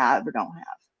what they have or don't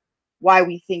have, why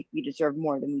we think we deserve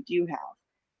more than we do have.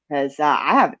 Because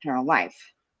I have eternal life.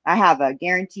 I have a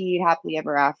guaranteed happily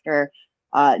ever after,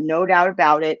 no doubt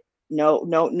about it.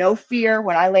 No fear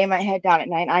when I lay my head down at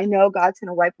night. I know God's going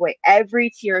to wipe away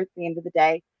every tear at the end of the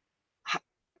day.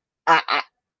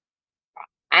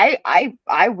 I,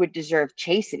 I would deserve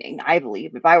chastening, I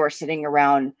believe, if I were sitting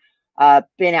around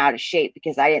been out of shape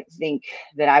because I didn't think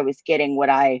that I was getting what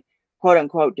I quote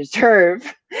unquote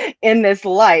deserve in this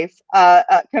life,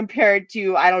 compared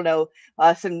to, I don't know,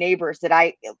 some neighbors that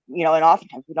I, you know, and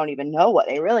oftentimes we don't even know what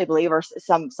they really believe, or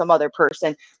some other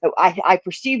person that I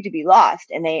perceive to be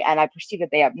lost, and I perceive that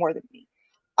they have more than me.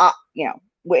 You know,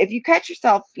 if you catch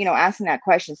yourself, you know, asking that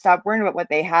question, stop worrying about what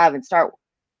they have and start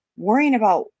worrying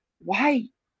about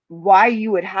why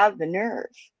you would have the nerve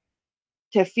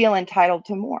to feel entitled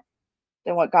to more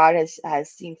than what God has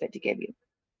seen fit to give you.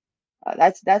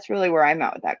 That's really where I'm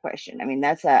at with that question. I mean,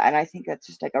 and I think that's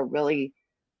just like a really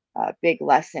big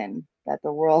lesson that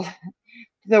the world,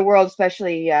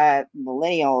 especially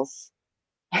millennials,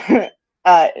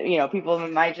 you know, people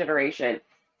in my generation,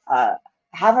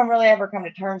 haven't really ever come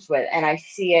to terms with, and I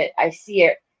see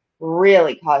it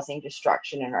really causing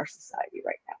destruction in our society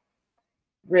right now.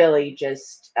 Really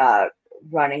just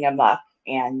running amok,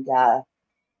 and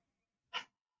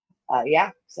yeah.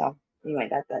 So anyway,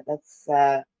 that's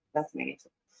my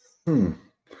answer.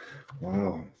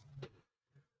 Wow.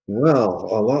 Well,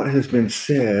 a lot has been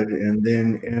said, and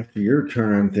then after your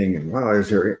turn, I'm thinking, wow,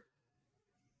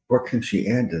 what can she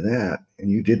add to that?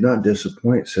 And you did not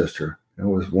disappoint, sister. That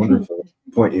was a wonderful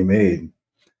point you made.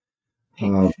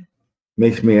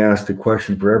 Makes me ask the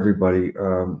question for everybody.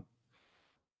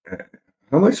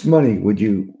 How much money would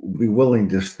you be willing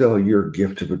to sell your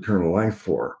gift of eternal life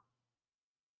for?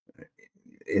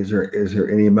 Is there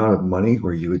any amount of money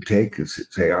where you would take and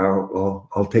say,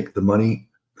 I'll take the money?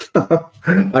 I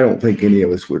don't think any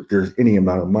of us would. There's any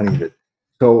amount of money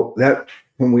so that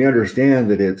when we understand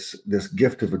that it's this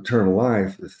gift of eternal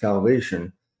life, the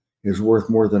salvation is worth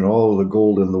more than all of the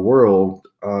gold in the world,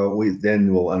 we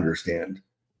then will understand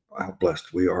how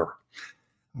blessed we are.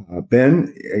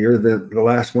 Ben, you're the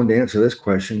last one to answer this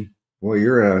question. Well,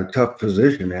 you're in a tough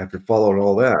position after following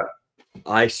all that.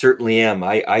 I certainly am.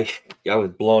 I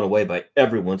was blown away by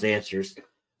everyone's answers,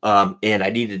 and I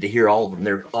needed to hear all of them.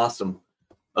 They're awesome.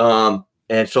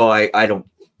 And so I don't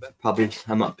probably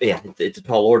I'm up. Yeah, it's a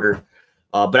tall order.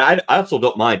 But I also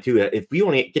don't mind too. If we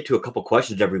only get to a couple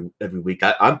questions every week,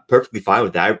 I'm perfectly fine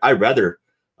with that. I'd rather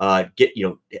get, you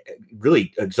know,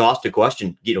 really exhaust a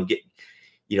question. You know, get,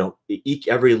 you know, eat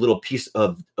every little piece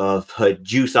of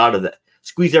juice out of the,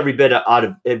 squeeze every bit out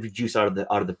of every juice out of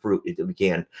the fruit that we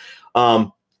can.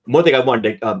 One thing I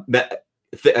wanted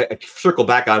to circle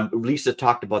back on, Lisa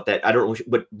talked about that. I don't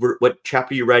know what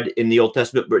chapter you read in the Old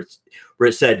Testament where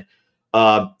it said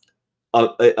the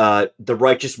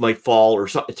righteous might fall, or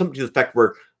something to the effect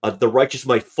where the righteous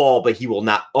might fall, but he will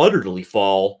not utterly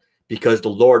fall because the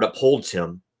Lord upholds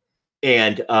him.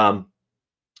 And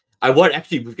I was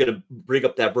going to bring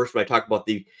up that verse when I talk about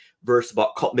the verse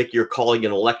about make your calling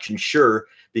and election sure,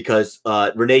 because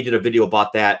Renee did a video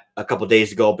about that a couple of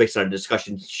days ago based on a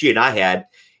discussion she and I had.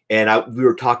 And we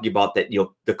were talking about that, you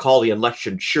know, the calling and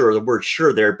election sure, the word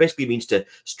sure there basically means to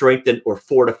strengthen or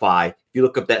fortify. If you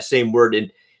look up that same word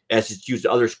as it's used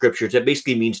in other scriptures, it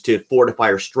basically means to fortify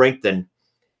or strengthen.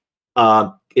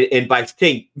 And by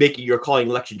saying making your calling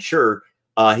and election sure,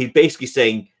 he's basically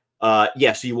saying, so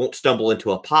you won't stumble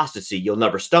into apostasy. You'll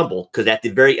never stumble, because at the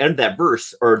very end of that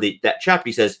verse or that chapter,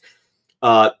 he says,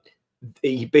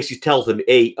 he basically tells them,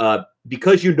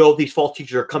 because you know these false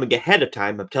teachers are coming ahead of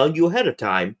time, I'm telling you ahead of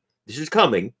time, this is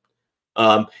coming,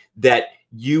 that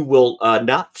you will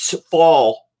not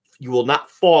fall. You will not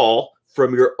fall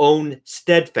from your own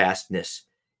steadfastness.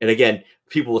 And again,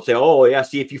 people will say, oh yeah,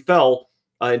 see, if you fell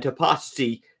into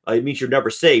apostasy, it means you're never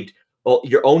saved. Well,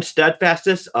 your own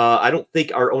steadfastness, I don't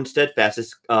think our own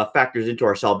steadfastness factors into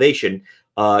our salvation.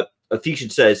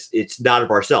 Ephesians says it's not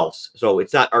of ourselves, so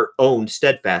it's not our own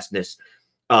steadfastness.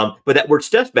 But that word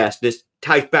steadfastness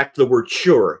ties back to the word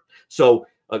sure. So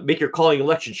make your calling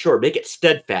election sure. Make it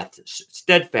steadfast,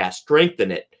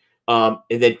 strengthen it. And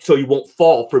then so you won't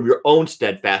fall from your own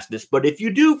steadfastness. But if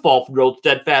you do fall from your own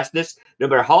steadfastness, no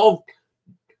matter how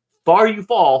far you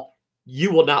fall,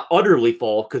 you will not utterly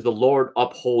fall, because the Lord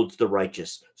upholds the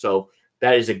righteous. So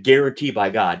that is a guarantee by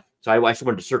God. So I just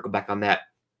wanted to circle back on that.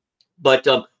 But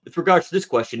with regards to this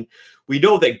question, we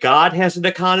know that God has an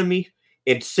economy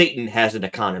and Satan has an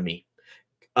economy.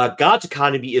 God's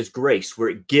economy is grace, where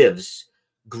it gives.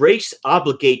 Grace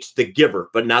obligates the giver,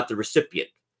 but not the recipient.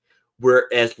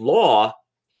 Whereas law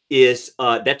is,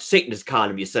 that's Satan's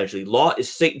economy, essentially. Law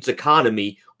is Satan's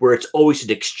economy, where it's always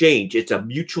an exchange. It's a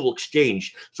mutual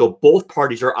exchange. So both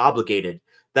parties are obligated.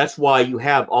 That's why you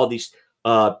have all these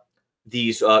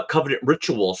covenant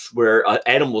rituals where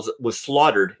animals was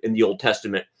slaughtered in the Old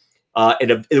Testament.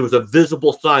 And it was a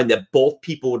visible sign that both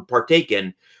people would partake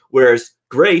in. Whereas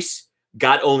grace,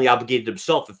 God only obligated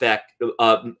himself. In fact,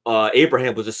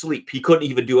 Abraham was asleep. He couldn't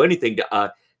even do anything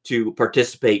to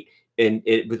participate in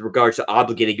with regards to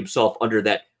obligating himself under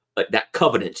that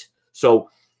covenant. So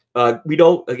we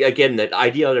know, again, that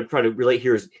idea that I'm trying to relate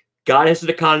here is God has an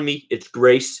economy, it's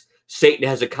grace. Satan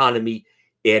has economy,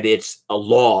 and it's a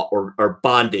law or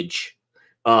bondage.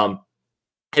 And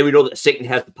we know that Satan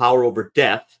has the power over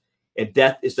death, and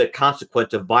death is the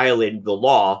consequence of violating the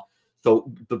law.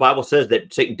 So the Bible says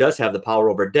that Satan does have the power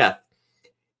over death.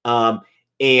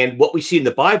 And what we see in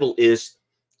the Bible is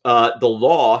the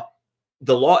law.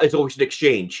 The law is always an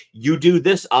exchange. You do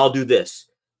this, I'll do this.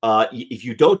 If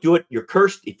you don't do it, you're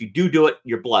cursed. If you do it,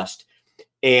 you're blessed.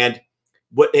 And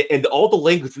all the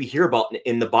language we hear about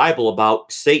in the Bible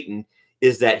about Satan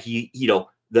is that he,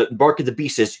 the mark of the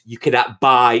beast says you cannot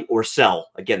buy or sell.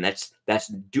 Again, that's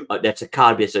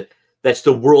economy. That's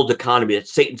the world economy.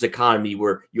 That's Satan's economy,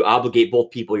 where you obligate both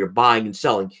people. You're buying and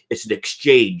selling. It's an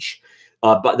exchange.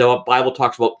 But the Bible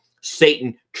talks about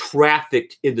Satan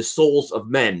trafficked in the souls of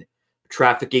men.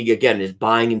 Trafficking, again, is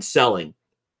buying and selling.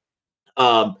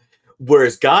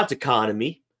 Whereas God's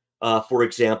economy, for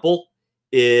example,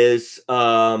 is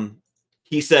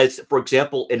he says, for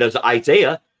example, in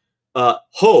Isaiah,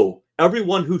 ho,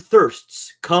 everyone who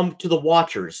thirsts, come to the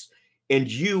waters, and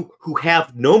you who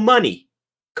have no money,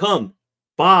 come,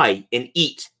 buy and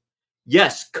eat.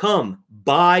 Yes, come,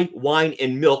 buy wine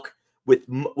and milk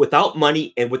without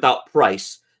money and without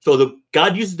price. So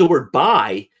God uses the word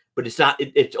buy, but it's not.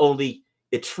 It's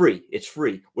free. It's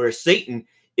free. Whereas Satan,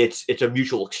 it's a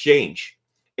mutual exchange.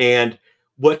 And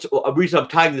a reason I'm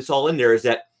tying this all in there is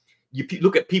that you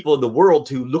look at people in the world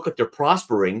who look like they're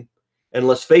prospering, and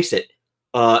let's face it,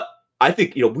 I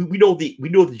think we know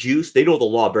the Jews. They know the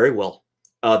law very well.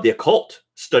 The occult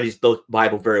studies the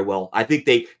Bible very well. I think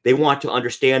they want to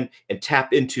understand and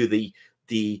tap into the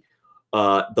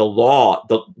law,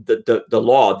 the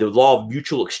law of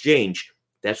mutual exchange.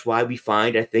 That's why we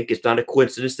find, I think it's not a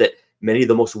coincidence, that many of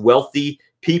the most wealthy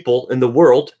people in the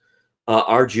world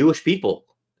are Jewish people,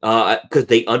 because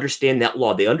they understand that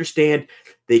law. They understand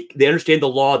the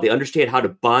law. They understand how to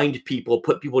bind people,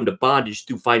 put people into bondage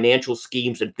through financial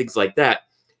schemes and things like that.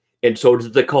 And so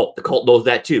does the cult. The cult knows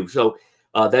that too. So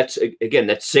that's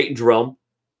Satan's realm.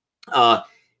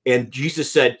 And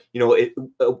Jesus said,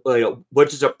 what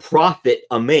does it profit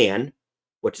a man?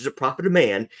 What does it profit a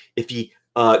man if he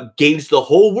gains the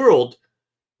whole world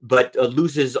but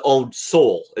loses his own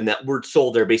soul? And that word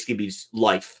soul there basically means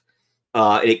life.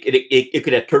 It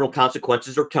could have eternal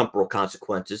consequences or temporal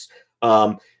consequences.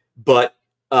 But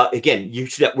again, you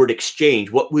use that word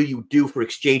exchange. What will you do for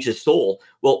exchange of soul?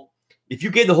 Well, if you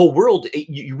gain the whole world,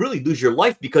 you really lose your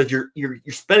life, because you're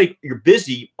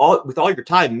busy with all your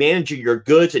time managing your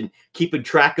goods and keeping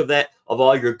track of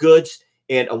all your goods.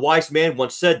 And a wise man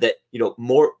once said that,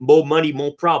 more money,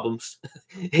 more problems.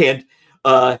 And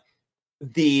it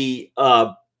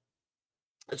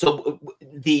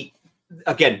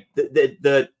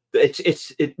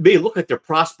may look like they're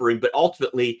prospering, but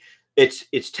ultimately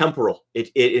it's temporal.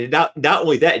 It not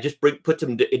only that, it just puts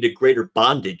them into greater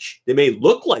bondage. They may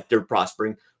look like they're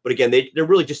prospering, but again, they're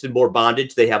really just in more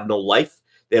bondage. They have no life.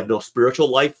 They have no spiritual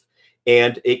life,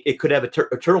 and it could have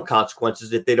eternal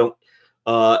consequences if they don't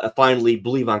finally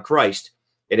believe on Christ.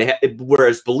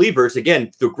 Whereas believers,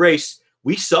 again, through grace,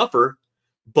 we suffer,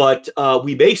 but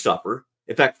we may suffer.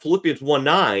 In fact, Philippians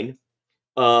 1:9,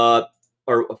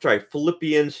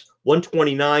 Philippians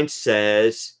 1:29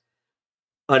 says,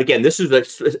 and again, this is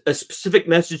a specific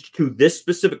message to this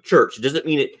specific church. It doesn't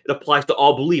mean it applies to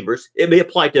all believers. It may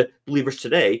apply to believers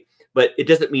today, but it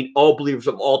doesn't mean all believers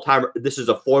of all time. This is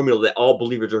a formula that all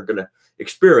believers are going to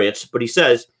experience. But he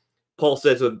says, Paul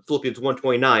says in Philippians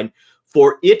 1:29,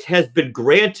 for it has been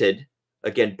granted,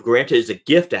 again, granted is a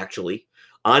gift actually,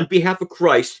 on behalf of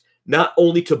Christ, not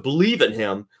only to believe in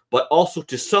him, but also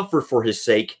to suffer for his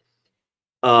sake.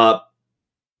 And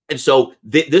so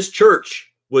this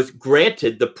church was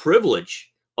granted the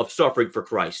privilege of suffering for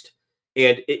Christ.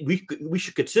 And we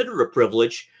should consider it a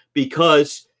privilege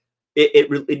because it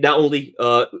not only,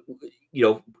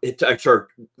 it's our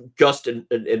just and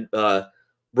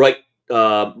right.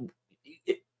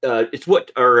 It's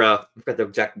what our, I forgot the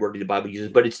exact word the Bible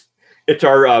uses, but it's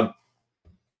our,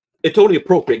 it's only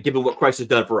appropriate given what Christ has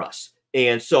done for us.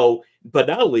 And so, but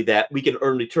not only that, we can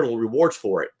earn eternal rewards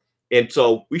for it. And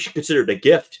so we should consider it a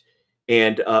gift.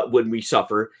 And when we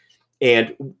suffer,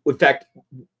 and in fact,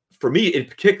 for me in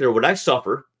particular, when I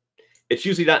suffer, it's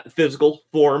usually not in physical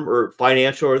form or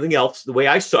financial or anything else. The way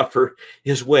I suffer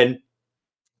is when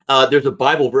there's a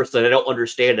Bible verse that I don't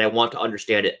understand and I want to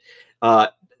understand it.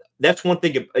 That's one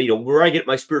thing, where I get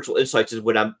my spiritual insights is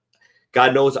when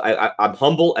God knows I'm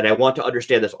humble and I want to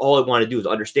understand. That's all I want to do is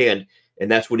understand.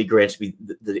 And that's when he grants me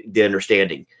the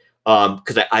understanding.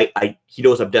 Because he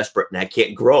knows I'm desperate and I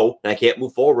can't grow and I can't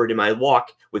move forward in my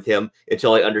walk with him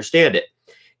until I understand it.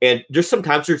 And there's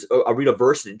sometimes I'll read a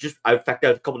verse and in fact,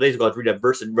 a couple of days ago, I was reading a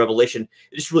verse in Revelation.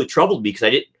 It just really troubled me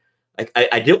because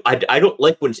I don't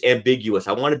like when it's ambiguous.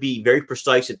 I want to be very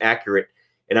precise and accurate,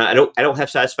 and I don't have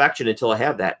satisfaction until I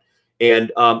have that.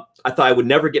 And I thought I would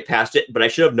never get past it, but I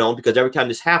should have known because every time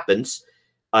this happens,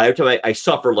 every time I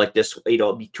suffer like this,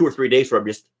 it'll be 2 or 3 days where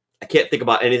I can't think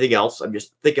about anything else. I'm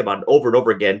just thinking about it over and over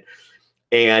again.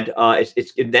 And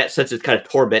it's in that sense, it's kind of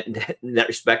torment in that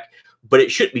respect, but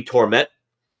it shouldn't be torment.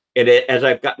 And as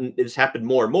I've gotten, it's happened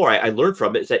more and more, I learned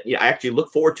from it is that I actually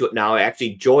look forward to it now. I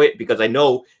actually enjoy it because I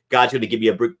know God's going to give me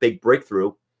a big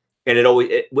breakthrough. And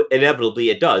inevitably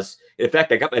it does. In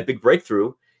fact, I got my big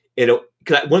breakthrough.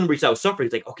 Because one of the reasons I was suffering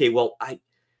is like, okay, well, I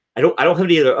don't have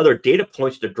any other data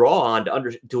points to draw on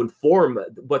to inform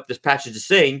what this passage is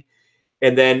saying.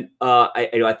 And then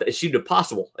it seemed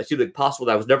impossible. It seemed impossible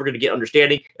that I was never going to get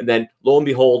understanding. And then lo and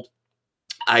behold,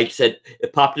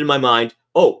 it popped into my mind.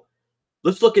 Oh,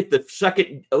 let's look at the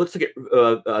second. Let's look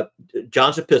at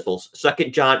John's epistles, 2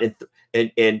 John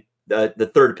and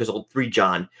the third epistle, 3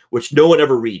 John, which no one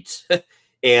ever reads.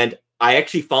 And I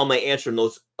actually found my answer in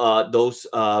those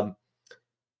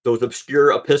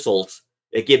obscure epistles.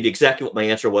 It gave me exactly what my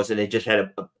answer was, and it just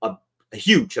had a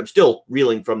huge. I'm still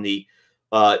reeling from the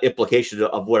implications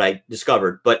of what I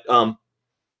discovered, but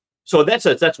so in that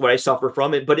sense, that's what I suffer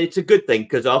from it. But it's a good thing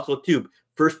because also too,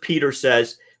 1 Peter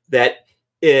says that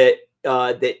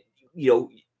for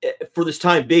this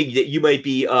time being that you might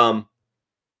be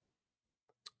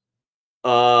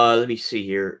let me see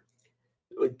here.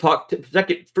 Let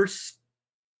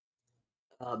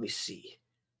me see.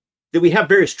 That we have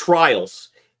various trials,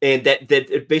 and that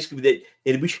basically that,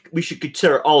 and we should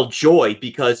consider all joy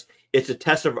because it's a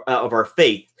test of our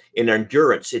faith and our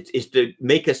endurance. It's to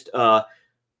make us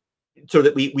so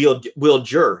that we'll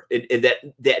endure, and that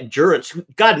endurance.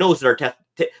 God knows that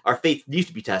our faith needs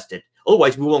to be tested.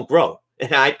 Otherwise, we won't grow.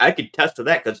 And I can test to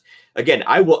that because again,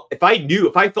 I will. If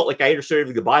I felt like I understood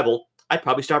everything in the Bible, I'd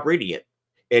probably stop reading it,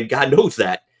 and God knows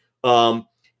that.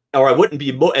 Or I wouldn't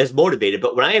be as motivated.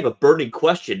 But when I have a burning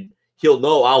question, he'll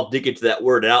know I'll dig into that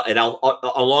word, and I'll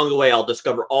along the way I'll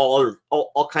discover all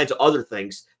kinds of other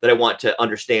things that I want to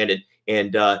understand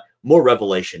and more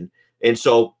revelation. And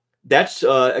so that's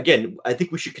again, I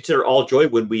think we should consider all joy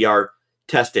when we are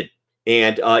tested.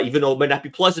 And even though it might not be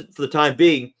pleasant for the time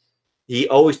being, he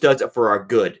always does it for our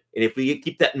good. And if we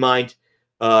keep that in mind,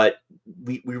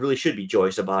 we really should be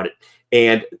joyous about it.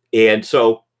 And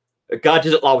so God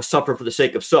doesn't allow us suffer for the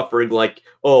sake of suffering, like,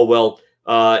 oh, well,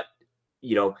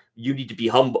 you need to be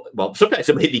humble. Well, sometimes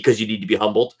it may be because you need to be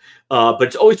humbled, but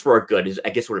it's always for our good, is I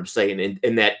guess what I'm saying.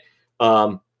 And that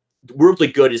worldly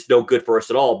good is no good for us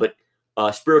at all, but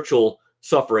spiritual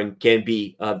suffering can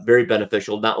be very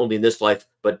beneficial, not only in this life,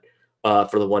 but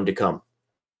for the one to come.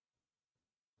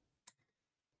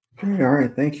 Okay, all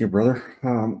right. Thank you, brother.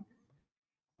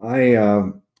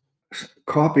 I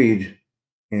copied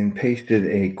and pasted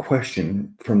a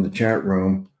question from the chat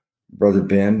room, Brother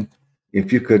Ben.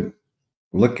 If you could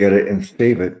look at it and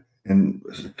save it, and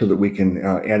so that we can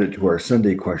add it to our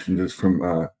Sunday questions. It's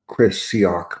from Chris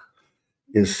Seok.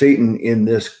 Is Satan in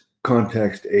this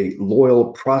context a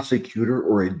loyal prosecutor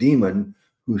or a demon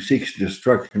who seeks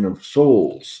destruction of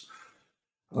souls?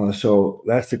 So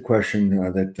that's the question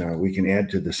that we can add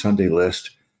to the Sunday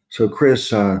list. So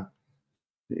Chris,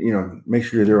 make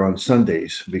sure you're there on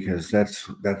Sundays because that's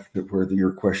where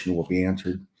your question will be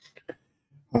answered.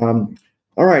 All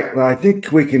right. Well, I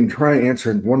think we can try to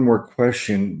answer one more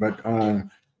question, but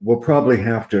we'll probably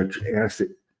have to ask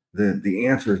the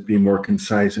answers be more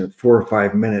concise in 4 or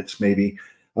 5 minutes, maybe.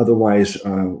 Otherwise,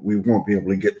 we won't be able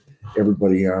to get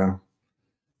everybody have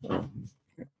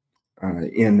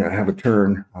a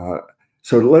turn.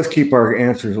 So let's keep our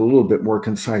answers a little bit more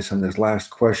concise on this last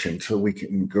question so we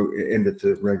can go end at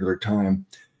the regular time.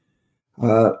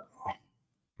 But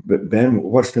Ben,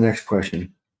 what's the next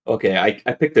question? Okay,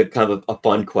 I picked a kind of a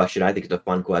fun question. I think it's a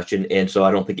fun question, and so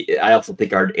I also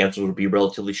think our answers will be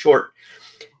relatively short.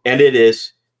 And it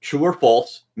is true or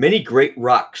false? Many great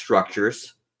rock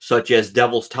structures, such as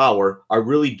Devil's Tower, are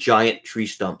really giant tree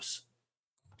stumps.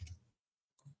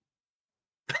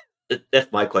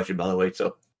 That's my question, by the way.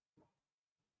 So,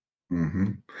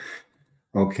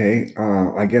 okay,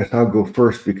 I guess I'll go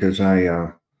first because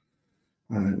my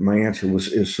answer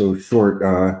is so short.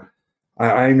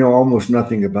 I know almost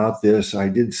nothing about this. I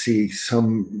did see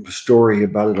some story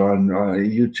about it on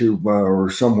YouTube or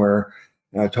somewhere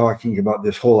talking about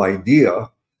this whole idea,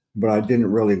 but I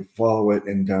didn't really follow it.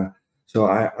 And so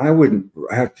I wouldn't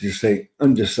have to say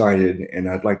undecided, and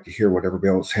I'd like to hear what everybody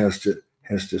else has to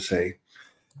say.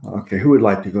 Okay, who would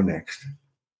like to go next?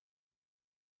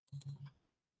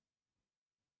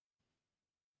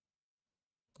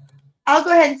 I'll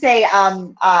go ahead and say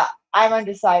I'm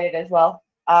undecided as well.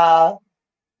 I'll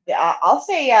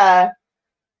say I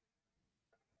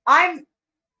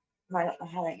don't know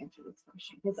how to answer this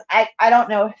question because I don't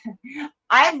know.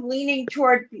 I'm leaning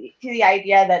toward to the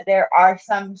idea that there are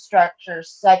some structures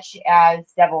such as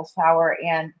Devil's Tower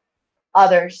and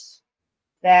others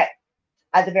that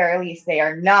at the very least they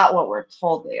are not what we're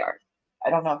told they are. I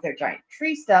don't know if they're giant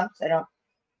tree stumps.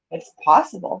 It's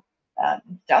possible.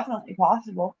 It's definitely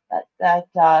possible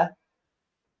that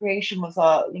creation was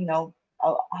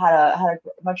had a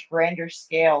much grander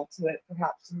scale to it,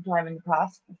 perhaps sometime in the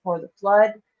past before the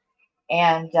flood.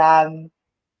 And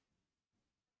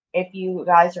if you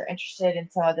guys are interested in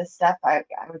some of this stuff, I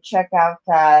would check out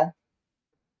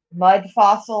Mud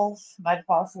Fossil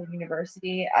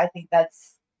University. I think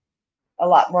that's a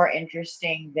lot more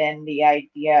interesting than the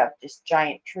idea of just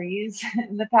giant trees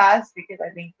in the past, because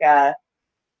I think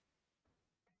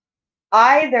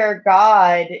either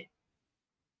God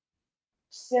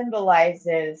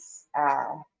symbolizes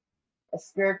a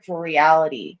spiritual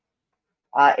reality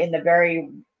in the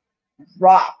very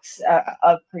rocks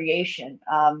of creation.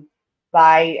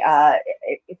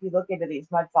 If you look into these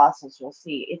mud fossils, you'll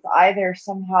see it's either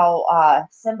somehow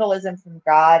symbolism from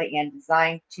God and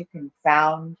designed to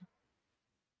confound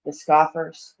the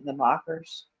scoffers, the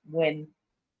mockers, when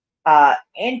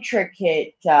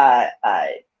intricate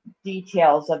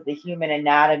details of the human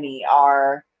anatomy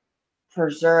are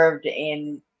preserved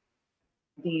in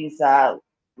these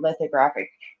lithographic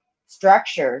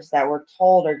structures that we're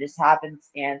told are just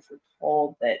happenstance. We're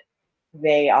told that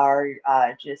they are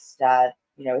it's just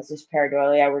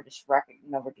pareidolia. We're just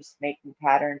making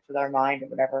patterns with our mind or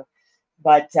whatever.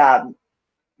 But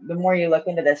the more you look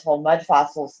into this whole mud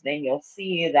fossils thing, you'll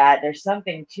see that there's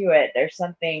something to it. There's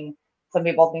something. Some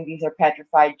people think these are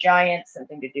petrified giants,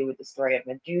 something to do with the story of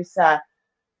Medusa.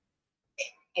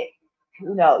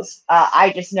 Who knows?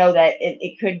 I just know that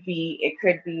it could be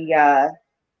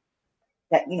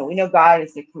that we know God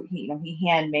is he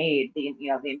handmade the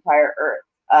entire earth,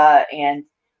 and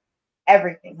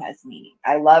everything has meaning.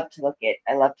 I love to look at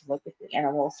the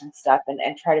animals and stuff,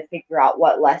 and try to figure out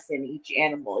what lesson each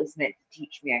animal is meant to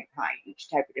teach mankind, each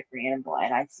type of different animal,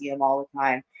 and I see them all the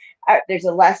time. There's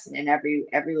a lesson in every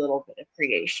little bit of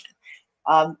creation.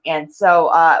 And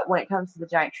so when it comes to the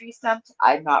giant tree stumps,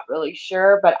 I'm not really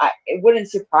sure, but it wouldn't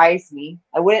surprise me.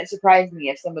 It wouldn't surprise me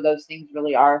if some of those things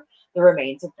really are the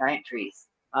remains of giant trees.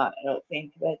 I don't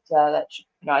think that should,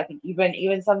 I think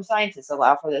even some scientists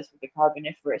allow for this with the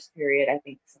Carboniferous period. I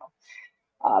think so.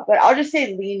 But I'll just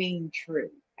say leaning true,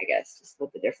 I guess, to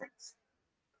split the difference.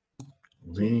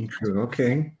 Leaning true.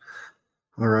 Okay.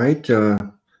 All right.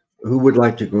 Who would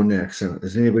like to go next?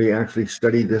 Has anybody actually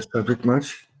studied this subject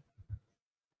much?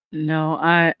 No,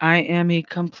 I am a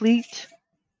complete.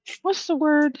 What's the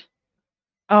word?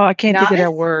 Oh, I can't think of that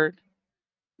Novice? word.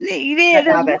 Yeah,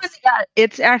 there's one. Novice.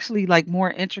 It's actually like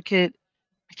more intricate.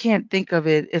 I can't think of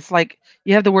it. It's like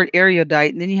you have the word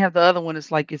erudite, and then you have the other one.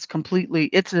 It's like it's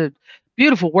a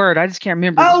beautiful word. I just can't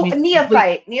remember. It just Oh, means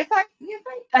neophyte.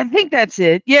 I think that's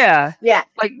it. Yeah. Yeah,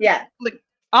 Like, yeah.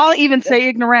 I'll even say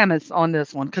ignoramus on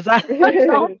this one because I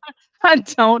don't. I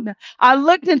don't know. I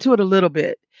looked into it a little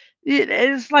bit.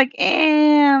 It's like,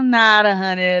 I'm not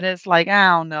 100. It's like, I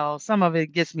don't know. Some of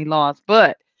it gets me lost,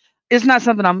 but it's not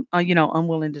something I'm,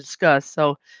 unwilling to discuss.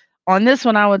 So on this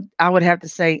one, I would have to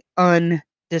say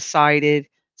undecided.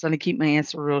 So I'm gonna keep my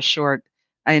answer real short.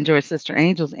 I enjoy Sister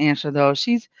Angel's answer though.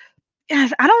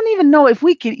 Yes, I don't even know if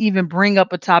we could even bring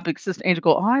up a topic, Sister Angel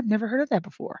go, oh, I've never heard of that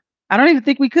before. I don't even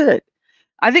think we could.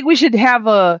 I think we should have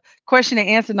a question and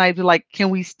answer night. Be like, can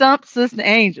we stump Sister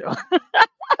Angel?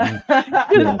 'Cause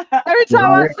every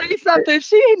time I say something,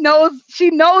 she knows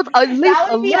at least That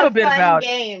a would be little a bit fun about it.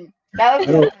 game. That would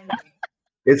I be a don't- fun game.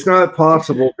 It's not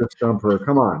possible to stump her.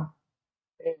 Come on.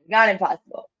 Not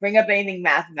impossible. Bring up anything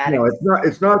No, mathematics.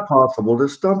 it's not possible to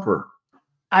stump her.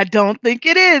 I don't think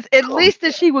it is. At least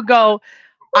that she would go,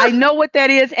 I know what that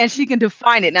is, and she can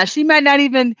define it. Now she might not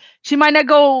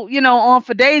go, on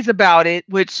for days about it,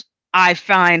 which I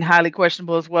find highly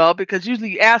questionable as well, because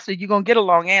usually you ask her, you're gonna get a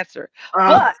long answer.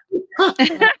 Uh,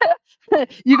 But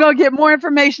you're gonna get more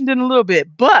information than a little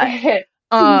bit. But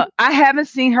I haven't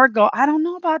seen her go, I don't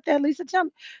know about that, Lisa. Tell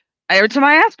me. Every time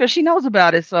I ask her, she knows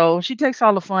about it. So she takes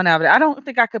all the fun out of it. I don't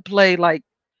think I could play like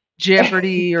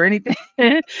Jeopardy or anything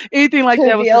anything like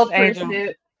that with Trivial Sister Angel.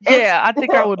 Pursuit. Yeah, I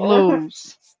think I would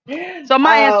lose. So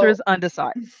my answer is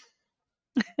undecided.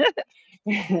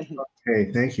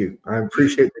 hey, thank you. I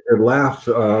appreciate the good laugh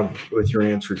with your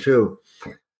answer too.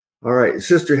 All right,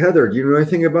 Sister Heather, do you know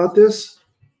anything about this?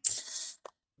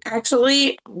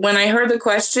 Actually, when I heard the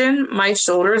question, my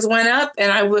shoulders went up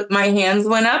and my hands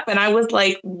went up and I was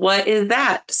like, what is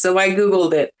that? So I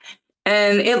Googled it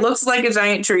and it looks like a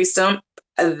giant tree stump.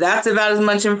 That's about as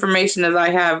much information as I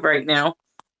have right now.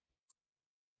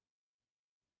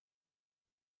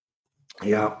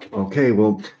 Yeah. Okay.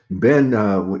 Well, Ben,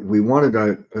 we wanted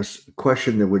a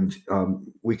question that would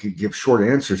we could give short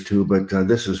answers to, but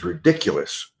this is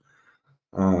ridiculous.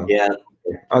 Yeah.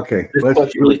 Okay. This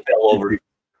question really fell over.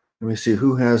 Let me see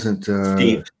who hasn't.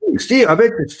 Steve. Steve. I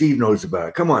bet that Steve knows about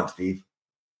it. Come on, Steve.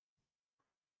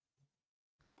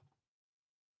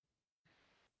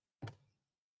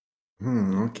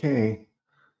 Okay.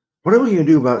 What are we going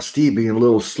to do about Steve being a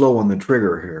little slow on the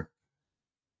trigger here?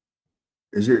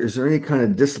 Is there any kind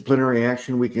of disciplinary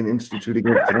action we can institute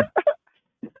against him?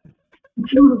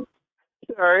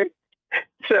 Sorry,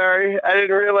 I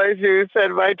didn't realize you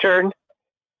said my turn.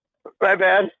 My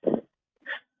bad.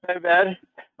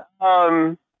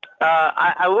 I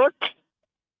looked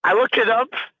it up.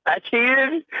 I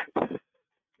cheated because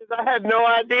I had no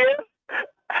idea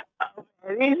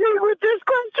anything with this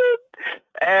question.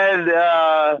 And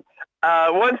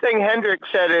one thing Hendrik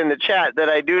said in the chat that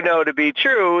I do know to be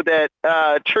true, that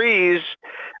trees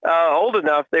old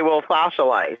enough, they will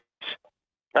fossilize.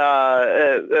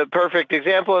 A perfect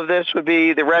example of this would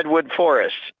be the redwood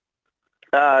forest.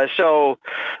 And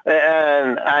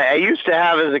I used to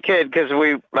have as a kid, because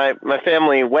my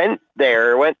family went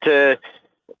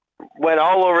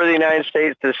all over the United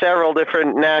States to several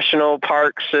different national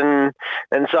parks and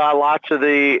saw lots of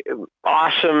the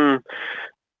awesome,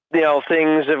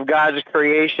 things of God's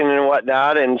creation and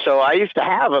whatnot. And so I used to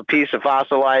have a piece of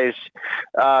fossilized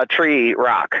tree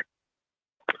rock.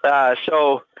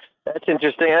 So that's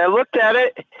interesting. And I looked at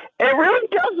it, and it really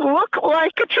does look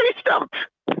like a tree stump.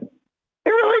 It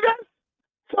really does.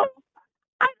 So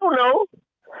I don't know.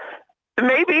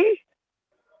 Maybe.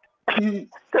 Does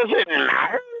it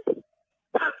matter?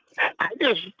 I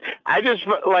just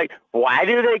like, why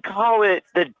do they call it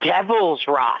the Devil's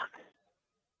Rock?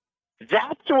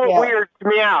 That's what weirds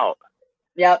me out.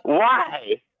 Yep.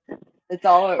 Why? It's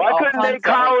all. Why couldn't they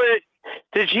call it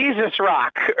the Jesus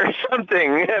Rock or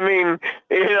something? I mean,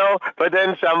 but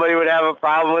then somebody would have a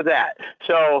problem with that.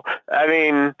 So, I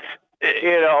mean,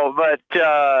 but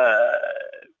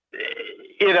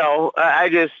I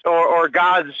just or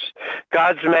God's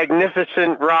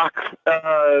magnificent rock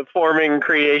forming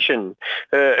creation.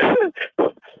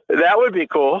 That would be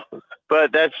cool,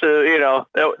 but that's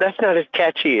that's not as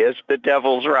catchy as the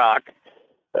Devil's Rock.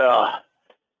 But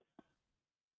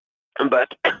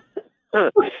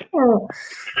Well,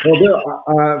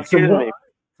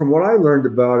 from what I learned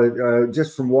about it,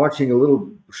 just from watching a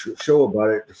little show about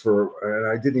it, and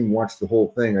I didn't even watch the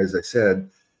whole thing, as I said.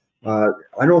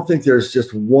 I don't think there's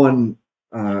just one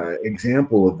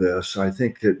example of this. I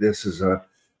think that this is a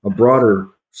broader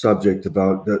subject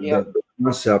about the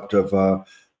concept of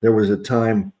there was a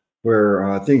time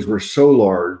where things were so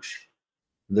large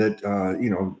that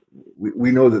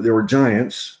we know that there were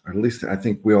giants. At least I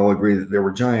think we all agree that there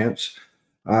were giants,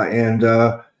 and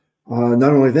not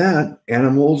only that,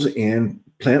 animals and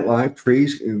plant life,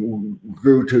 trees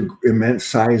grew to immense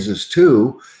sizes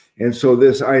too. And so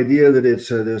this idea that it's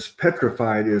this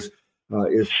petrified is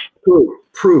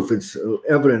proof. It's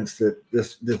evidence that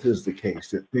this is the case,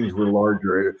 that things were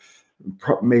larger,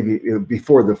 maybe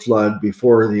before the flood,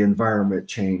 before the environment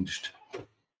changed.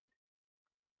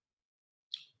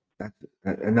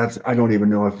 And that's, I don't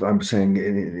even know if I'm saying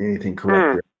anything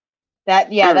correct there.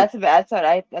 That's what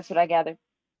I gathered.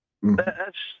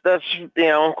 That's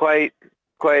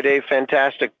quite a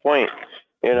fantastic point.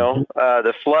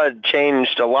 The flood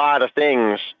changed a lot of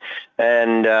things,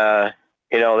 and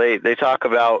they talk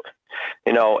about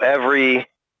every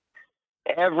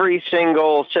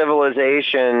single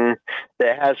civilization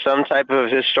that has some type of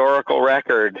historical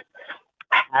record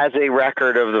has a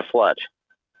record of the flood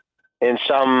in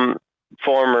some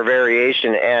form or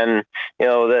variation, and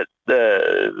that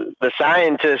the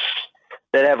scientists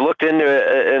that have looked into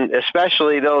it, and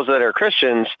especially those that are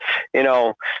Christians, and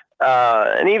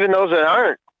even those that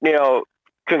aren't,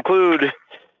 conclude,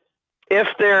 if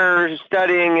they're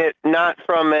studying it not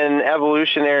from an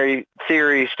evolutionary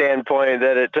theory standpoint,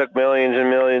 that it took millions and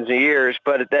millions of years,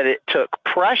 but that it took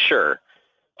pressure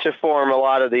to form a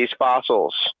lot of these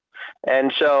fossils.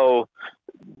 And so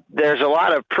there's a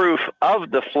lot of proof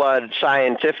of the flood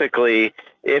scientifically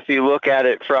if you look at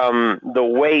it from the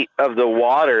weight of the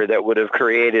water that would have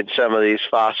created some of these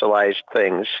fossilized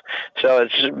things. So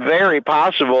it's very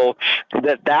possible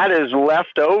that is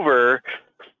left over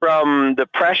from the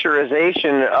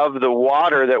pressurization of the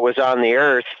water that was on the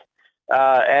earth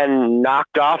and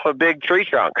knocked off a big tree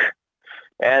trunk.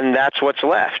 And that's what's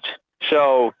left.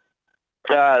 So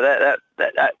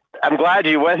I'm glad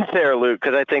you went there, Luke,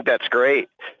 because I think that's great.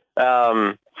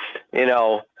 I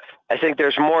think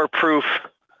there's more proof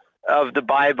of the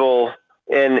Bible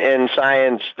in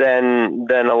science than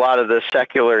a lot of the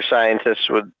secular scientists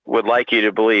would like you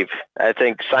to believe. I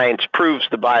think science proves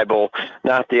the Bible,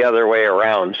 not the other way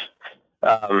around.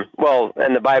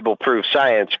 And the Bible proves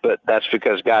science, but that's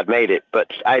because God made it.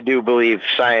 But I do believe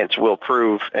science will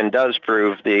prove and does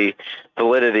prove the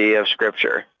validity of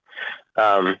Scripture.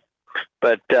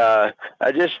 But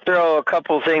I just throw a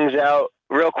couple things out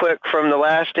real quick from the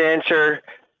last answer.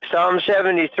 Psalm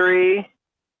 73,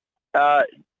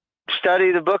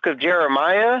 study the book of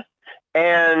Jeremiah,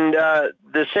 and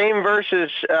the same verses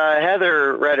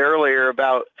Heather read earlier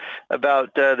about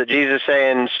the Jesus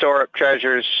saying, store up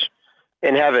treasures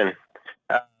in heaven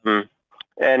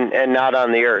and not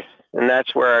on the earth. And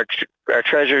that's where our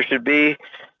treasure should be,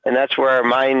 and that's where our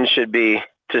minds should be,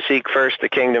 to seek first the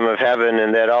kingdom of heaven,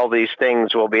 and that all these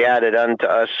things will be added unto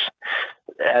us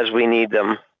as we need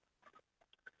them.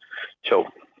 So.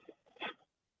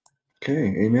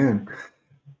 Okay, amen.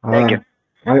 Thank you.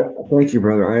 Thank you,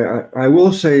 brother. I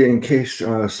will say, in case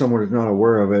someone is not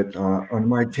aware of it, on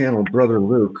my channel, Brother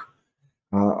Luke,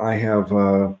 I have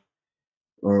about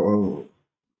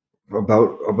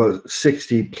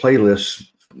 60 playlists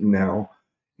now,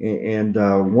 and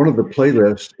one of the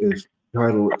playlists is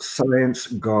titled "Science,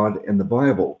 God, and the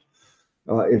Bible."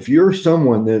 If you're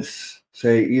someone that's,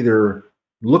 say, either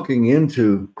looking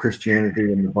into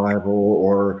Christianity and the Bible,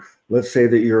 or let's say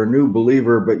that you're a new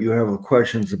believer, but you have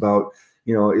questions about,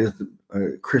 is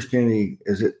Christianity,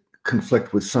 is it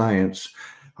conflict with science?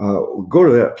 Go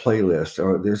to that playlist.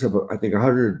 There's about, I think,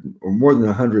 100 or more than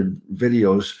 100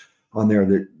 videos on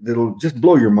there that'll just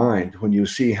blow your mind when you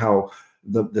see how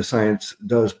the science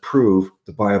does prove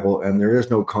the Bible, and there is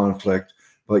no conflict.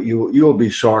 But you'll be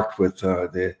shocked with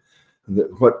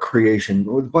what creation.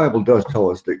 Well, the Bible does tell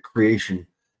us that creation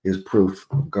is proof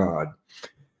of God.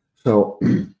 So,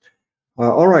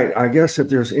 all right. I guess if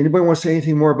there's anybody wants to say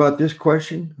anything more about this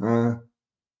question,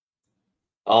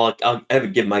 I'll have to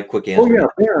give my quick answer. Oh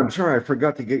yeah. I'm sorry, I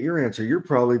forgot to get your answer. You're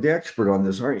probably the expert on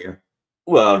this, aren't you?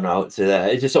 Well, no, I would say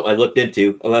that. It's just something I looked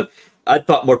into. I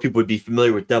thought more people would be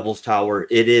familiar with Devil's Tower.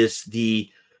 It is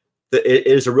it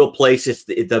is a real place. It's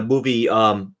the movie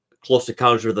Close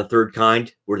Encounters of the Third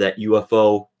Kind, where that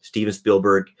UFO, Steven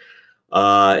Spielberg,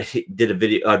 did a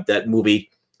video. That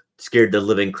movie scared the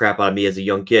living crap out of me as a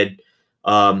young kid.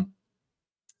 The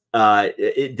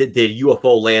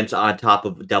UFO lands on top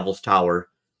of Devil's Tower,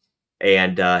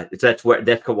 and that's why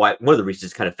one of the reasons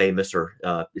it's kind of famous, or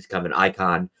it's kind of an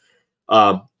icon.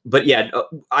 But yeah,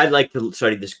 I like to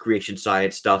study this creation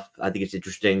science stuff. I think it's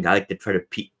interesting. I like to try to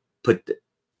put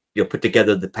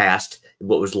together the past and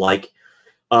what it was like.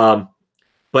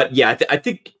 But yeah, I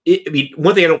think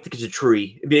one thing I don't think is a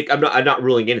tree. I mean, I'm not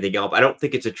ruling anything out, but I don't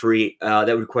think it's a tree that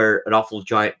would require an awful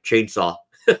giant chainsaw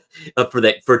for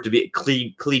it to be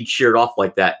clean sheared off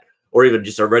like that, or even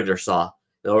just a regular saw.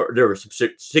 Or there were some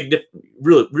significant,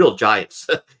 real giants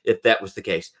if that was the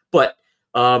case. But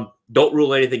don't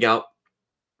rule anything out.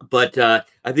 But I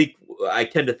think I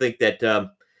tend to think that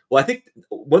well, I think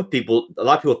a lot of people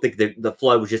think that the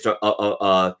flood was just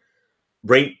a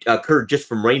rain occurred just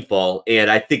from rainfall, and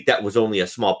I think that was only a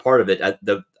small part of it.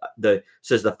 The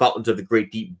says the fountains of the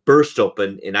great deep burst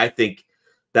open, and I think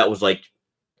that was like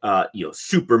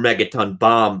super megaton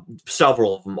bomb,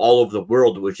 several of them all over the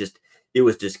world. It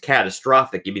was just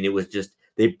catastrophic. I mean, it was just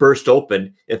they burst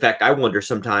open. In fact, I wonder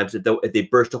sometimes if they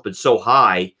burst open so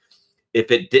high,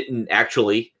 if it didn't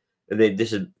actually, and then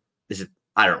this is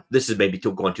I don't know, this is maybe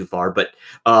going too far, but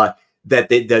that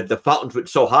the fountains went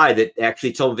so high that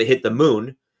actually some of it hit the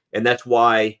moon, and that's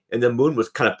why, and the moon was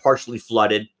kind of partially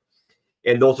flooded,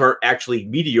 and those aren't actually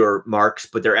meteor marks,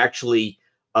 but they're actually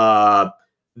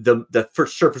the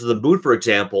first surface of the moon, for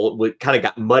example, kind of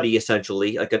got muddy,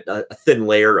 essentially, like a thin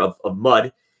layer of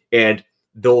mud, and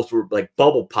those were like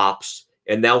bubble pops,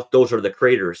 and now those are the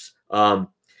craters.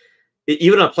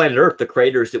 Even on planet Earth, the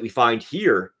craters that we find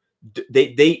here,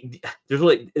 there's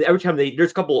like every time there's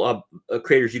a couple of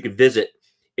craters you can visit,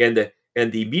 and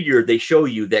the meteor they show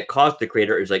you that caused the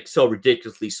crater is like so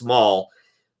ridiculously small,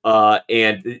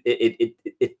 and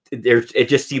it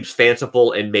just seems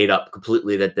fanciful and made up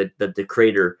completely that the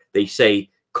crater they say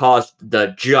caused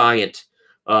the giant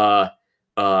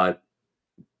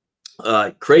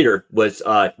crater was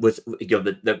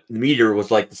the meteor was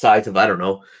like the size of, I don't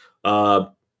know,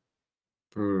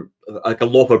 like a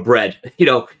loaf of bread,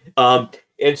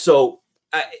 and so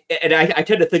I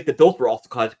tend to think that those were also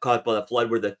caused by the flood,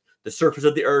 where the surface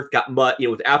of the earth got mud. It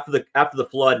was after the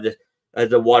flood, as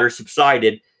the water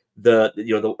subsided, the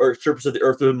surface of the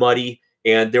earth was muddy,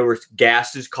 and there was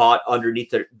gases caught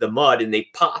underneath the mud, and they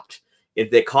popped, and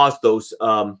they caused those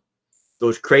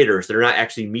craters that are not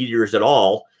actually meteors at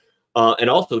all. And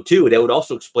also, too, that would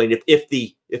also explain if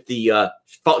the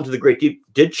fountains of the Great Deep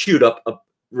did shoot up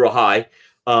real high.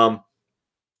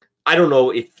 I don't know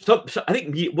if I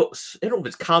think I don't know if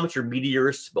it's comets or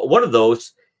meteors, but one of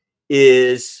those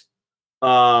is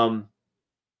I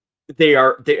think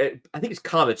it's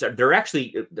comets. They're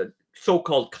actually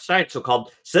science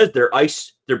says they're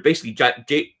ice. They're basically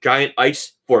giant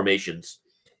ice formations,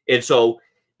 and so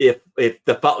if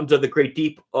the fountains of the Great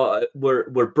Deep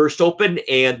were burst open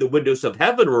and the windows of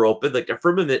heaven were open, like the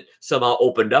firmament somehow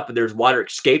opened up and there's water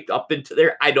escaped up into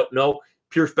there, I don't know,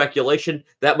 pure speculation.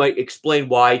 That might explain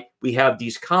why we have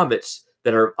these comets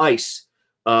that are ice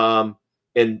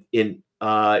in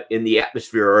the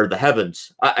atmosphere or the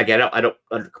heavens. I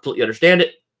don't completely understand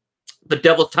it. The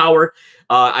Devil's Tower,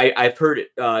 I've heard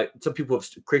some people have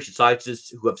creation scientists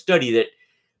who have studied it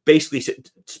basically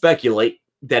speculate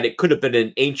that it could have been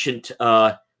an ancient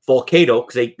volcano,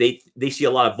 because they see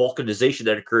a lot of volcanization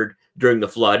that occurred during the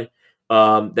flood,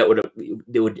 that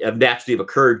would have naturally have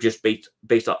occurred just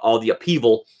based on all the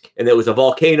upheaval, and there was a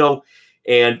volcano.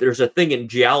 And there's a thing in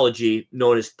geology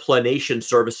known as planation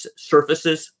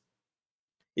surfaces.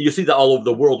 You'll see that all over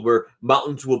the world, where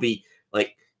mountains will be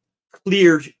like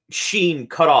clear sheen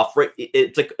cut off, right?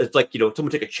 It's like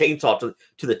someone took a chainsaw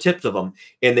to the tips of them,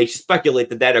 and they speculate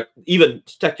that even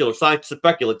secular science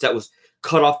speculates that was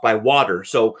cut off by water.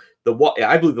 So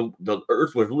I believe the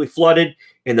earth was really flooded,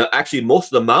 and actually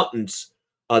most of the mountains,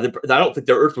 I don't think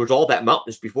the earth was all that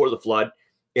mountainous before the flood,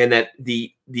 and that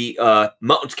the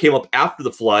mountains came up after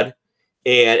the flood,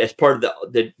 and as part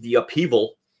of the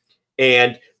upheaval.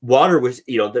 And water was,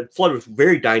 the flood was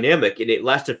very dynamic, and it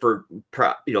lasted for,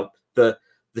 the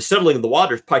settling of the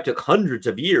waters probably took hundreds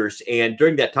of years. And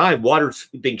during that time, water's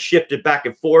being shifted back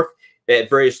and forth at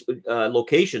various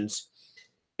locations.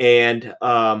 And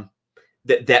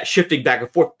that shifting back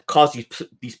and forth caused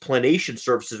these planation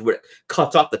surfaces where it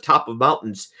cuts off the top of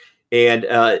mountains. And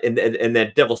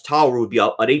that Devil's Tower would be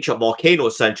an ancient volcano,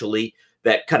 essentially,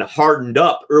 that kind of hardened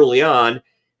up early on.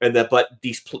 But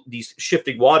these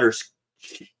shifting waters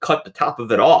cut the top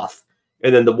of it off,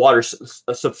 and then the water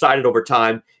subsided over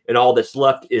time, and all that's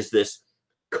left is this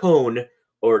cone,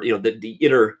 or the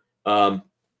inner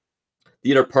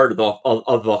part of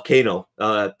the volcano.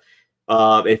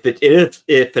 If it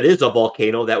is a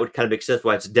volcano, that would kind of make sense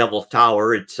why it's Devil's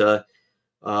Tower. It's the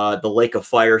lake of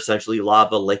fire, essentially,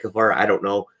 lava, lake of fire. I don't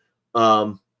know.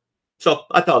 So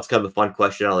I thought it's kind of a fun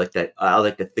question. I like that. I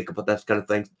like to think about that kind of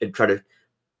thing and try to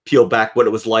peel back what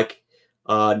it was like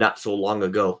not so long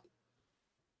ago.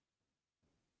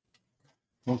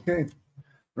 Okay.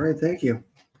 All right. Thank you.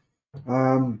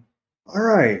 All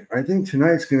right. I think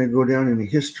tonight's going to go down in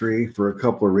history for a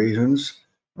couple of reasons.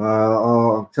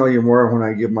 I'll tell you more when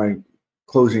I give my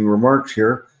closing remarks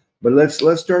here. But let's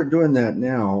start doing that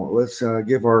now. Let's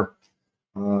give our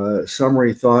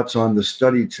summary thoughts on the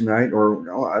study tonight, or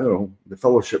I don't know, the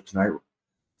fellowship tonight.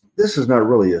 This is not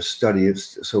really a study.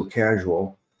 It's so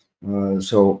casual.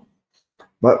 So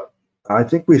but I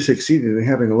think we succeeded in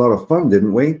having a lot of fun,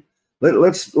 didn't we?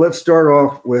 Let's start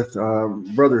off with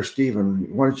Brother Stephen.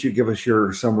 Why don't you give us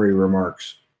your summary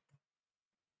remarks?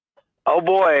 Oh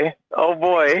boy.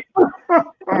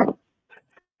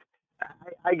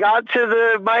 I got to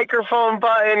the microphone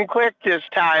button quick this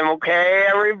time, okay?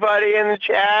 Everybody in the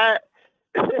chat.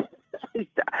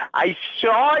 I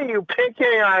saw you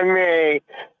picking on me.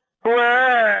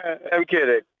 I'm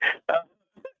kidding.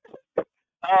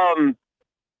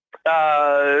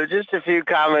 Just a few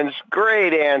comments.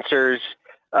 Great answers,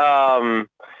 all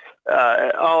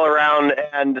around,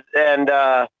 and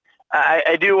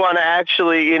I do want to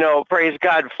actually, praise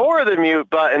God for the mute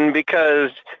button,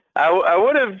 because I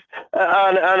would have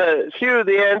on a few of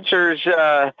the answers,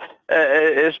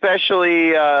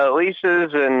 especially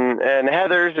Lisa's and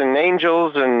Heather's and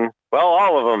Angel's, and well,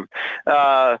 all of them.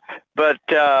 But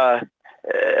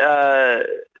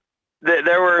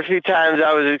there were a few times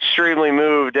I was extremely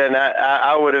moved, and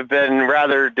I would have been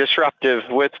rather disruptive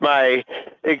with my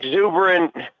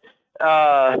exuberant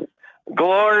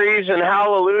glories and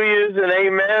hallelujahs and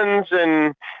amens,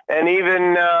 and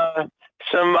even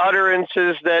some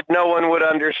utterances that no one would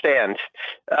understand,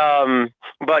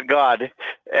 but God,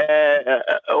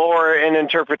 or an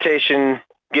interpretation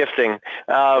gifting.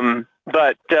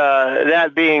 But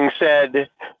that being said,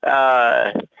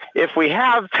 if we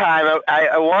have time,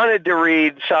 I wanted to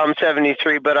read Psalm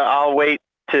 73, but I'll wait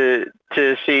to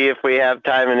see if we have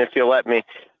time and if you'll let me.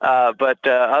 But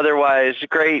otherwise,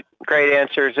 great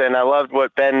answers. And I loved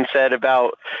what Ben said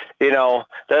about,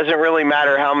 doesn't really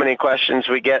matter how many questions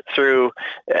we get through,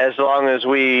 as long as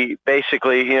we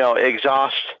basically,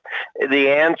 exhaust the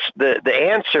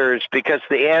answers, because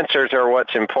the answers are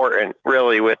what's important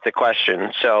really with the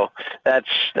question. So that's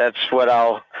what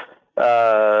I'll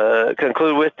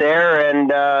conclude with there. And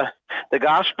the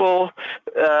gospel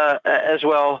as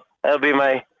well, that'll be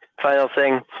my final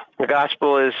thing. The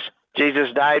gospel is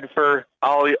Jesus died for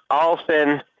all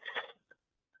sin,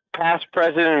 past,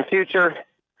 present, and future.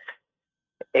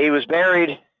 He was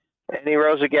buried, and he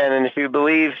rose again. And if you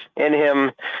believe in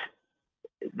him,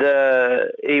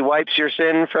 he wipes your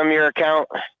sin from your account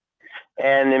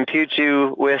and imputes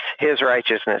you with his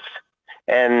righteousness,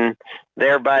 and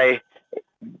thereby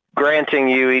granting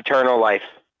you eternal life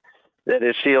that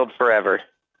is sealed forever.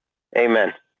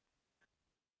 Amen.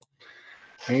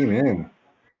 Amen.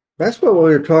 That's what we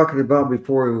were talking about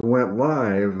before we went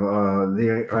live.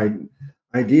 The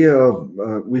idea of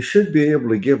we should be able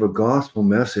to give a gospel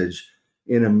message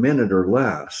in a minute or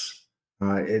less.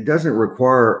 It doesn't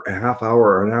require a half hour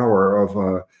or an hour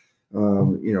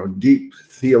of deep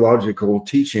theological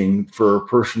teaching for a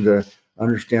person to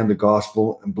understand the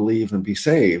gospel and believe and be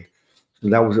saved. So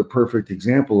that was a perfect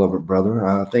example of it,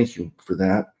 brother. Thank you for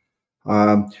that.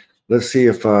 Let's see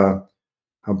if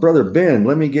Brother Ben,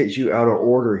 let me get you out of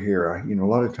order here. A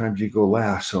lot of times you go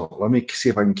last, so let me see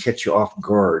if I can catch you off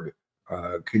guard.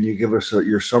 Can you give us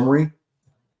your summary?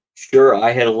 Sure.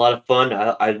 I had a lot of fun.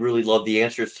 I really love the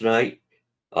answers tonight.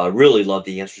 Really love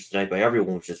the answers tonight by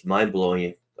everyone, which is mind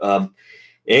blowing.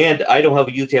 And I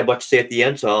don't usually have much to say at the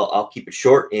end, so I'll keep it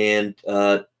short and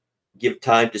give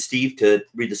time to Steve to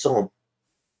read the psalm.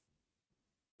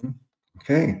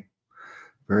 Okay,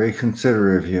 very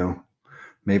considerate of you.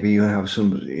 Maybe you have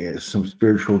some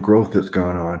spiritual growth that's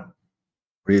gone on.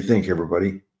 What do you think,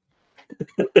 everybody?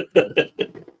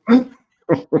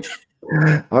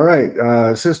 All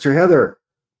right, Sister Heather.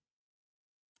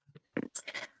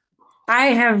 I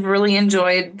have really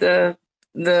enjoyed the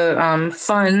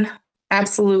fun,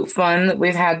 absolute fun that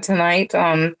we've had tonight.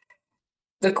 The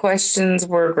questions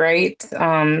were great.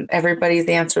 Everybody's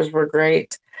answers were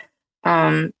great.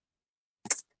 That's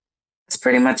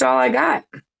pretty much all I got.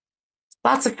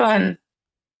 Lots of fun.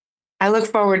 I look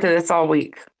forward to this all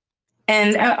week.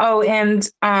 And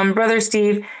Brother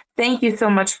Steve, thank you so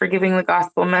much for giving the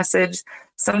gospel message.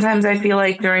 Sometimes I feel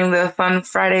like during the Fun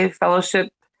Friday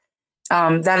Fellowship,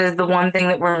 that is the one thing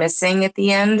that we're missing at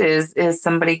the end is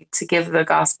somebody to give the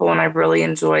gospel. And I really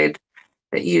enjoyed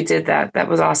that you did that. That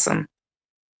was awesome.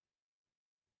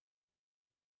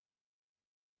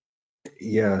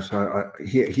 Yes,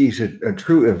 he's a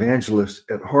true evangelist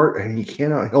at heart, and he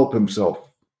cannot help himself.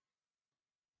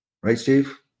 Right,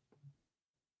 Steve?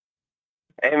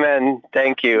 Amen.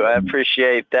 Thank you. I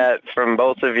appreciate that from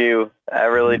both of you. I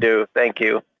really do. Thank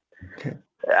you. Okay.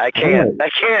 I can't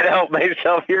help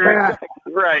myself. You're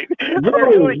exactly right. I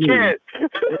really can't.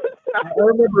 I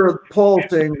remember Paul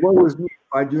saying, "Woe is me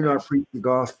if I do not preach the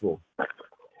gospel."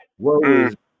 Woe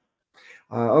is.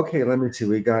 Okay, let me see.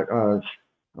 We got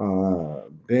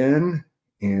Ben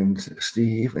and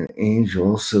Steve and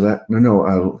Angel. So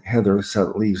that Heather. So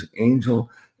that leaves Angel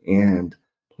and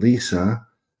Lisa.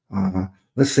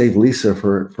 Let's save Lisa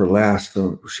for last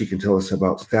so she can tell us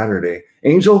about Saturday.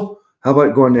 Angel, how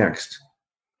about going next?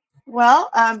 Well,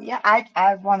 yeah,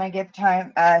 I want to give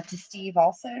time to Steve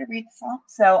also to read the song.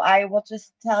 So I will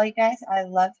just tell you guys I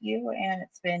love you, and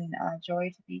it's been a joy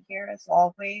to be here as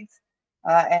always.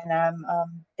 And I'm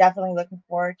definitely looking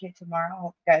forward to tomorrow.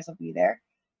 Hope you guys will be there.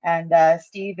 And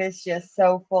Steve is just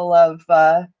so full of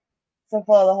the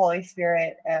Holy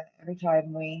Spirit. Every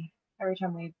time we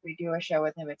do a show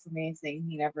with him, it's amazing.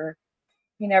 He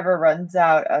never runs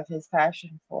out of his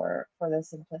passion for the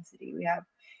simplicity we have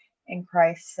in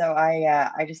Christ. So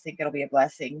I just think it'll be a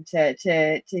blessing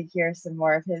to hear some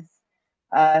more of his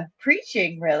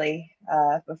preaching really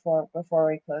before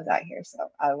we close out here. So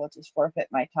I will just forfeit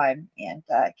my time and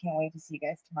can't wait to see you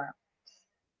guys tomorrow.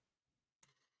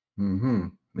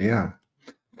 Yeah,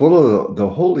 full of the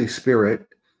Holy Spirit,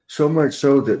 so much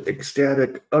so that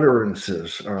ecstatic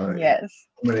utterances Yes.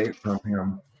 emanate from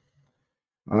him.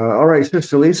 All right,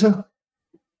 Sister Lisa.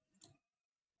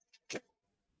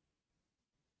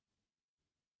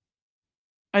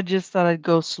 I just thought I'd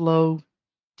go slow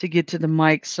to get to the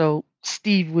mic so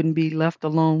Steve wouldn't be left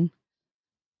alone,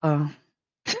 feeling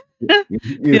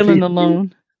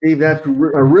alone. Steve, that's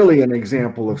really an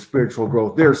example of spiritual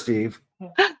growth there, Steve.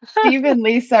 Steve and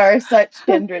Lisa are such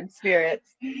kindred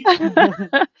spirits.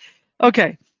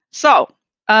 Okay, so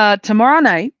tomorrow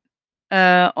night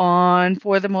on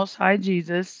For the Most High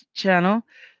Jesus channel,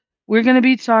 we're going to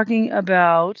be talking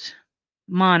about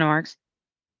monarchs,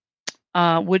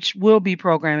 which will be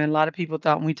programming. A lot of people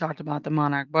thought when we talked about the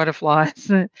monarch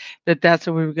butterflies that's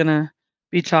what we were going to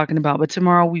be talking about. But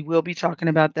tomorrow we will be talking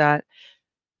about that,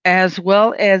 as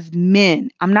well as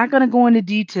men. I'm not going to go into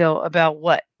detail about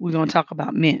what we're going to talk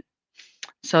about men.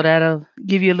 So that'll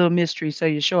give you a little mystery. So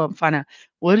you show up and find out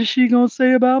what is she going to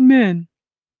say about men.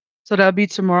 So that'll be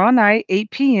tomorrow night,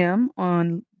 8 p.m.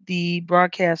 on the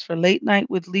broadcast for Late Night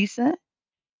with Lisa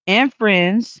and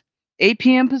Friends, 8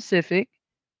 p.m. Pacific,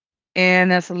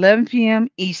 and that's 11 p.m.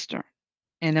 Eastern.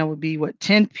 And that would be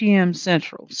 10 p.m.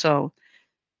 Central. So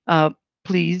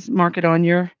please mark it on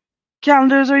your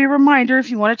calendars or your reminder if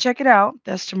you want to check it out.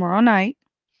 That's tomorrow night.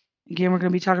 Again, we're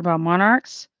going to be talking about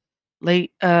monarchs,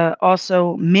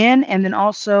 also men, and then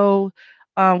also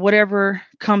whatever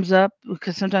comes up,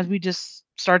 because sometimes we just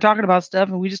start talking about stuff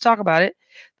and we just talk about it.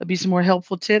 There'll be some more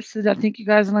helpful tips that I think you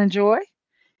guys will enjoy,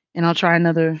 and I'll try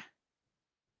another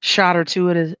shot or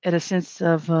two at a sense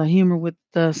of humor with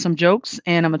some jokes,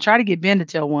 and I'm gonna try to get Ben to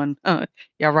tell one.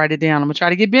 Y'all write it down. I'm gonna try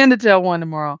to get Ben to tell one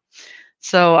tomorrow.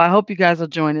 So I hope you guys will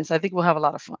join us. I think we'll have a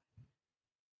lot of fun.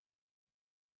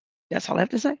 That's all I have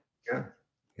to say.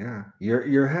 Yeah.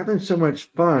 You're having so much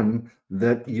fun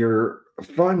that your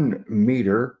fun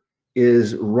meter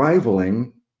is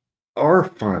rivaling our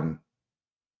fun.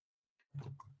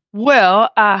 Well,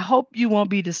 I hope you won't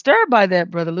be disturbed by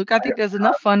that, Brother Luke. I think there's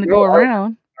enough fun to go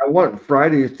around. I want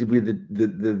Fridays to be the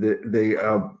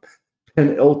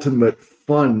penultimate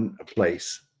fun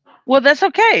place. Well, that's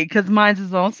okay, because mine's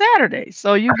is on Saturday,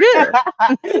 so you're good.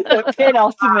 The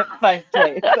penultimate fun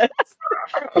place.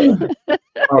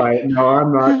 All right. No,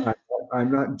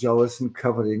 I'm not jealous and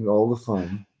coveting all the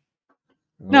fun.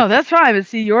 No, that's fine. But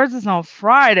see, yours is on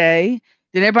Friday.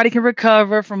 Then everybody can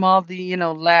recover from all the,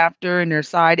 laughter and their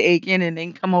side aching, and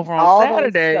then come over on all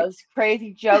Saturday. those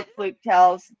crazy jokes Luke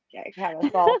tells had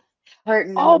us all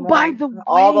hurting. Oh, in the by morning. the way,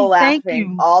 all the laughing, thank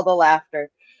you. all the laughter.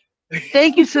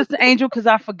 Thank you, Sister Angel, because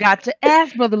I forgot to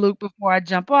ask Brother Luke before I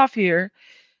jump off here.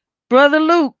 Brother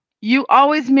Luke, you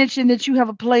always mention that you have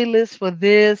a playlist for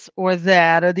this or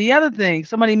that or the other thing.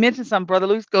 Somebody mentioned something. Brother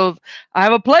Luke goes, I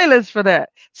have a playlist for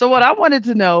that. So what I wanted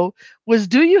to know was,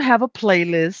 do you have a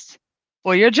playlist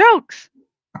for your jokes?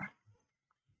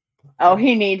 Oh,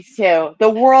 he needs to. The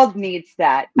world needs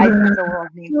that. I think the world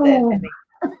needs it.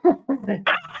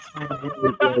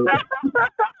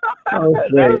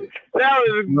 That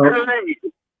was great.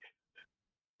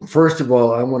 First of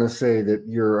all, I want to say that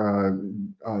your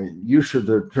use of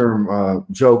the term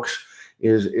jokes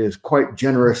is quite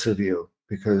generous of you,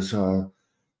 because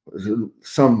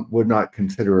some would not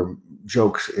consider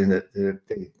jokes in that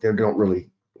they don't really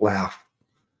laugh.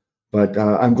 But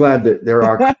I'm glad that there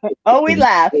are oh, we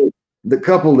laugh. The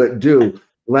couple that do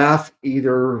laugh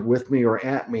either with me or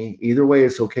at me. Either way,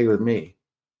 it's okay with me.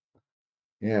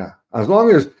 Yeah, as long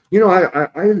as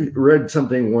I read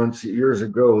something once years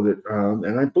ago that,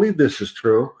 and I believe this is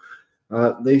true.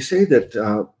 They say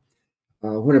that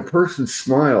when a person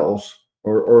smiles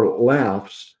or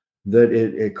laughs, that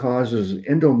it causes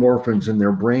endomorphins in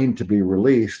their brain to be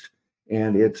released,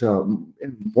 and it's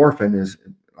morphin is,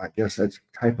 I guess that's a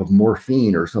type of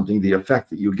morphine or something. The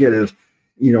effect that you get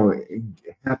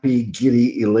happy,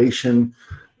 giddy elation.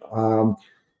 And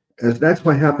that's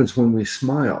what happens when we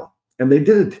smile. And they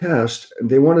did a test, and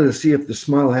they wanted to see if the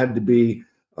smile had to be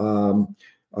um,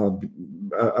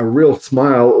 a real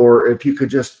smile, or if you could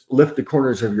just lift the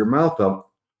corners of your mouth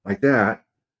up like that.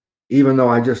 Even though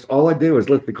all I did was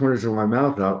lift the corners of my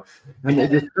mouth up, and they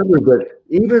discovered that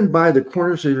even by the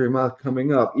corners of your mouth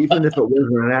coming up, even if it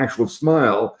wasn't an actual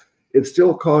smile, it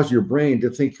still caused your brain to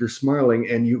think you're smiling,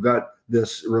 and you got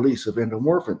this release of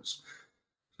endorphins.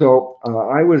 So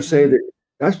I would say that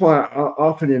that's why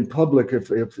often in public,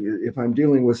 if I'm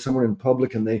dealing with someone in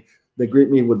public and they greet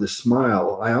me with a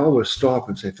smile, I always stop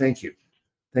and say, thank you.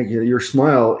 Thank you. Your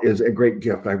smile is a great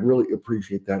gift. I really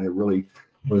appreciate that. It really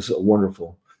was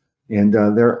wonderful. And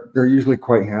they're usually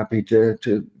quite happy to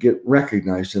get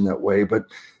recognized in that way. But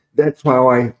that's how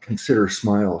I consider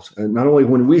smiles. And not only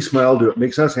when we smile, it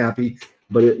makes us happy,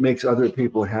 but it makes other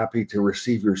people happy to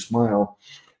receive your smile.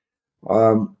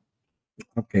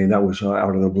 Okay, that was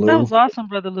out of the blue. That was awesome,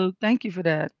 Brother Luke. Thank you for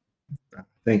that.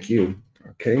 Thank you.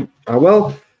 Okay.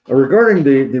 Well, regarding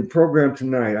the program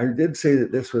tonight, I did say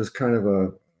that this was kind of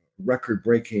a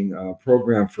record-breaking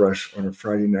program for us on a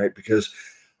Friday night, because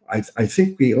I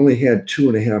think we only had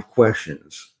 2.5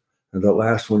 questions. And the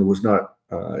last one was not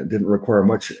didn't require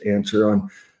much answer on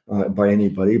by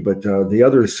anybody, but the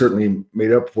others certainly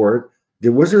made up for it.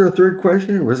 Was there a third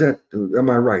question, or was that? Am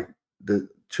I right? The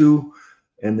 2,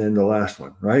 and then the last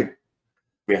one, right?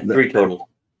 Yeah, 3 total.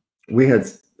 We had,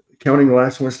 counting the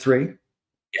last one, was 3.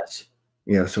 Yes.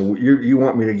 Yeah. So you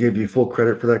want me to give you full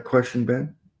credit for that question,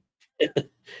 Ben?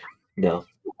 No.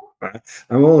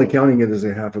 I'm only counting it as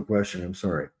a half a question. I'm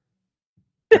sorry.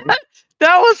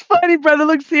 That was funny, Brother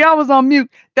Luke. See, I was on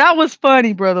mute. That was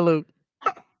funny, Brother Luke.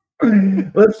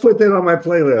 Let's put that on my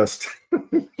playlist.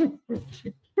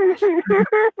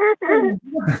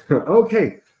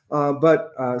 Okay.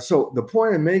 So the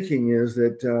point I'm making is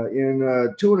that in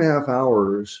 2.5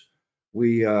 hours,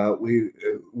 we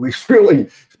really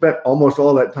spent almost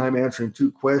all that time answering 2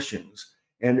 questions,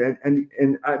 and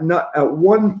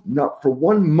not for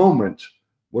one moment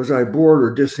was I bored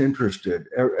or disinterested.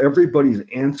 Everybody's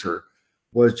answer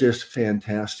was just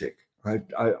fantastic. I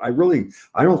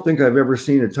don't think I've ever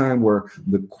seen a time where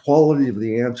the quality of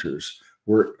the answers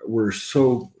were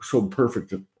so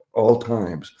perfect at all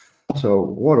times. So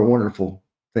what a wonderful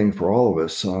thing for all of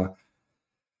us.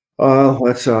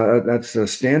 That's a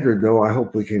standard, though. I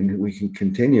hope we can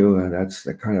continue, and that's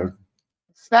the kind of,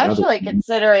 Especially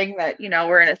considering that,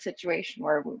 we're in a situation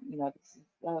where, this is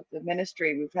the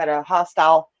ministry, we've had a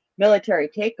hostile military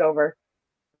takeover.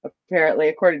 Apparently,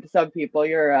 according to some people,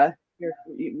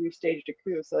 you staged a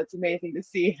coup, so it's amazing to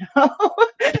see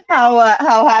how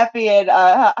happy and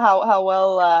how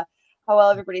well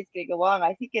everybody's getting along.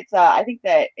 I think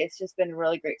that it's just been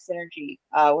really great synergy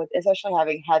with especially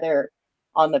having Heather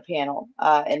on the panel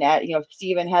and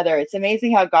Steve and Heather. It's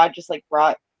amazing how God just like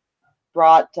brought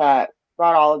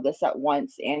all of this at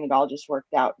once, and it all just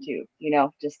worked out too.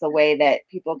 Just the way that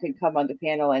people can come on the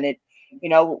panel, and it.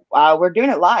 We're doing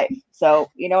it live, so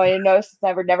I notice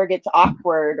it never gets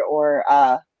awkward or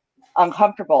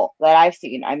uncomfortable that I've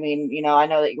seen. I mean, I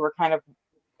know that you were kind of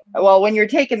when you're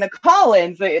taking the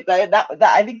call-ins, that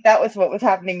I think that was what was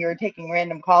happening. You were taking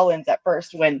random call-ins at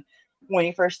first when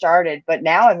you first started, but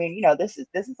now, I mean, this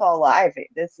is all live.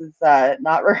 This is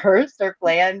not rehearsed or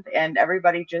planned, and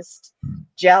everybody just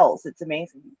gels. It's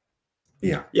amazing.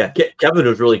 Yeah. Kevin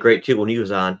was really great too when he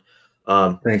was on.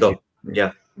 Thank you.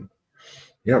 Yeah.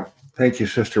 Yep. Thank you,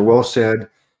 sister. Well said.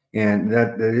 And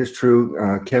that is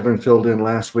true. Kevin filled in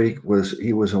last week.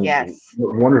 He was a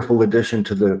wonderful addition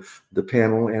to the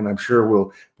panel, and I'm sure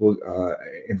we'll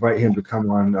invite him to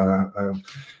come on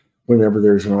whenever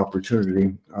there's an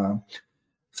opportunity.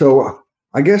 So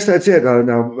I guess that's it.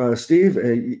 Now, Steve.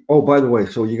 Oh, by the way,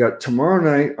 so you got tomorrow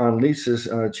night on Lisa's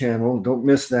channel. Don't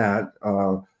miss that.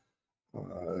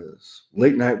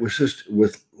 Late night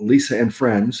with Lisa and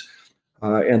friends.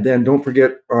 And then don't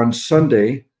forget, on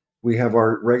Sunday, we have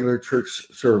our regular church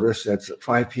service. That's at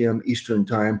 5 p.m. Eastern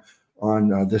time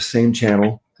on this same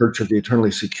channel, Church of the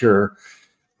Eternally Secure.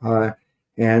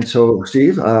 And so,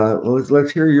 Steve,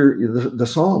 let's hear the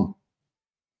psalm.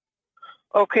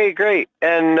 Okay, great.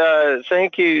 And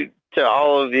thank you to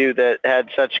all of you that had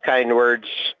such kind words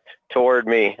toward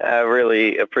me. I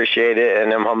really appreciate it,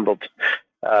 and I'm humbled.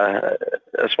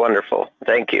 That's wonderful.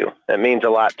 Thank you. That means a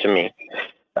lot to me.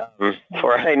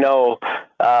 For I know,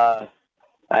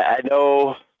 I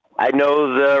know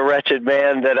the wretched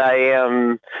man that I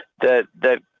am,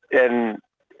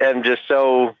 and just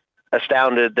so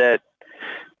astounded that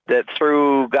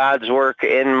through God's work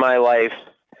in my life,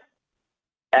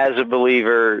 as a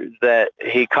believer that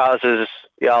he causes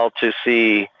y'all to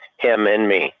see him in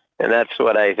me. And that's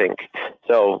what I think.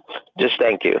 So just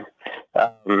thank you.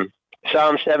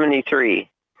 Psalm 73,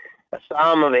 a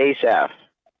psalm of Asaph.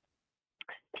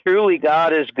 Truly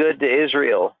God is good to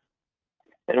Israel,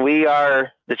 and we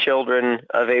are the children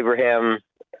of Abraham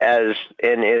as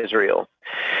in Israel,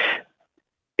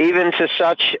 even to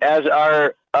such as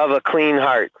are of a clean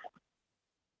heart.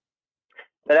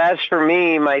 But as for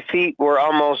me, my feet were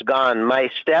almost gone. My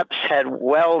steps had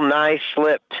well nigh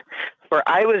slipped, for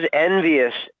I was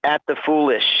envious at the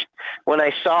foolish when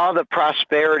I saw the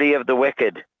prosperity of the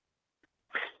wicked.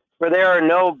 For there are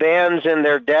no bands in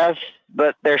their death,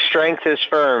 but their strength is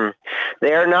firm.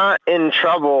 They are not in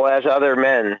trouble as other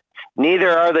men,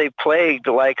 neither are they plagued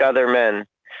like other men.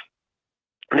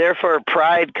 Therefore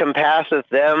pride compasseth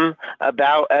them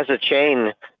about as a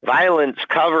chain. Violence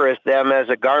covereth them as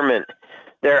a garment.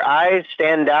 Their eyes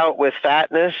stand out with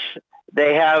fatness.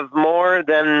 They have more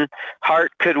than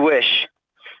heart could wish.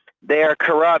 They are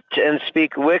corrupt and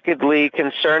speak wickedly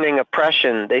concerning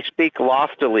oppression. They speak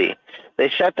loftily.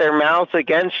 They set their mouth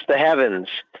against the heavens,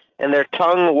 and their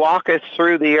tongue walketh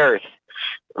through the earth.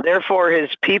 Therefore his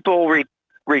people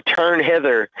return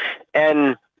hither,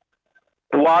 and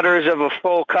waters of a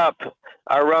full cup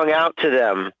are wrung out to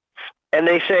them. And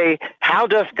they say, how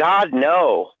doth God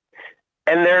know?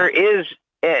 And is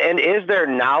there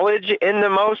knowledge in the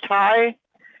Most High?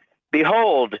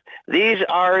 Behold, these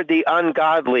are the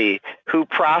ungodly who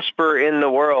prosper in the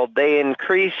world. They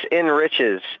increase in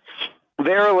riches.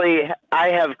 Verily, I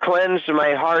have cleansed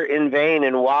my heart in vain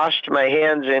and washed my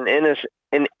hands in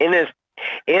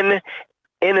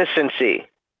innocency.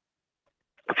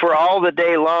 For all the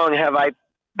day long have I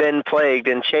been plagued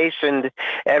and chastened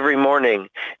every morning.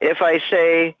 If I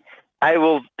say, I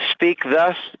will speak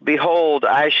thus, behold,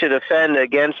 I should offend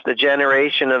against the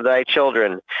generation of thy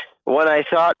children. When I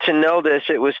thought to know this,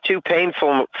 it was too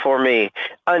painful for me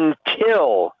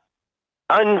until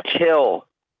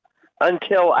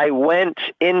I went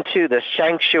into the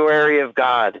sanctuary of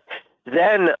God.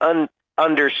 Then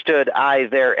understood I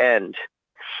their end.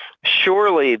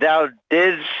 Surely thou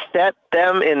didst set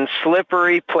them in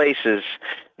slippery places.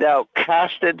 Thou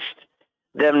castedst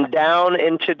them down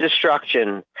into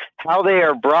destruction. How they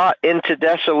are brought into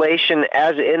desolation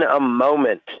as in a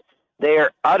moment. They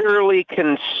are utterly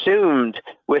consumed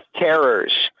with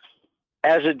terrors.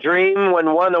 As a dream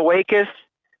when one awaketh,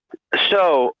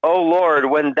 so, O Lord,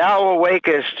 when thou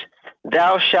awakest,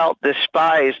 thou shalt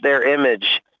despise their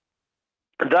image.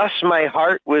 Thus my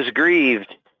heart was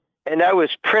grieved, and I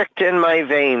was pricked in my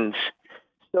veins.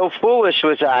 So foolish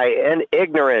was I and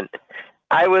ignorant.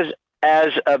 I was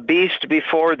as a beast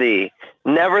before thee.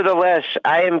 Nevertheless,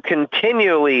 I am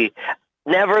continually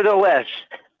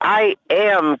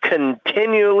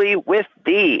with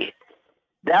thee.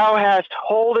 Thou hast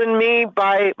holden me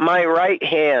by my right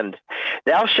hand.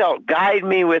 Thou shalt guide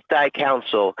me with thy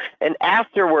counsel, and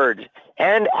afterward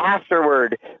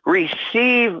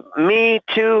receive me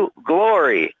to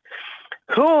glory.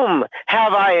 Whom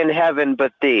have I in heaven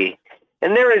but thee?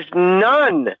 And there is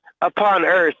none upon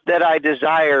earth that I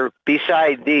desire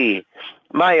beside thee.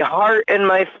 My heart and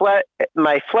my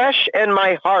flesh and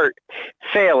my heart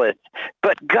faileth,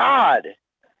 but God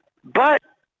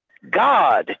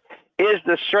is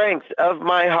the strength of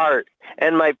my heart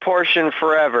and my portion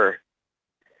forever.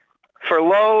 For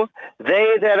lo,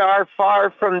 they that are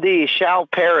far from thee shall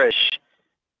perish.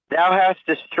 Thou hast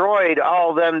destroyed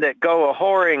all them that go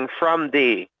a-whoring from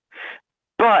thee.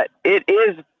 But it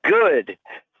is good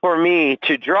for me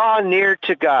to draw near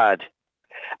to God.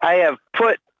 I have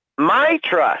put my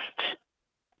trust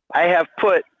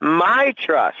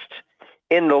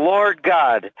in the Lord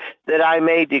God, that I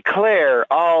may declare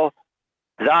all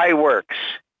thy works.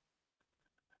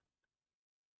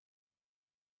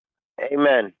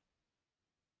 Amen.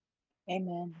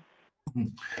 Amen.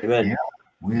 Amen. Yeah,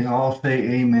 we all say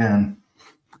amen.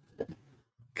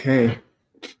 Okay.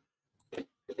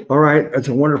 All right. That's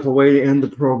a wonderful way to end the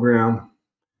program.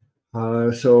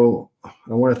 So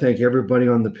I want to thank everybody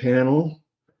on the panel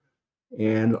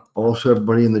and also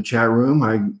everybody in the chat room.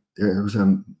 There was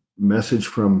a message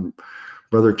from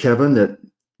Brother Kevin that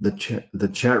the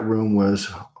chat room was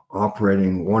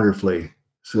operating wonderfully.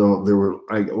 So there were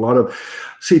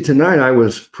tonight I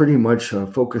was pretty much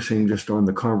focusing just on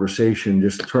the conversation,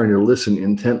 just trying to listen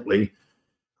intently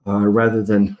rather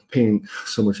than paying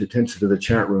so much attention to the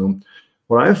chat room.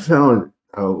 What I've found,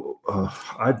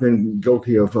 I've been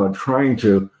guilty of trying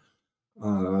to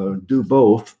do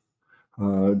both,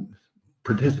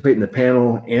 participate in the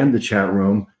panel and the chat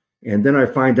room. And then I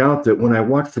find out that when I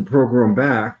watch the program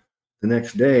back the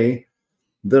next day,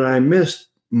 that I missed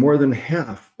more than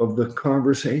half of the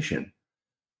conversation.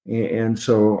 And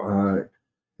so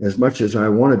as much as I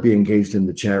want to be engaged in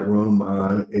the chat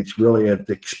room, it's really at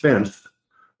the expense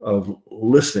of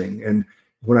listening. And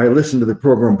when I listened to the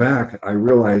program back, I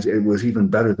realized it was even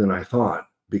better than I thought,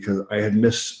 because I had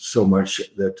missed so much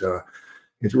that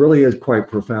it really is quite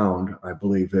profound, I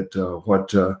believe, that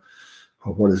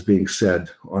what is being said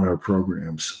on our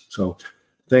programs. So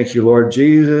thank you, Lord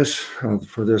Jesus,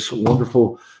 for this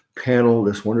wonderful panel,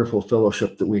 this wonderful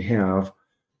fellowship that we have,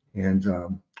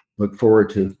 and look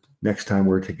forward to next time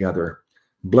we're together.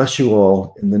 Bless you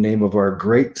all in the name of our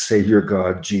great Savior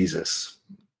God, Jesus.